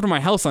encourage you, come over to my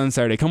house on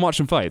Saturday. Come watch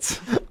some fights.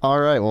 All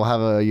right, we'll have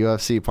a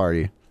UFC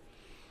party.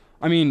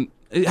 I mean,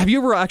 have you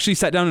ever actually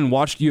sat down and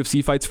watched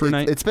UFC fights for a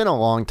night? It's been a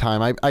long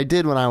time. I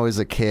did when I was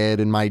a kid,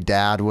 and my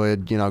dad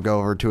would, go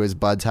over to his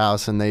bud's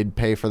house, and they'd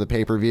pay for the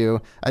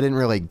pay-per-view. I didn't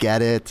really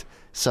get it,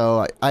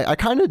 so I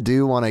kind of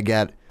do want to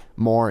get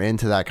more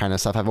into that kind of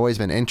stuff. I've always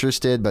been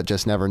interested, but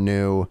just never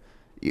knew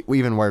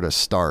even where to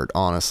start,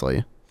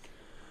 honestly.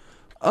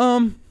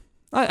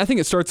 I think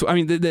it starts. I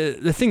mean,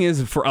 the thing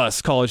is, for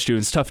us college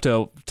students, it's tough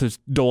to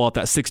dole out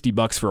that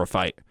 $60 for a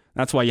fight.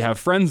 That's why you have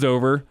friends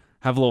over,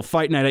 have a little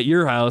fight night at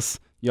your house.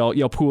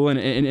 Y'all pool in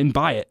and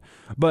buy it.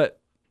 But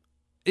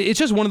it's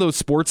just one of those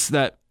sports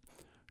that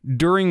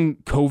during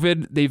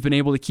COVID they've been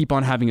able to keep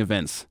on having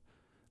events.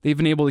 They've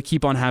been able to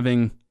keep on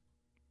having,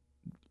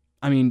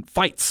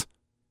 fights,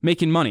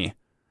 making money,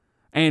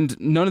 and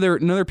none of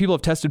their people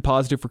have tested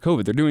positive for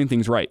COVID. They're doing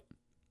things right.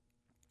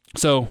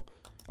 So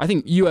I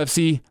think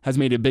UFC has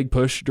made a big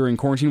push during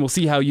quarantine. We'll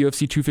see how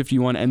UFC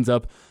 251 ends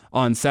up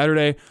on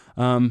Saturday.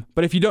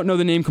 But if you don't know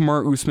the name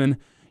Kamaru Usman,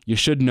 you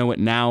should know it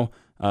now.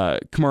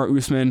 Kamaru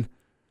Usman,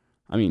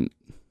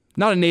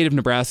 not a native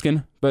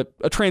Nebraskan, but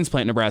a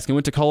transplant Nebraskan.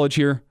 Went to college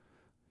here.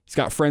 He's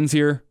got friends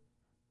here.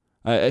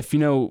 If you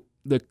know,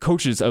 the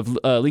coaches of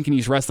Lincoln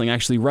East Wrestling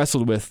actually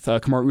wrestled with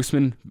Kamaru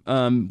Usman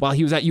while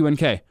he was at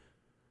UNK.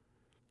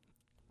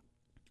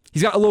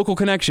 He's got a local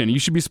connection. You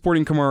should be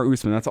supporting Kamaru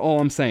Usman. That's all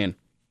I'm saying.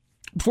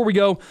 Before we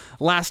go,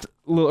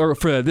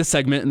 for this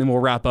segment, and then we'll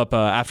wrap up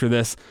after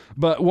this,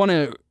 but want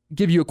to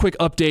give you a quick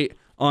update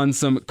on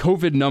some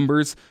COVID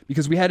numbers,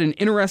 because we had an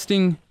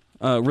interesting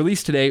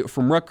release today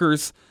from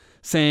Rutgers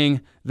saying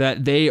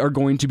that they are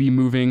going to be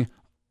moving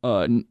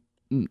 90%,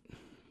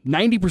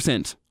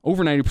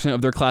 over 90%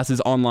 of their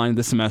classes online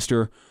this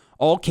semester.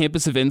 All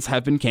campus events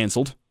have been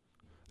canceled.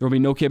 There will be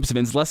no campus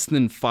events. Less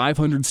than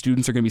 500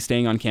 students are going to be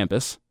staying on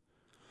campus.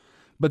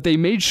 But they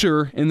made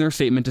sure in their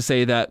statement to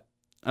say that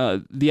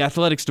the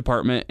athletics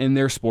department and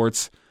their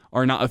sports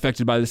are not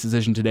affected by this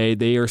decision today.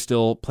 They are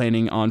still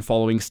planning on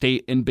following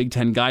state and Big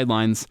Ten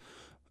guidelines,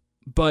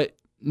 but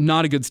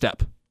not a good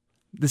step.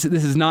 This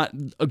is not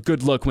a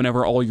good look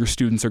whenever all your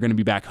students are going to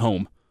be back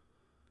home.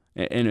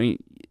 And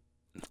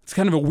it's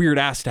kind of a weird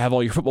ask to have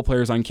all your football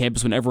players on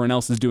campus when everyone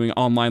else is doing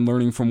online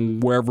learning from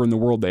wherever in the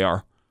world they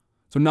are.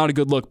 So not a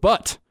good look.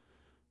 But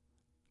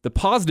the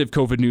positive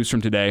COVID news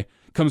from today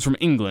comes from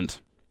England.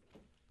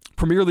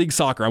 Premier League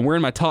Soccer. I'm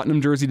wearing my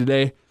Tottenham jersey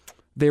today.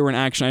 They were in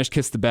action. I just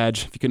kissed the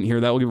badge. If you couldn't hear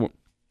that, we'll give one.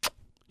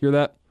 Hear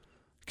that?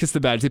 Kiss the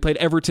badge. They played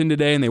Everton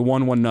today and they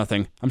won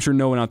 1-0. I'm sure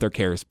no one out there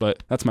cares,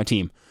 but that's my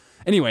team.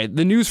 Anyway,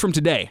 the news from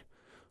today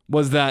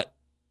was that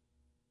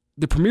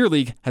the Premier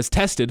League has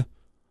tested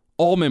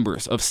all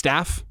members of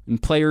staff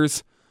and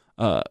players,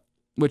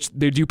 which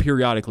they do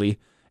periodically.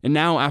 And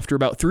now, after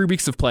about 3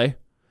 weeks of play,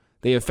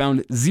 they have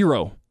found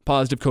 0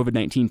 positive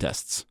COVID-19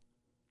 tests.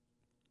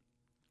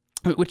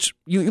 Which,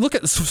 you look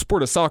at the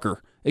sport of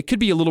soccer, it could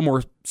be a little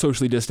more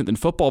socially distant than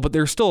football, but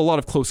there's still a lot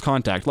of close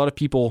contact, a lot of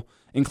people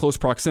in close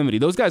proximity.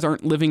 Those guys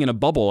aren't living in a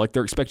bubble like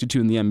they're expected to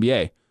in the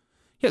NBA.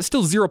 Yeah,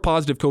 still 0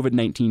 positive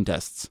COVID-19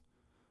 tests.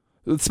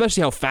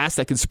 Especially how fast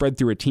that could spread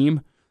through a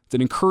team. It's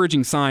an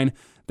encouraging sign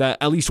that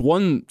at least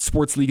one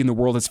sports league in the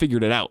world has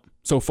figured it out,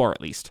 so far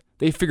at least.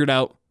 They've figured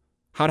out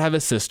how to have a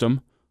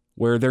system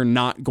where they're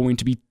not going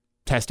to be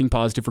testing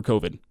positive for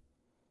COVID.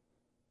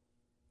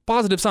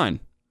 Positive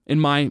sign, in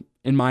my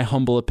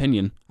humble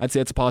opinion. I'd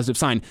say it's a positive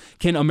sign.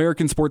 Can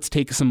American sports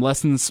take some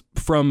lessons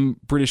from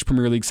British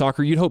Premier League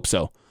soccer? You'd hope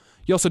so.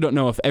 You also don't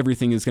know if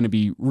everything is going to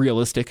be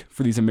realistic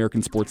for these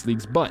American sports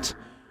leagues, but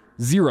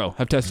 0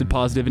 have tested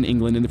positive in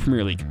England in the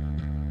Premier League,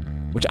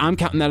 which I'm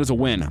counting that as a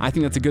win. I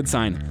think that's a good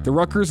sign. The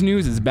Rutgers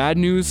news is bad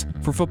news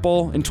for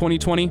football in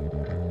 2020,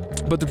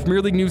 but the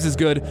Premier League news is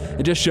good.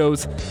 It just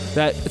shows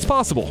that it's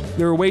possible.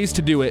 There are ways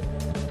to do it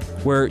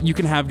where you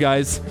can have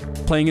guys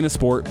playing in a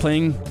sport,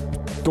 going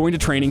to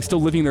training,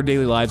 still living their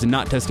daily lives and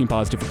not testing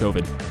positive for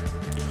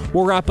COVID.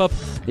 We'll wrap up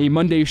a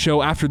Monday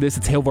show after this.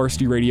 It's Hail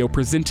Varsity Radio,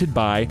 presented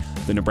by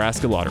the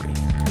Nebraska Lottery.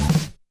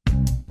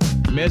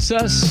 Miss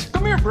us?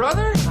 Come here,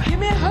 brother. Give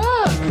me a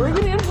hug. Bring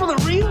it in for the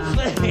real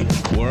thing.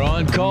 We're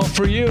on call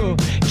for you.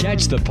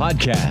 Catch the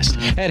podcast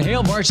at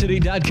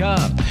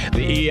hailvarsity.com,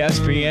 the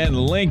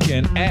ESPN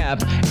Lincoln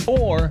app,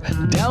 or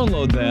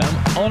download them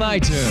on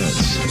iTunes.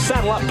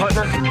 Saddle up,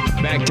 partner.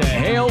 Back to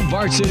Hail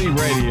Varsity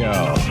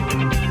Radio.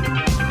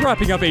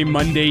 Wrapping up a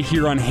Monday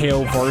here on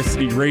Hail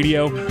Varsity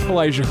Radio.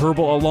 Elijah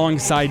Herbal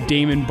alongside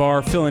Damon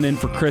Barr, filling in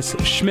for Chris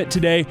Schmidt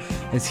today,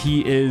 as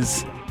he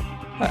is...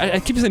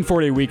 I keep saying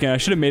 4-day weekend. I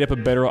should have made up a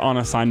better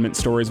on-assignment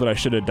story is what I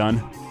should have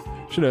done.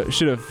 Should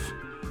have...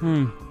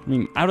 on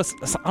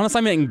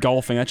assignment in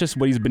golfing, that's just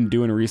what he's been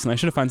doing recently. I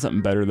should have found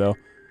something better, though.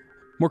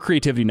 More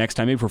creativity next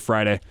time, maybe for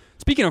Friday.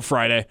 Speaking of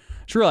Friday,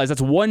 I just realized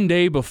that's 1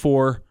 day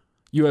before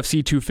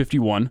UFC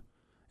 251.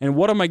 And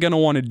what am I going to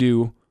want to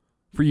do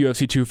for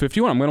UFC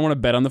 251? I'm going to want to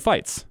bet on the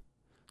fights.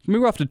 Maybe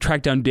we'll have to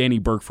track down Danny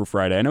Burke for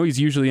Friday. I know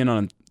he's usually in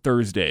on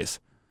Thursdays.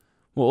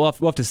 We'll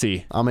have to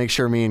see. I'll make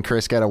sure me and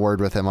Chris get a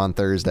word with him on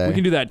Thursday. We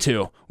can do that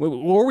too.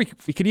 Or we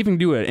could even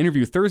do an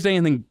interview Thursday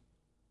and then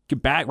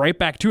get right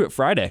back to it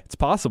Friday. It's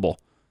possible.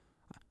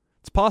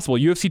 It's possible.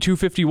 UFC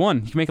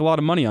 251. You can make a lot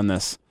of money on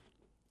this.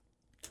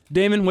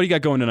 Damon, what do you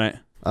got going tonight?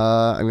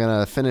 I'm going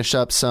to finish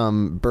up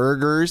some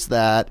burgers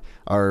that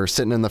are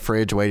sitting in the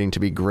fridge waiting to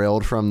be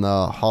grilled from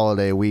the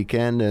holiday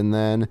weekend. And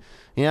then,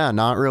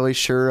 not really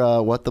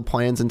sure what the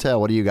plans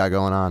entail. What do you got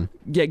going on?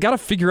 Yeah, got to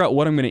figure out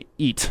what I'm going to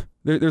eat.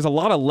 There's a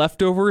lot of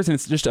leftovers, and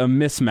it's just a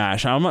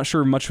mismatch. I'm not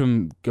sure much of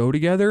them go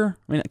together.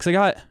 I mean, because I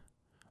got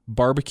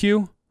barbecue.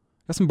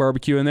 Got some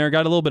barbecue in there.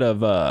 Got a little bit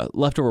of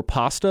leftover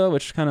pasta,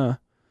 which kind of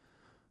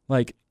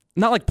like...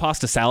 not like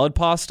pasta salad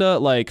pasta,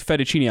 like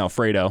fettuccine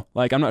Alfredo.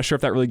 Like, I'm not sure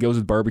if that really goes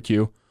with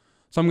barbecue.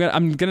 So I'm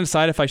gonna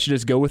decide if I should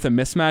just go with a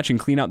mismatch and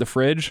clean out the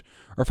fridge,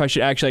 or if I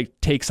should actually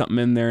take something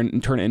in there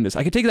and turn it into...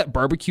 I could take that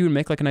barbecue and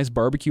make like a nice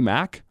barbecue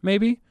mac,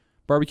 maybe?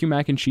 Barbecue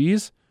mac and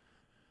cheese.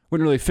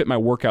 Wouldn't really fit my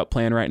workout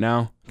plan right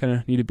now. Kind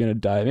of need to be on a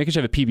diet. Maybe I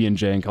should have a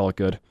PB&J and call it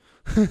good.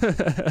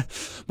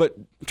 But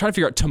I'm trying to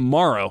figure out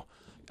tomorrow.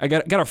 I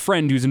got a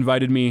friend who's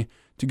invited me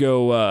to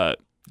go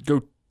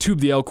tube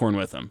the Elkhorn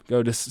with him.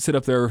 Go just sit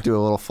up there. Do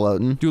a little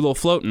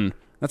floating.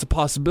 That's a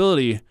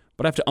possibility,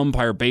 but I have to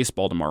umpire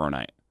baseball tomorrow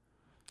night.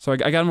 So I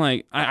got him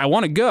like, I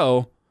want to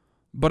go,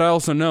 but I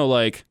also know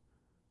like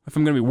if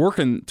I'm going to be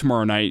working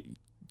tomorrow night,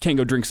 can't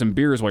go drink some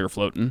beers while you're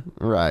floating.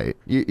 Right.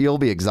 You'll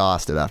be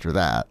exhausted after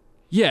that.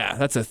 Yeah,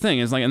 that's the thing.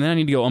 It's like, and then I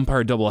need to go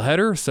umpire a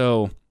doubleheader,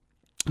 so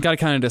I got to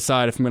kind of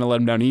decide if I'm going to let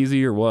him down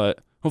easy or what.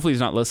 Hopefully he's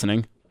not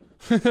listening.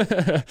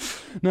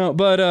 No,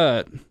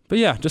 but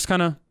yeah, just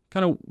kind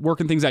of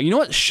working things out. You know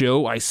what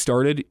show I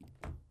started?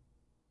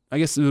 I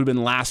guess it would have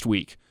been last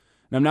week.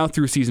 And I'm now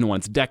through season 1.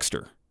 It's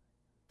Dexter.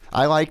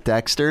 I like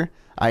Dexter.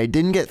 I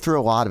didn't get through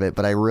a lot of it,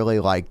 but I really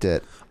liked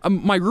it.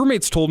 My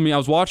roommates told me I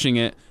was watching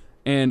it,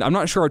 and I'm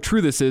not sure how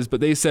true this is,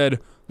 but they said,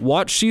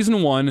 watch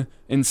season 1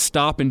 and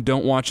stop and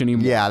don't watch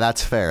anymore. Yeah,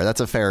 that's fair. That's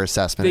a fair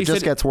assessment. It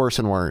just gets worse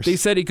and worse. They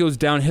said it goes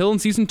downhill in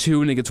season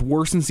 2 and it gets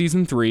worse in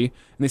season 3. And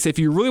they say if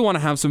you really want to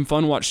have some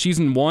fun, watch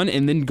season 1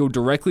 and then go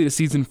directly to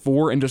season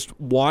 4 and just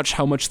watch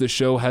how much the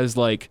show has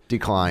like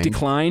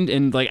declined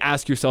and like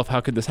ask yourself,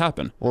 how could this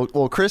happen?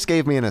 Well, Chris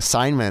gave me an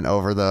assignment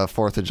over the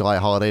 4th of July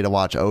holiday to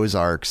watch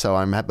Ozark, so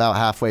I'm about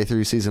halfway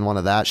through season 1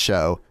 of that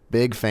show.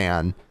 Big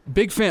fan.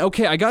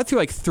 Okay, I got through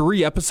like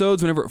 3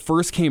 episodes whenever it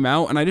first came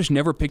out, and I just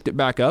never picked it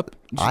back up.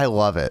 I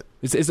love it.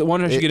 Is it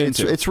one I should get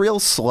into? It's real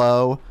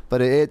slow,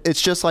 but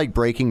it's just like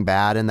Breaking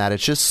Bad in that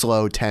it's just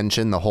slow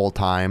tension the whole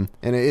time,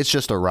 and it's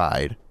just a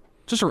ride.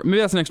 Maybe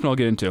that's the next one I'll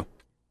get into.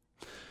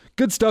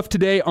 Good stuff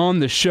today on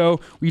the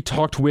show. We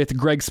talked with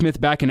Greg Smith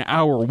back in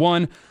hour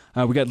 1.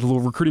 We got a little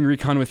recruiting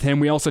recon with him.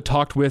 We also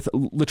talked with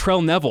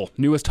Latrell Neville,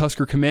 newest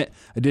Husker commit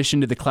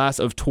addition to the class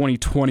of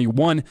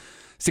 2021.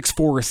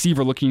 6'4"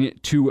 receiver looking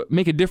to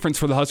make a difference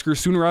for the Huskers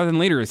sooner rather than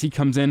later as he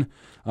comes in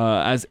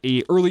as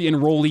a early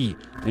enrollee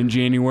in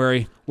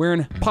January,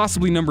 wearing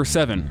possibly number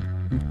 7.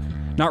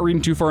 Not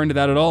reading too far into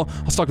that at all.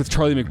 I'll talk with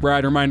Charlie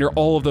McBride. Reminder,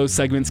 all of those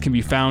segments can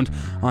be found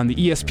on the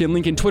ESPN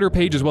Lincoln Twitter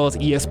page as well as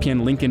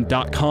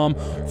ESPNLincoln.com.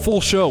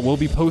 Full show will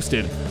be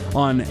posted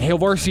on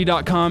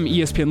HailVarsity.com,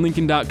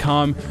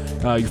 ESPNLincoln.com,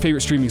 your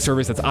favorite streaming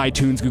service. That's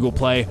iTunes, Google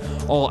Play,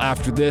 all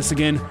after this.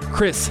 Again,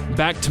 Chris,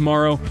 back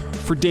tomorrow.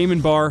 For Damon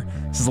Barr,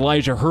 this is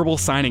Elijah Herbal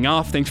signing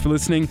off. Thanks for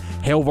listening.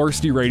 Hail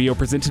Varsity Radio,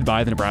 presented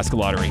by the Nebraska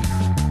Lottery.